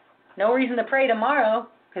 No reason to pray tomorrow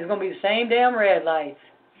because it's going to be the same damn red lights,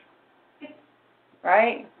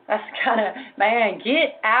 right? That's kind of, man,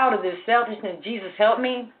 get out of this selfishness. Jesus, help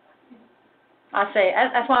me. I say,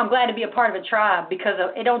 that's why I'm glad to be a part of a tribe, because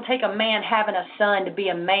it don't take a man having a son to be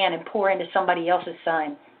a man and pour into somebody else's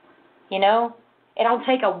son. You know? It don't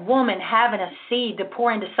take a woman having a seed to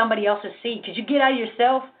pour into somebody else's seed. Could you get out of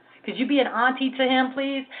yourself? Could you be an auntie to him,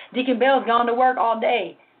 please? Deacon Bell's gone to work all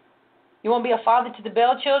day. You want to be a father to the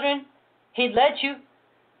Bell children? He'd let you.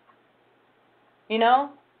 You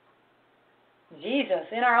know? Jesus,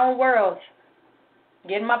 in our own worlds.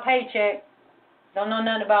 Getting my paycheck. Don't know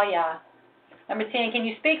nothing about Yah. Number 10, can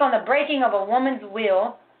you speak on the breaking of a woman's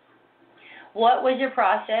will? What was your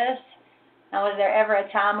process? Now, was there ever a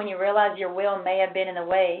time when you realized your will may have been in the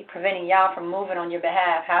way, preventing Yah from moving on your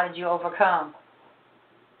behalf? How did you overcome?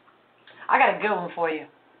 I got a good one for you.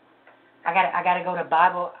 I got to go to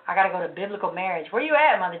Bible. I got to go to biblical marriage. Where you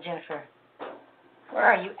at, Mother Jennifer? Where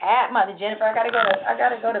are you at, Mother Jennifer? I got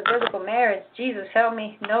to go to biblical marriage. Jesus, help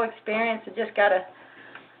me. No experience. I just got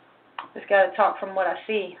to talk from what I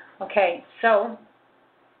see. Okay, so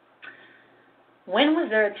when was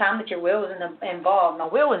there a time that your will was involved? My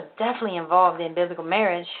will was definitely involved in biblical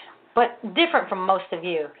marriage, but different from most of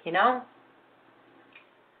you, you know?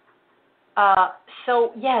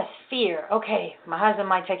 So, yes, fear. Okay, my husband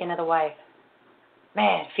might take another wife.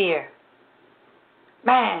 Man, fear.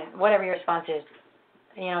 Man, whatever your response is.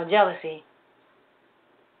 You know, jealousy.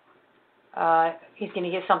 He's going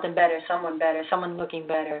to get something better, someone looking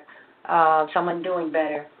better. Someone doing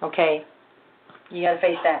better. Okay, you got to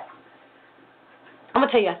face that. I'm going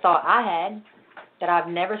to tell you a thought I had that I've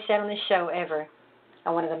never said on this show ever.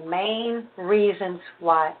 And one of the main reasons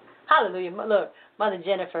why, hallelujah, look, Mother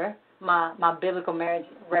Jennifer, my biblical marriage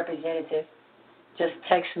representative, just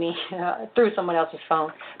texted me through someone else's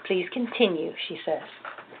phone. Please continue, she says.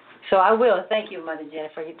 So I will. Thank you, Mother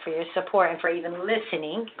Jennifer, for your support and for even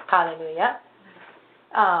listening. Hallelujah.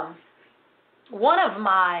 One of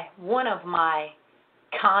my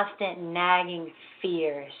constant nagging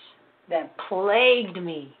fears that plagued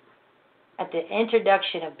me at the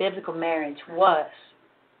introduction of biblical marriage was,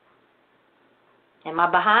 and my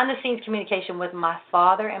behind-the-scenes communication with my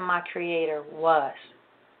Father and my Creator was,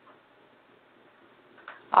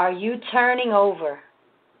 are you turning over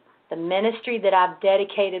the ministry that I've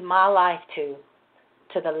dedicated my life to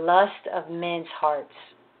the lust of men's hearts?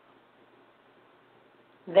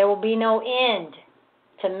 There will be no end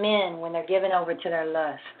to men when they're given over to their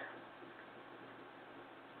lust.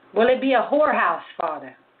 Will it be a whorehouse,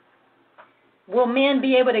 Father? Will men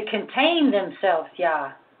be able to contain themselves,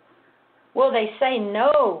 Yah? Will they say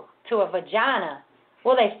no to a vagina?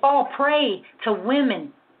 Will they fall prey to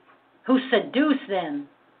women who seduce them?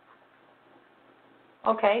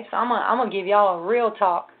 Okay, so I'm gonna give y'all a real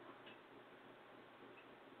talk.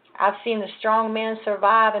 I've seen the strong men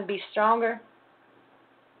survive and be stronger.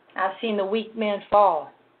 I've seen the weak men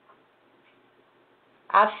fall.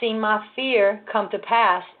 I've seen my fear come to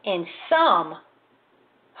pass in some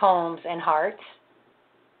homes and hearts,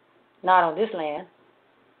 not on this land.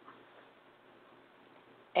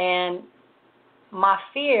 And my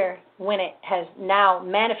fear, when it has now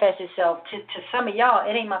manifested itself to some of y'all,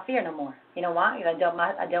 it ain't my fear no more. You know why? Because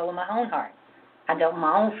I dealt with my own heart. I dealt with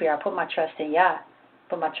my own fear. I put my trust in Yah. I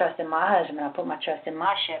put my trust in my husband. I put my trust in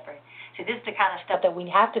my shepherd. See, this is the kind of stuff that we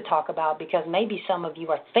have to talk about, because maybe some of you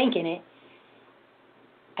are thinking it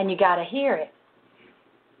and you got to hear it.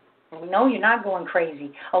 No, you're not going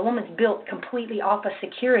crazy. A woman's built completely off of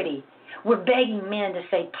security. We're begging men to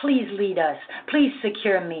say, please lead us. Please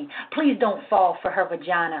secure me. Please don't fall for her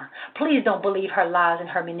vagina. Please don't believe her lies and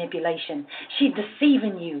her manipulation. She's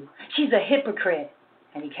deceiving you. She's a hypocrite.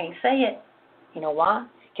 And you can't say it. You know why?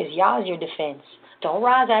 Because Yah is your defense. Don't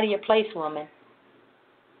rise out of your place, woman.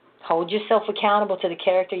 Hold yourself accountable to the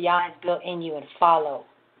character Yah has built in you and follow.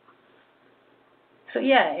 So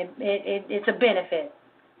yeah, it's a benefit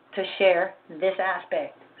to share this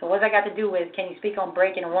aspect. So what's that got to do with, can you speak on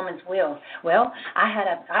breaking a woman's will? Well, I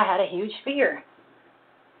had a huge fear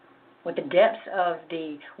with the depths of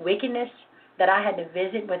the wickedness that I had to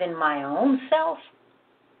visit within my own self.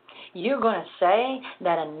 You're going to say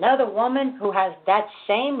that another woman who has that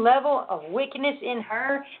same level of wickedness in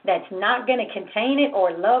her, that's not going to contain it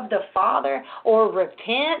or love the Father or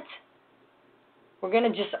repent, we're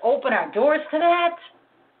going to just open our doors to that?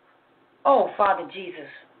 Oh, Father Jesus.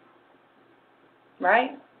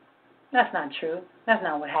 Right? That's not true. That's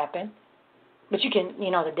not what happened. But you can,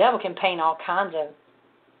 the devil can paint all kinds of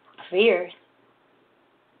fears.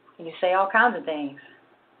 He can say all kinds of things.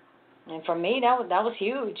 And for me, that was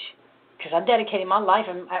huge, because I dedicated my life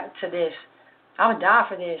to this. I would die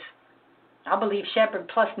for this. I believe shepherd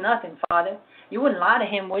plus nothing, Father. You wouldn't lie to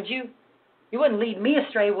him, would you? You wouldn't lead me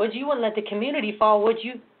astray, would you? You wouldn't let the community fall, would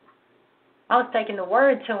you? I was taking the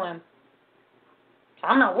word to him.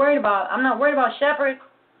 I'm not worried about shepherd.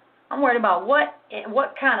 I'm worried about what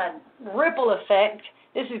kind of ripple effect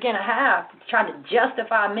this is going to have, trying to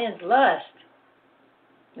justify men's lust.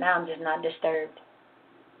 Now I'm just not disturbed.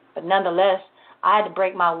 But nonetheless, I had to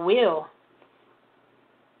break my will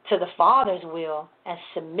to the Father's will and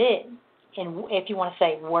submit in, if you want to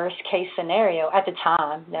say, worst case scenario. At the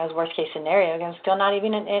time, that was worst case scenario. I'm still not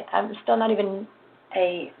even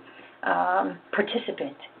a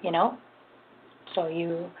participant, So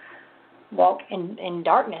you walk in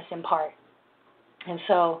darkness in part. And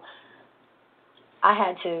so I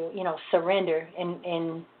had to, surrender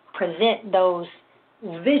and present those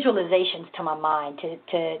visualizations to my mind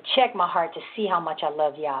to check my heart to see how much I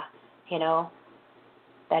love Yah,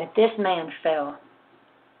 that if this man fell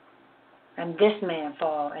and this man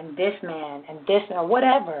fall and this man and this or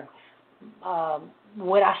whatever,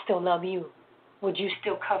 would I still love you? Would you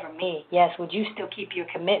still cover me? Yes. Would you still keep your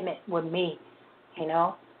commitment with me?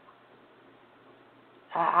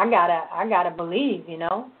 I gotta believe,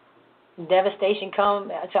 devastation come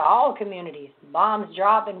to all communities. Bombs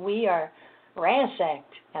drop and we are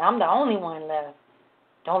ransacked, and I'm the only one left.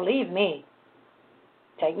 Don't leave me.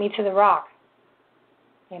 Take me to the rock,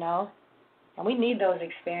 and we need those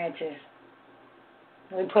experiences.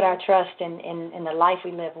 We put our trust in the life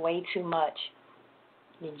we live way too much.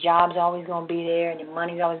 Your job's always going to be there, and your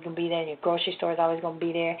money's always going to be there, and your grocery store's always going to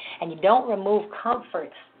be there, and you don't remove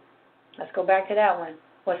comforts. Let's go back to that one.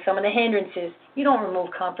 What's some of the hindrances? You don't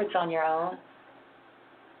remove comforts on your own.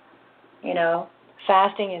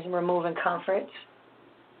 Fasting is removing comforts.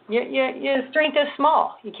 Your strength is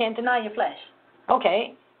small. You can't deny your flesh.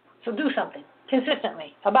 Okay, so do something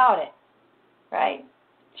consistently about it, right?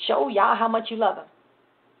 Show Yah how much you love him.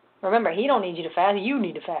 Remember, he don't need you to fast. You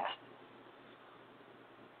need to fast.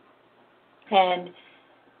 And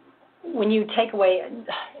when you take away,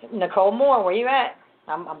 Nicole Moore, where you at?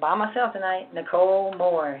 I'm by myself tonight. Nicole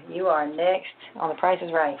Moore, you are next on The Price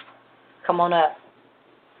is Right. Come on up.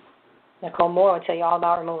 Nicole Moore will tell you all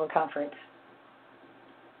about removing comforts.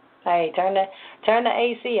 Hey, turn the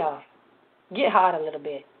AC off. Get hot a little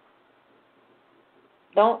bit.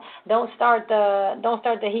 Don't start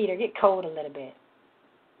the heater. Get cold a little bit.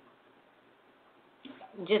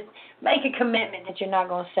 Just make a commitment that you're not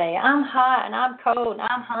going to say, I'm hot and I'm cold and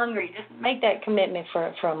I'm hungry. Just make that commitment for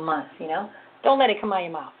a month, Don't let it come out of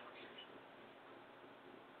your mouth.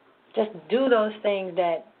 Just do those things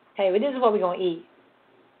that, hey, this is what we're going to eat.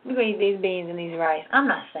 We're going to eat these beans and these rice. I'm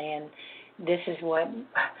not saying this is what,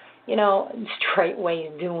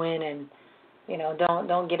 StraitWay is doing and,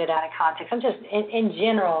 don't get it out of context. I'm just, in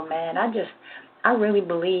general, man, I really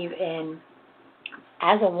believe in,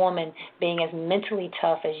 as a woman, being as mentally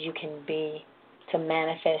tough as you can be to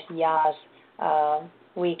manifest Yah's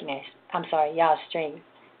Yah's strength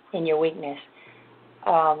in your weakness.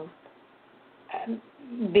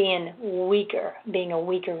 Being a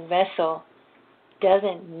weaker vessel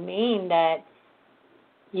doesn't mean that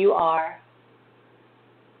you are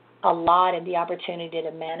allotted the opportunity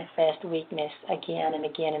to manifest weakness again and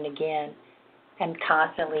again and again, and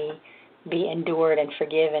constantly be endured and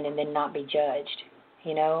forgiven and then not be judged,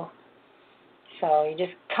 you know? So you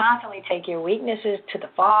just constantly take your weaknesses to the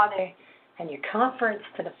Father and your comforts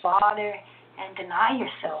to the Father and deny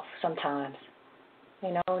yourself sometimes,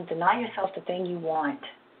 you know, deny yourself the thing you want.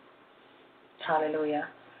 Hallelujah.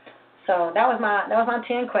 So that was my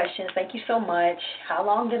 10 questions. Thank you so much. How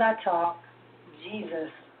long did I talk? Jesus.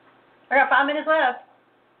 I got 5 minutes left.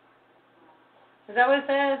 Is that what it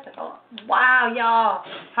says? Oh, wow, y'all.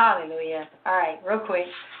 Hallelujah. All right, real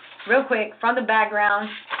quick, from the background,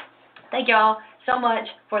 thank y'all so much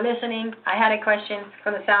for listening. I had a question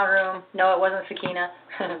from the sound room. No, it wasn't Sakina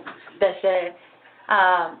that said,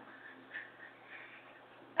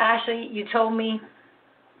 Ashley, you told me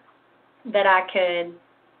that I could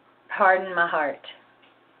harden my heart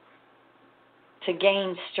to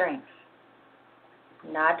gain strength.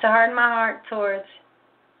 Not to harden my heart towards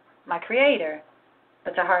my Creator,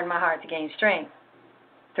 but to harden my heart to gain strength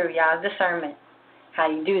through Yah's discernment. How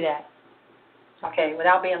do you do that? Okay,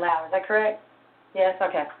 without being loud. Is that correct? Yes?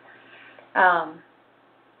 Okay.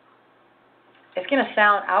 It's going to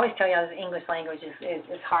sound, I always tell y'all the English language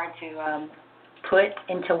is hard to put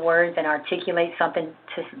into words and articulate something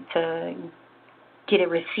to get it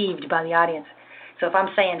received by the audience. So if I'm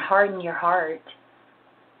saying harden your heart,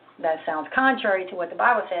 that sounds contrary to what the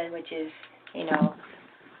Bible says, which is, you know,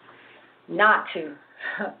 not to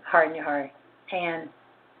harden your heart. And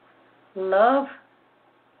love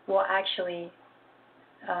will actually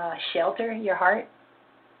shelter your heart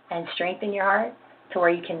and strengthen your heart to where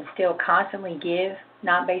you can still constantly give,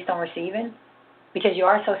 not based on receiving, because you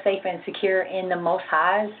are so safe and secure in the Most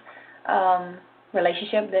High's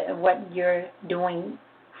relationship, that what you're doing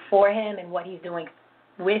for Him and what He's doing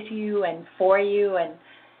with you and for you. And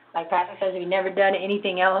like Pastor says, if you've never done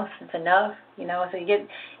anything else, it's enough, you know. So you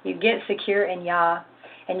get secure in Yah,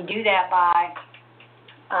 and you do that by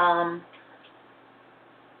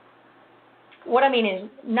what I mean is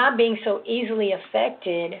not being so easily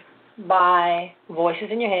affected by voices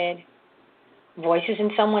in your head, voices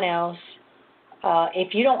in someone else.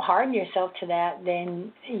 If you don't harden yourself to that,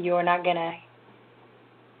 then you're not gonna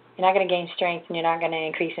gain strength, and you're not gonna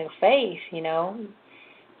increase in faith, you know.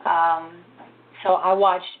 So I've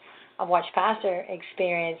watched Pastor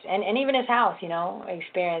experience, and even his house, you know,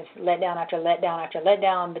 experience letdown after letdown after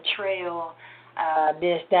letdown, betrayal,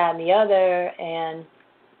 this, that, and the other, and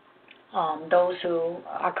those who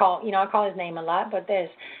I call his name a lot, but there's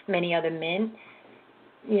many other men,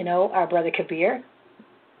 you know, our brother Kabir.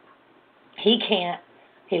 He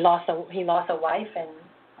lost a wife and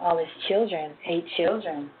all his children, 8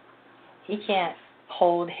 children. He can't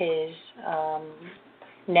hold his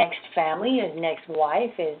next family, his next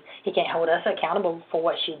wife. He can't hold us accountable for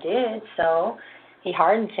what she did. So he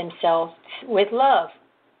hardens himself with love.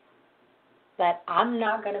 That I'm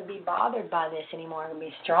not going to be bothered by this anymore. I'm going to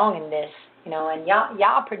be strong in this, you know. And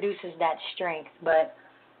Yah produces that strength, but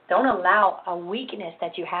don't allow a weakness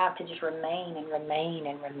that you have to just remain and remain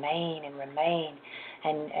and remain and remain.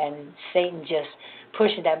 And Satan just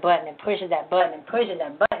pushes that button and pushes that button and pushes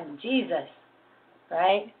that button. Jesus,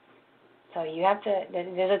 right? So you have to,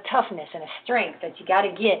 there's a toughness and a strength that you got to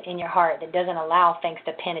get in your heart that doesn't allow things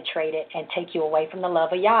to penetrate it and take you away from the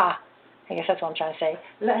love of Yah. I guess that's what I'm trying to say.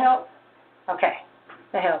 Does that help? Okay,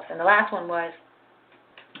 that helps. And the last one was,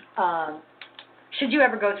 should you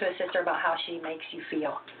ever go to a sister about how she makes you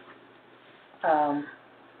feel? And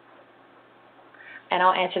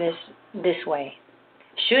I'll answer this way.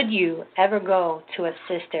 Should you ever go to a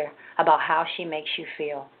sister about how she makes you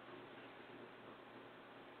feel?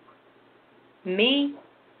 Me,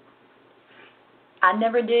 I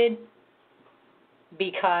never did,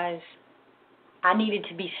 because I needed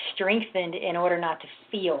to be strengthened in order not to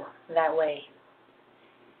feel that way.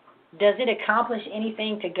 Does it accomplish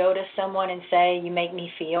anything to go to someone and say, you make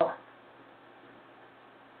me feel?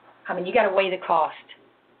 I mean, you got to weigh the cost.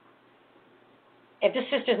 If this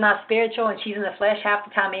sister's not spiritual and she's in the flesh half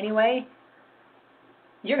the time anyway,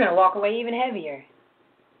 you're going to walk away even heavier.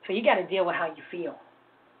 So you got to deal with how you feel.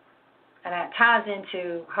 And that ties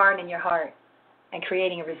into hardening your heart and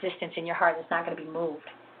creating a resistance in your heart that's not going to be moved.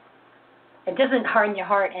 It doesn't harden your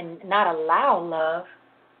heart and not allow love.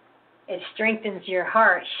 It strengthens your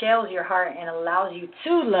heart, shells your heart, and allows you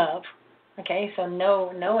to love. Okay, so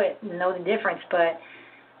know the difference. But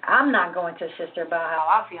I'm not going to a sister about how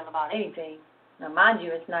I feel about anything. Now, mind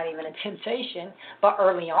you, it's not even a temptation, but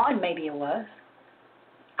early on maybe it was.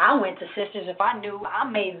 I went to sisters if I knew I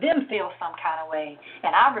made them feel some kind of way,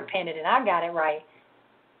 and I repented and I got it right.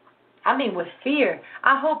 I mean, with fear.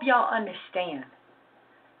 I hope y'all understand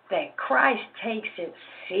that Christ takes it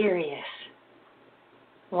serious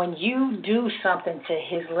when you do something to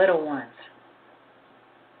his little ones,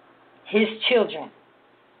 his children.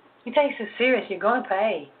 He takes it serious. You're going to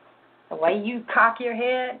pay. The way you cock your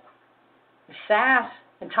head, sass,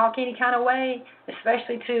 and talk any kind of way,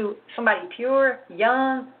 especially to somebody pure,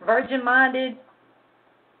 young, virgin-minded,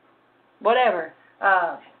 whatever,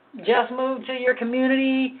 just moved to your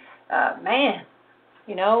community, man,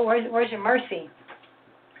 you know, where's your mercy?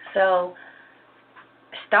 So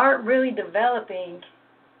start really developing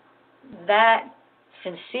that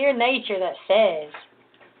sincere nature that says,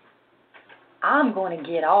 I'm going to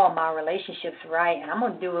get all my relationships right, and I'm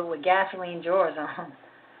going to do it with gasoline drawers on.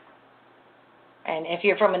 And if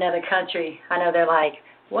you're from another country, I know they're like,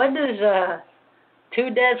 what does 2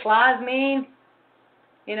 dead flies mean?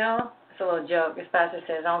 You know, it's a little joke. This pastor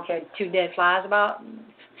says, I don't care 2 dead flies about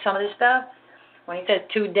some of this stuff. When he says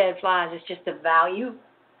 2 dead flies, it's just the value,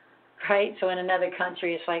 right? So in another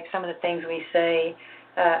country, it's like some of the things we say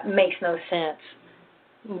makes no sense.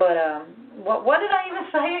 But what did I even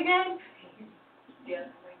say again?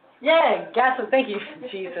 Yeah, gasoline. Thank you,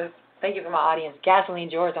 Jesus. Thank you for my audience. Gasoline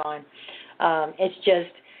drawers on. It's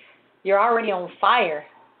just, you're already on fire,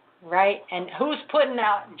 right? And who's putting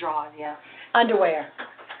out drawers? Yeah, underwear.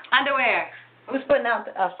 Who's putting out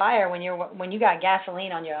a fire when you got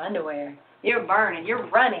gasoline on your underwear? You're burning. You're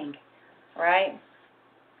running, right?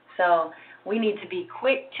 So we need to be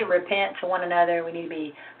quick to repent to one another. We need to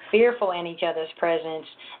be fearful in each other's presence,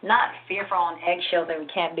 not fearful on eggshells that we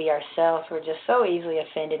can't be ourselves. We're just so easily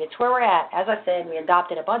offended. It's where we're at. As I said, we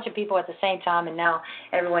adopted a bunch of people at the same time, and now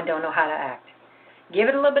everyone don't know how to act. Give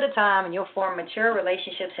it a little bit of time, and you'll form mature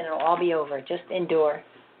relationships, and it'll all be over. Just endure,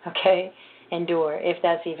 okay? Endure, if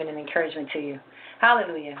that's even an encouragement to you.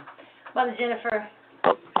 Hallelujah. Mother Jennifer,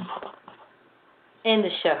 end the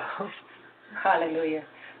show. Hallelujah.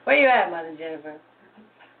 Where you at, Mother Jennifer?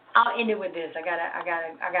 I'll end it with this. I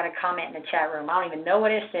got a comment in the chat room. I don't even know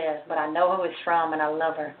what it says, but I know who it's from, and I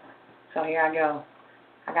love her. So here I go.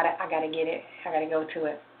 I gotta get it. I gotta go to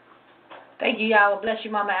it. Thank you, Yahweh. Bless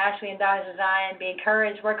you, Mama Ashley and Daughters of Zion. Be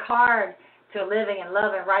encouraged. Work hard to living in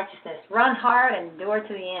love and righteousness. Run hard and endure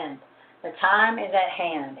to the end. The time is at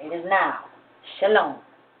hand. It is now. Shalom.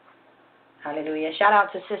 Hallelujah. Shout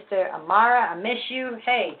out to Sister Amara. I miss you.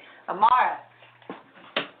 Hey, Amara.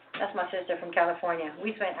 That's my sister from California.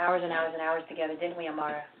 We spent hours and hours and hours together, didn't we,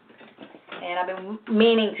 Amara? And I've been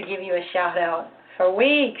meaning to give you a shout-out for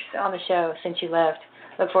weeks on the show since you left.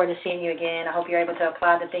 Look forward to seeing you again. I hope you're able to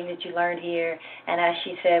apply the things that you learned here. And as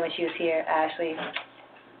she said when she was here, Ashley,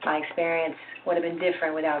 my experience would have been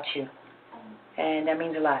different without you. And that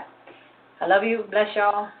means a lot. I love you. Bless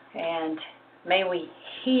y'all. And may we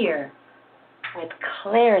hear with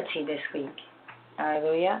clarity this week.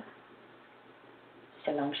 Hallelujah.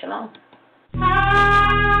 Shalom, shalom.